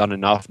 well, I've done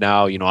enough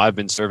now. I've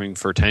been serving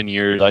for 10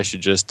 years. I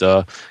should just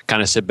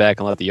kind of sit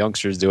back and let the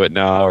youngsters do it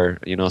now, or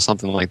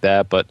something like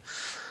that. But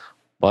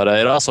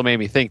it also made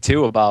me think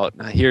too about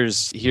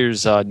here's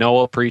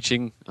Noah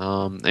preaching,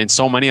 and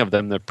so many of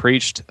them that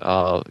preached.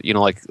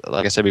 Like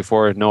I said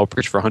before, Noah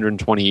preached for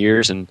 120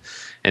 years and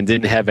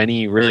didn't have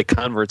any really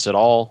converts at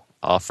all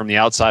from the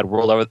outside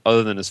world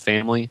other than his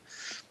family.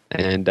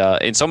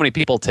 And so many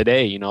people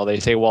today, they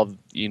say, well,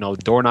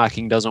 door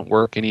knocking doesn't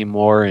work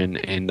anymore,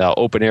 and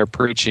open air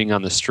preaching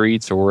on the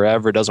streets or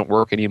wherever doesn't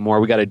work anymore.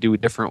 We got to do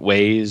different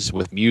ways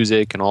with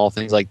music and all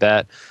things like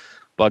that.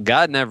 But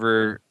God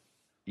never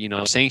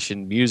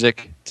sanctioned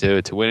music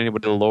to win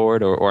anybody to the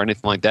Lord or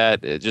anything like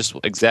that. It's just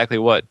exactly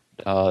what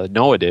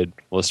Noah did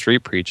was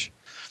street preach.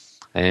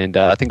 And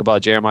I think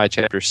about Jeremiah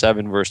chapter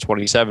 7, verse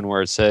 27,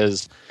 where it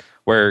says,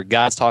 where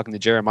God's talking to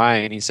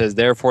Jeremiah, and he says,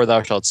 therefore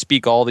thou shalt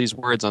speak all these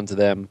words unto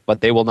them, but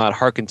they will not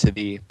hearken to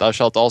thee. Thou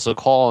shalt also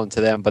call unto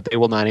them, but they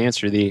will not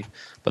answer thee.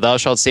 But thou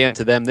shalt say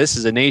unto them, this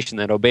is a nation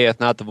that obeyeth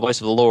not the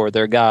voice of the Lord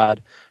their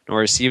God, nor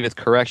receiveth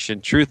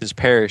correction. Truth is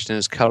perished and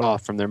is cut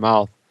off from their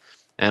mouth.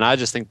 And I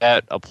just think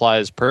that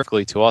applies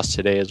perfectly to us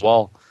today as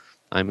well.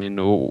 I mean,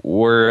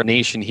 we're a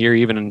nation here,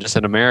 even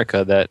in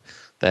America,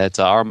 that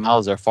our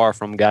mouths are far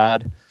from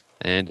God.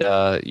 And,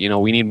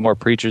 we need more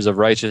preachers of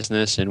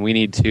righteousness, and we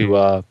need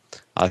to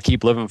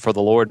keep living for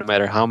the Lord no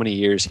matter how many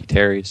years He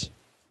tarries.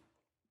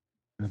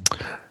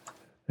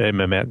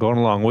 Amen, Matt. Going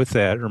along with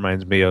that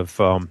reminds me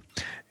of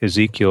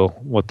Ezekiel,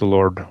 what the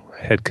Lord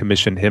had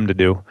commissioned him to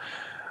do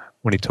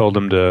when He told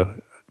him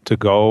to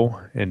go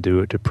and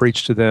to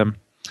preach to them.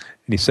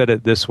 And He said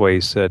it this way.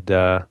 He said,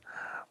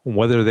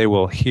 whether they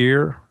will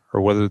hear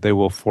or whether they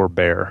will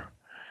forbear.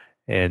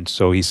 And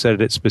so He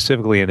said it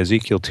specifically in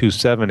Ezekiel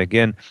 2:7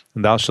 again,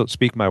 and thou shalt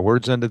speak my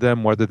words unto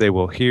them, whether they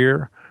will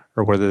hear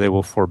or whether they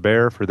will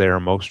forbear, for they are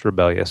most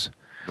rebellious.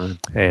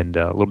 Mm-hmm. And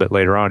a little bit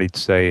later on, He'd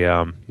say,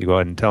 you go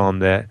ahead and tell them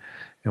that,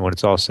 and when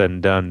it's all said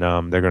and done,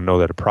 they're going to know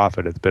that a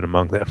prophet hath been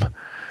among them.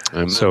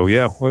 Amen. So,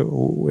 yeah,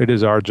 it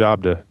is our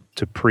job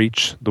to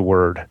preach the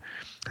word.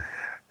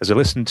 As I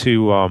listen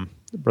to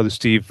Brother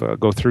Steve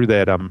go through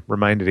that, I'm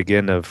reminded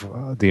again of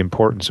the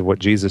importance of what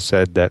Jesus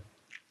said, that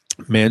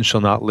man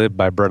shall not live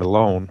by bread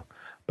alone,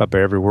 but by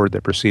every word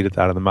that proceedeth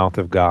out of the mouth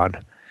of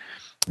God.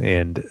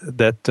 And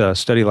that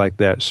study like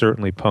that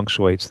certainly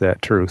punctuates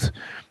that truth.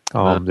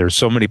 There's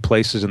so many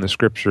places in the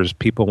Scriptures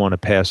people want to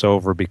pass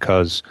over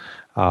because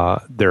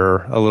they're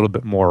a little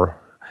bit more,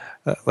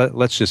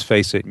 let's just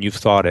face it, and you've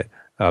thought it,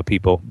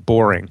 people,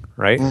 boring,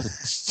 right?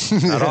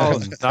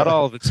 Not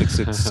all of it's as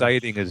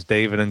exciting as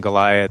David and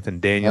Goliath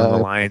and Daniel in the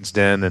lion's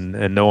den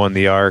and Noah in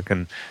the ark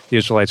and the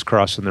Israelites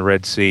crossing the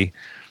Red Sea.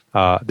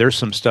 There's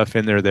some stuff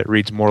in there that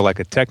reads more like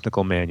a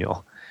technical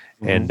manual,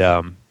 and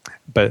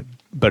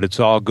but it's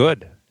all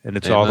good, and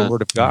it's all the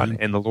Word of God,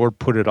 and the Lord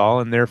put it all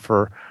in there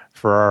for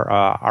for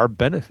our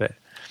benefit.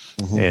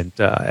 And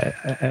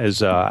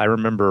as I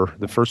remember,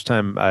 the first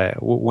time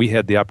we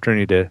had the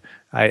opportunity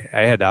I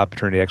had the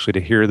opportunity actually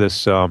to hear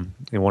this in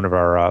one of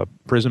our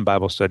prison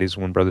Bible studies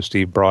when Brother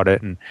Steve brought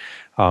it, and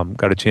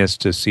got a chance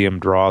to see him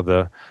draw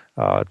the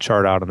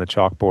chart out on the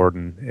chalkboard.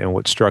 And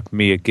what struck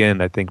me again,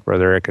 I think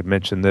Brother Eric had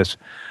mentioned this,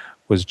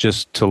 was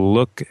just to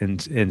look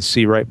and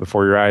see right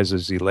before your eyes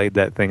as he laid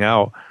that thing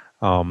out,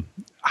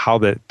 how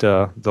that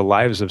the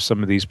lives of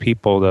some of these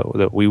people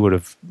that we would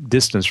have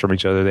distanced from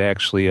each other, they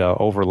actually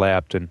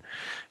overlapped. And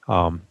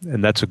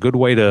that's a good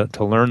way to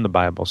learn the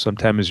Bible.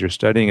 Sometimes as you're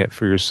studying it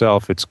for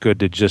yourself, it's good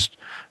to just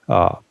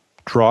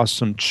draw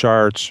some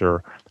charts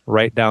or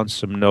write down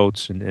some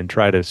notes and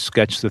try to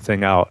sketch the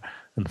thing out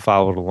and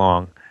follow it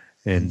along.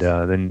 And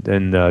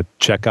then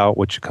check out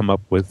what you come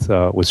up with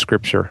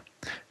Scripture.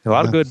 And a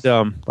lot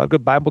of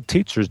good Bible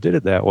teachers did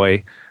it that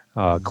way.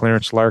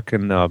 Clarence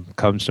Larkin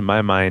comes to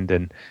my mind,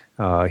 and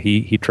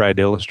he tried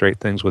to illustrate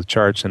things with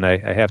charts, and I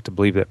have to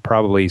believe that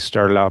probably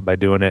started out by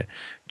doing it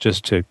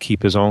just to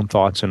keep his own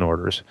thoughts in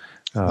order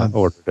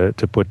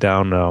to put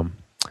down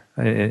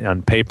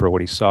on paper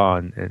what he saw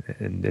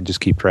and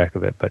just keep track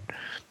of it. But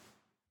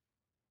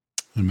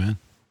Amen.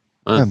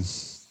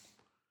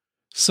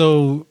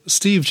 So,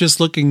 Steve, just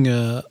looking,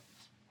 I'm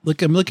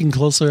looking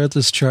closer at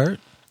this chart,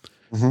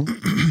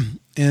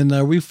 and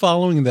are we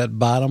following that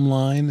bottom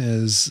line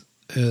as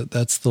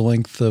that's the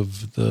length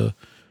of the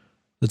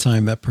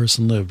time that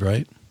person lived,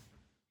 right?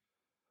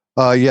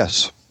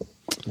 Yes.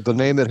 The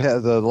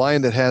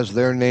line that has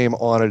their name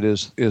on it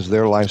is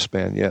their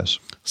lifespan. Yes.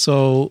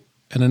 So,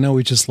 and I know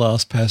we just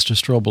lost Pastor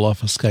Strobel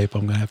off of Skype.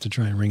 I'm going to have to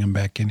try and ring him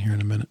back in here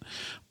in a minute.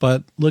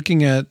 But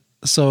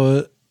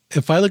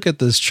if I look at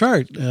this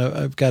chart,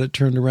 I've got it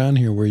turned around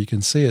here where you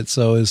can see it.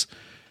 So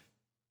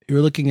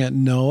you're looking at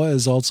Noah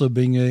as also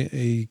being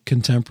a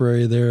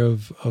contemporary there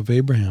of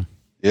Abraham.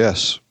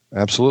 Yes,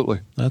 absolutely.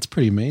 That's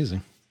pretty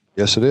amazing.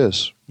 Yes, it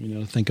is.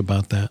 Think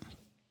about that.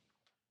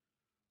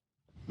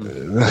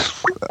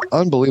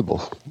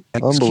 Unbelievable.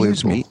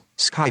 Excuse me,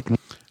 Skype.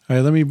 All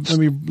right, let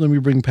me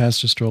bring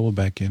Pastor Strobel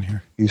back in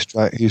here. He's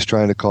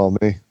trying to call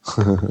me.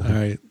 All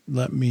right,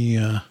 let me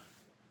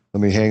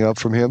hang up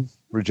from him.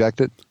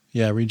 Reject it.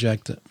 Yeah,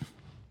 reject it.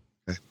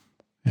 Okay.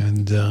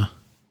 And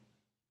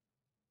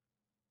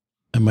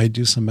I might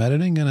do some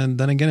editing, and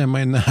then again, I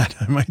might not.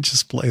 I might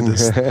just play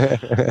this.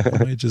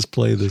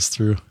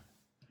 Through.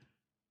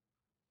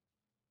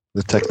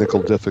 The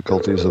technical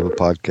difficulties of a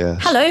podcast.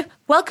 Hello,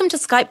 welcome to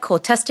Skype call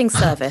testing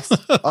service.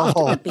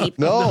 Oh, After the beep,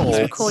 no. please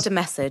record a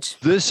message.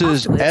 This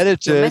is Afterwards,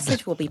 edited. Your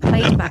message will be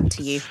played back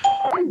to you.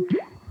 All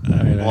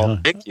right, Well,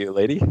 thank you,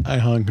 lady. I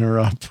hung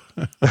her up.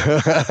 All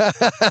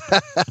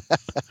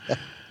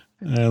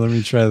right, let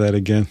me try that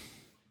again.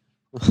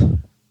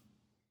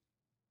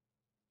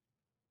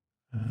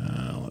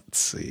 Let's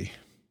see.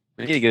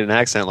 We need to get an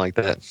accent like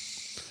that.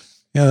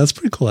 Yeah, that's a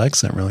pretty cool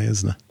accent, really,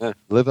 isn't it?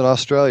 Live in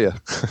Australia.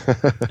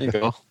 There you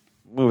go.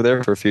 Move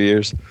there for a few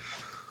years.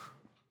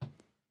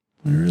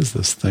 Where is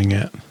this thing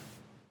at?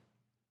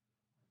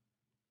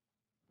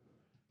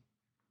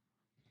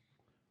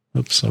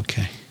 Oops.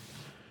 Okay.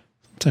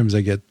 Sometimes I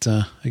get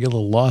a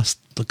little lost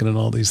looking at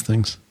all these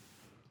things.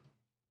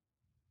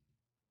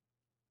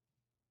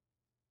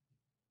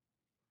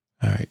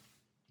 All right.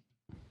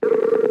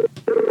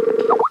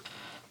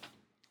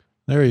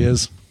 There he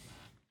is.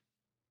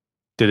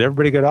 did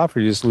everybody get off, or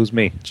you just lose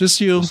me? Just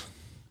you.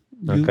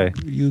 Okay.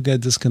 You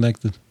got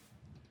disconnected.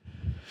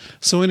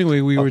 So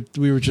anyway, we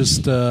were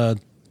just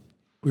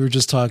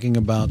talking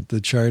about the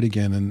chart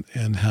again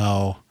and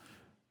how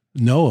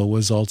Noah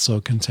was also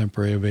a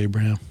contemporary of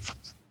Abraham.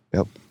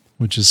 Yep.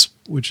 Which is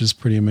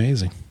pretty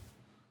amazing.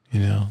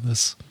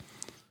 This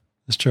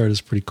chart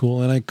is pretty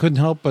cool, and I couldn't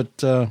help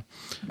but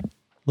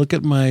look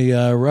at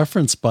my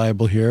reference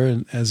Bible here,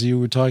 and as you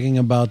were talking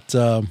about,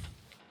 is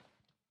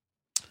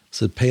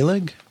it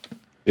Peleg?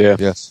 Yeah.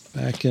 Yes.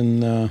 Back in,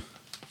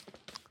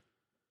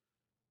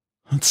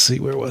 let's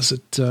see, where was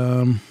it?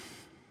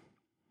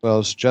 Well,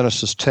 it's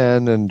Genesis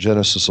 10 and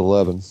Genesis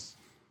 11.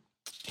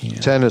 Yeah.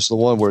 10 is the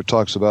one where it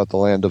talks about the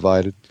land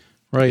divided.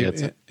 Right,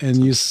 Yeah, and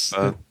you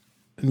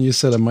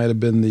said it might have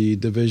been the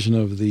division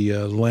of the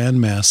land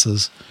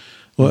masses.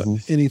 What?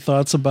 Any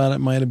thoughts about it?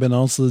 Might have been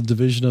also the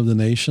division of the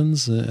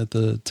nations at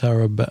the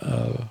Tower of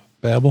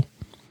Babel.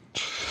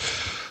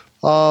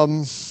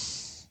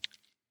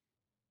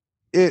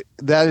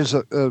 That is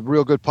a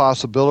real good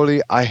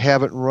possibility. I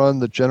haven't run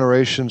the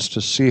generations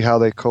to see how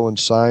they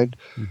coincide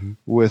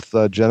with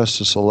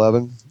Genesis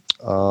 11.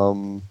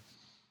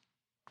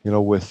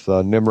 With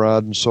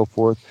Nimrod and so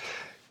forth.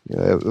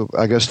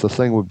 I guess the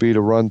thing would be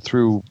to run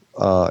through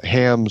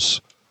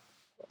Ham's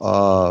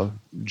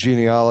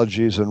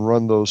genealogies and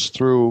run those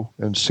through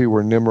and see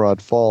where Nimrod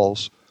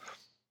falls.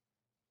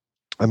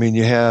 I mean,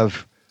 you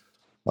have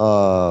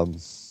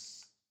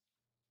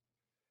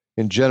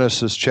in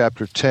Genesis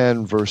chapter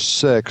 10, verse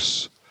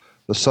 6,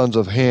 the sons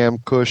of Ham,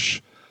 Cush,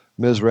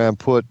 Mizraim,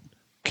 Put,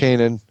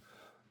 Canaan,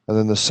 and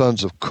then the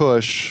sons of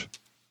Cush,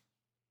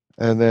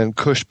 and then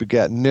Cush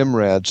begat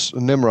Nimrod,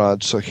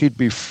 so he'd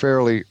be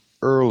fairly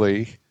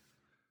early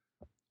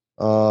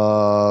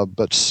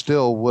but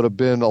still would have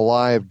been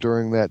alive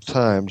during that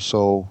time.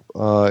 So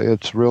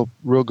it's real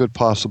good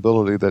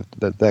possibility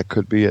that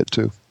could be it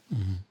too.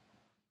 Mm-hmm.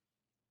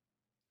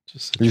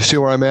 You see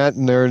where I'm at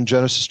in there in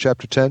Genesis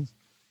chapter 10,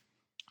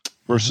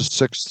 verses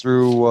 6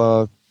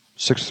 through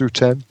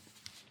 10.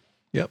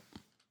 Yep.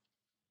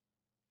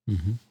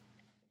 Mm-hmm.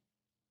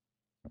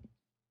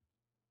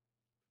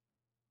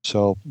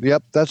 So,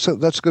 yep, that's a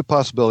good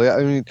possibility.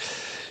 I mean,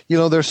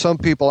 there's some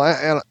people,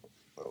 and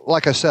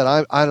like I said,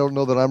 I don't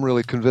know that I'm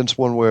really convinced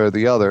one way or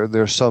the other.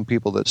 There's some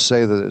people that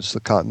say that it's the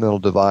continental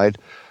divide.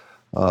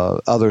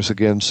 Others,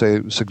 again,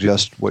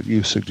 suggest what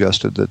you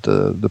suggested, that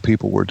the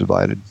people were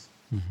divided.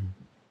 Mm-hmm.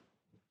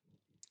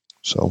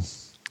 So,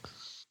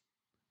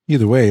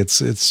 either way, it's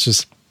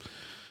just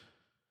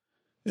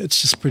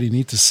pretty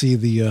neat to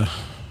see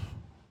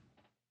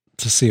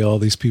all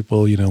these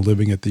people,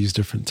 living at these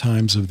different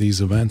times of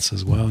these events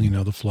as well.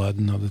 The flood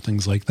and other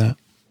things like that.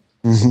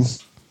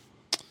 Mm-hmm.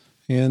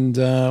 And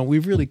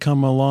we've really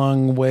come a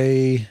long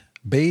way,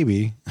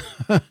 baby,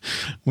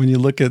 when you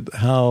look at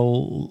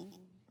how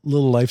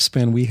little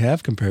lifespan we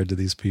have compared to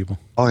these people.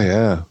 Oh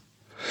yeah.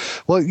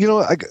 Well,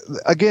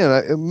 again,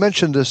 I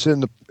mentioned this in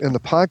the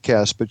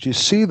podcast, but you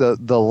see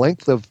the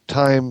length of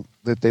time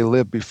that they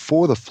lived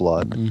before the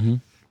flood, mm-hmm.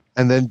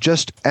 and then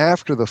just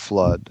after the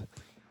flood,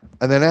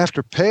 and then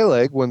after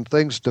Peleg, when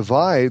things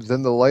divide,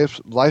 then the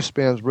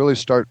lifespans really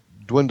start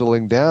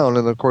dwindling down,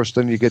 and of course,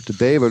 then you get to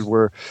David,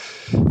 where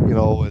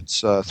it's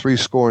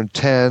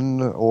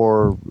 70,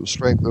 or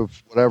strength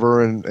of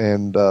whatever, and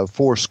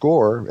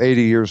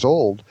 80 years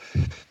old.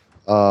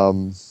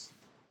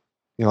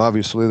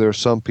 Obviously, there are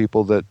some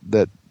people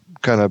that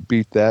kind of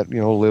beat that,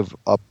 live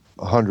up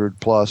 100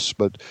 plus,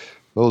 but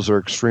those are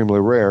extremely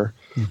rare.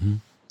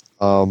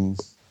 Mm-hmm.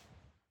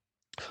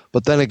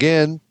 But then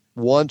again,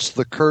 once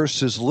the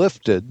curse is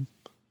lifted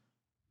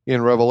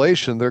in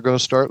Revelation, they're going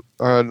to start,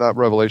 not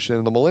Revelation,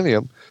 in the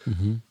millennium,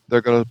 mm-hmm.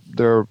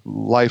 their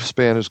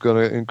lifespan is going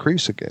to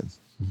increase again.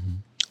 Mm-hmm.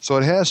 So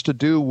it has to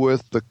do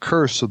with the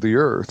curse of the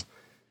earth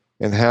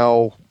and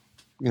how,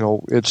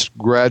 it's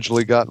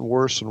gradually gotten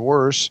worse and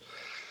worse.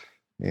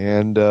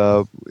 And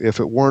if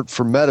it weren't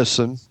for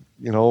medicine,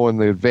 and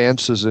the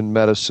advances in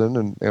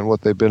medicine and what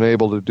they've been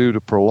able to do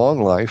to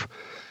prolong life,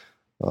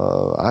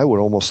 I would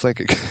almost think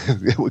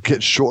it would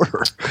get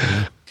shorter.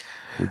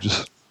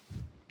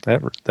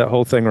 That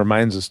whole thing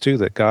reminds us, too,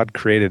 that God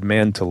created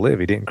man to live.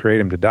 He didn't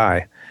create him to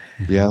die.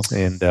 Yeah.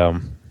 And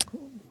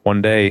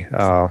one day,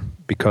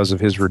 because of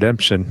his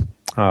redemption,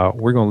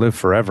 we're going to live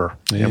forever.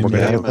 Amen. And we're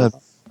going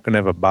to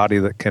have a body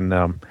that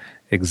can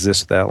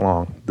exist that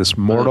long. This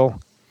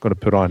mortal going to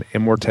put on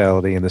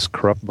immortality, and this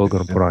corruptible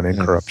going to put on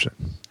incorruption.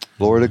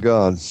 Glory to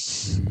God.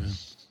 Amen.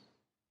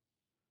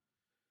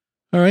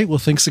 All right. Well,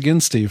 thanks again,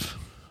 Steve.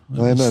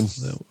 Amen.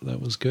 That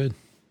was good.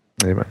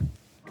 Amen.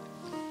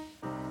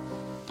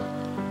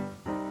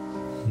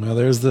 Now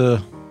there's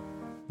the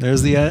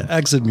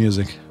exit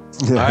music.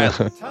 All right,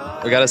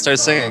 we got to start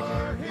singing.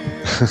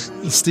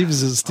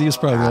 Steve's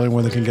probably the only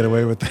one that can get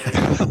away with that.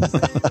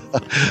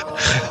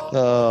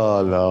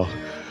 Oh no,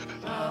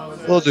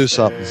 we'll do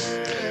something.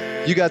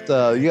 You got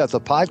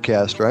the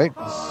podcast, right?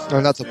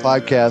 Or not the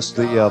podcast,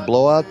 the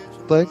blowout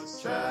thing?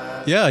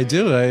 Yeah, I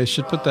do. I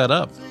should put that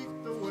up.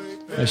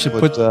 I should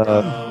put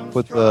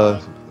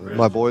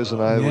my boys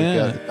and I.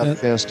 Yeah, we got a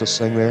chance to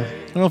sing there. I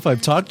don't know if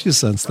I've talked to you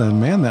since then.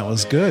 Man, that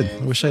was good.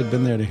 I wish I'd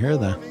been there to hear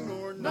that.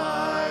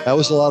 That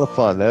was a lot of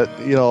fun. The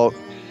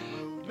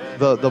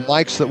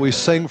mics that we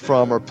sing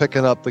from are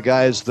picking up the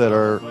guys that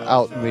are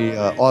out in the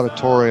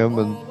auditorium,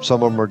 and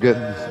some of them are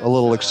getting a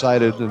little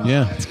excited. And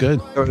yeah, it's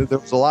good. There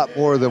was a lot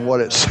more than what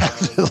it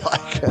sounded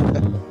like.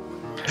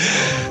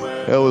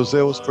 It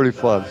was pretty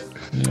fun.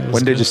 Yeah,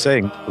 when did you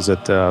sing? Was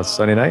it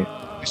Sunday night?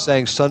 We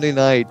sang Sunday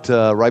night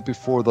right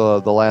before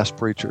the last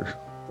preacher,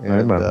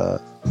 and I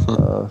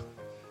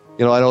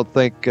don't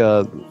think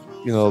the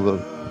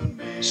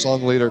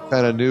song leader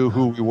kind of knew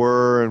who we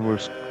were and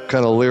was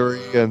kind of leery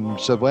and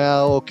said,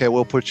 "Well, okay,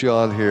 we'll put you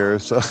on here."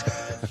 So,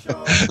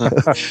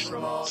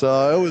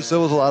 so it was a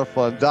lot of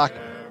fun. Doc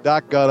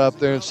got up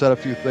there and said a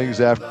few things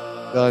after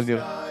done,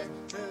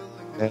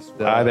 And,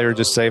 they were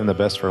just saving the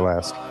best for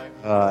last.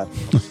 It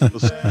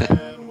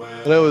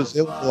was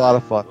a lot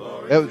of fun.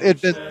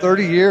 It'd been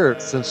 30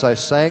 years since I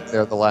sang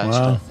there the last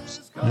time.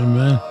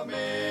 Amen.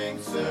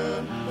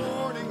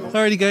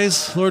 Alrighty,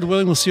 guys. Lord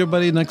willing, we'll see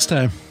everybody next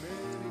time.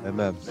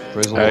 Amen.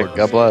 Praise the All Lord. right,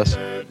 God bless.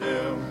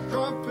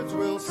 Trumpets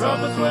will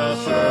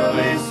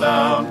surely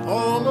sound.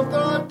 All of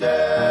the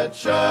dead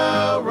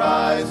shall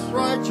rise.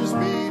 Righteous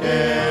meet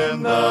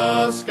in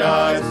the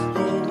skies.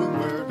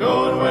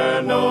 Going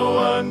where no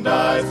one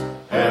dies.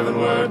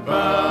 Heavenward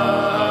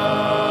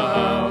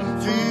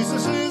bound.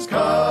 Jesus is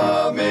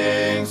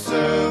coming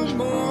soon.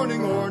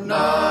 Morning or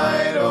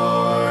night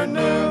or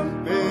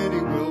noon.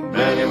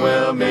 Many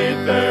will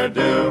meet their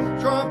doom.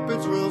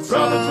 Trumpets will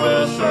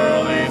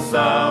surely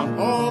sound.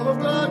 All of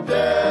the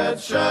dead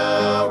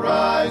shall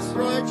rise.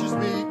 Righteous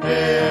meet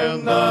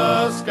in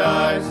the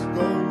skies.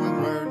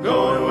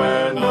 Going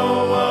where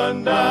no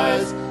one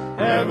dies.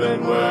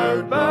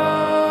 Heavenward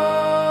bound.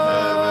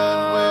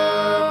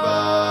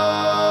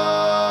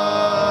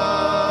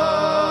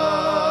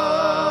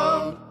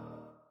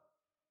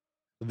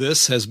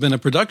 This has been a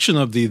production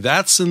of the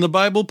That's in the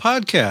Bible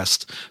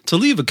podcast. To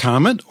leave a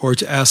comment or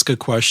to ask a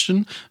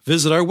question,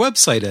 visit our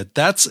website at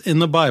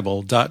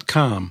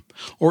that'sinthebible.com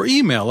or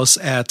email us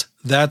at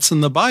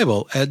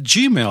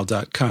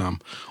that'sinthebible@gmail.com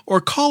or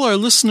call our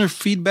listener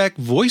feedback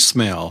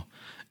voicemail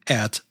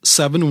at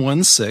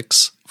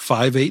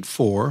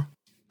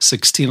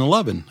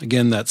 716-584-1611.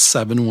 Again, that's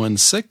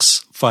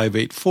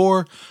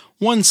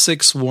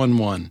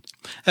 716-584-1611.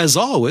 As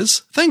always,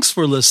 thanks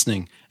for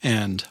listening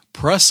and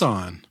press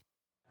on.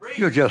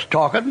 You're just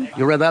talking.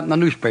 You read that in the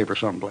newspaper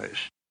someplace.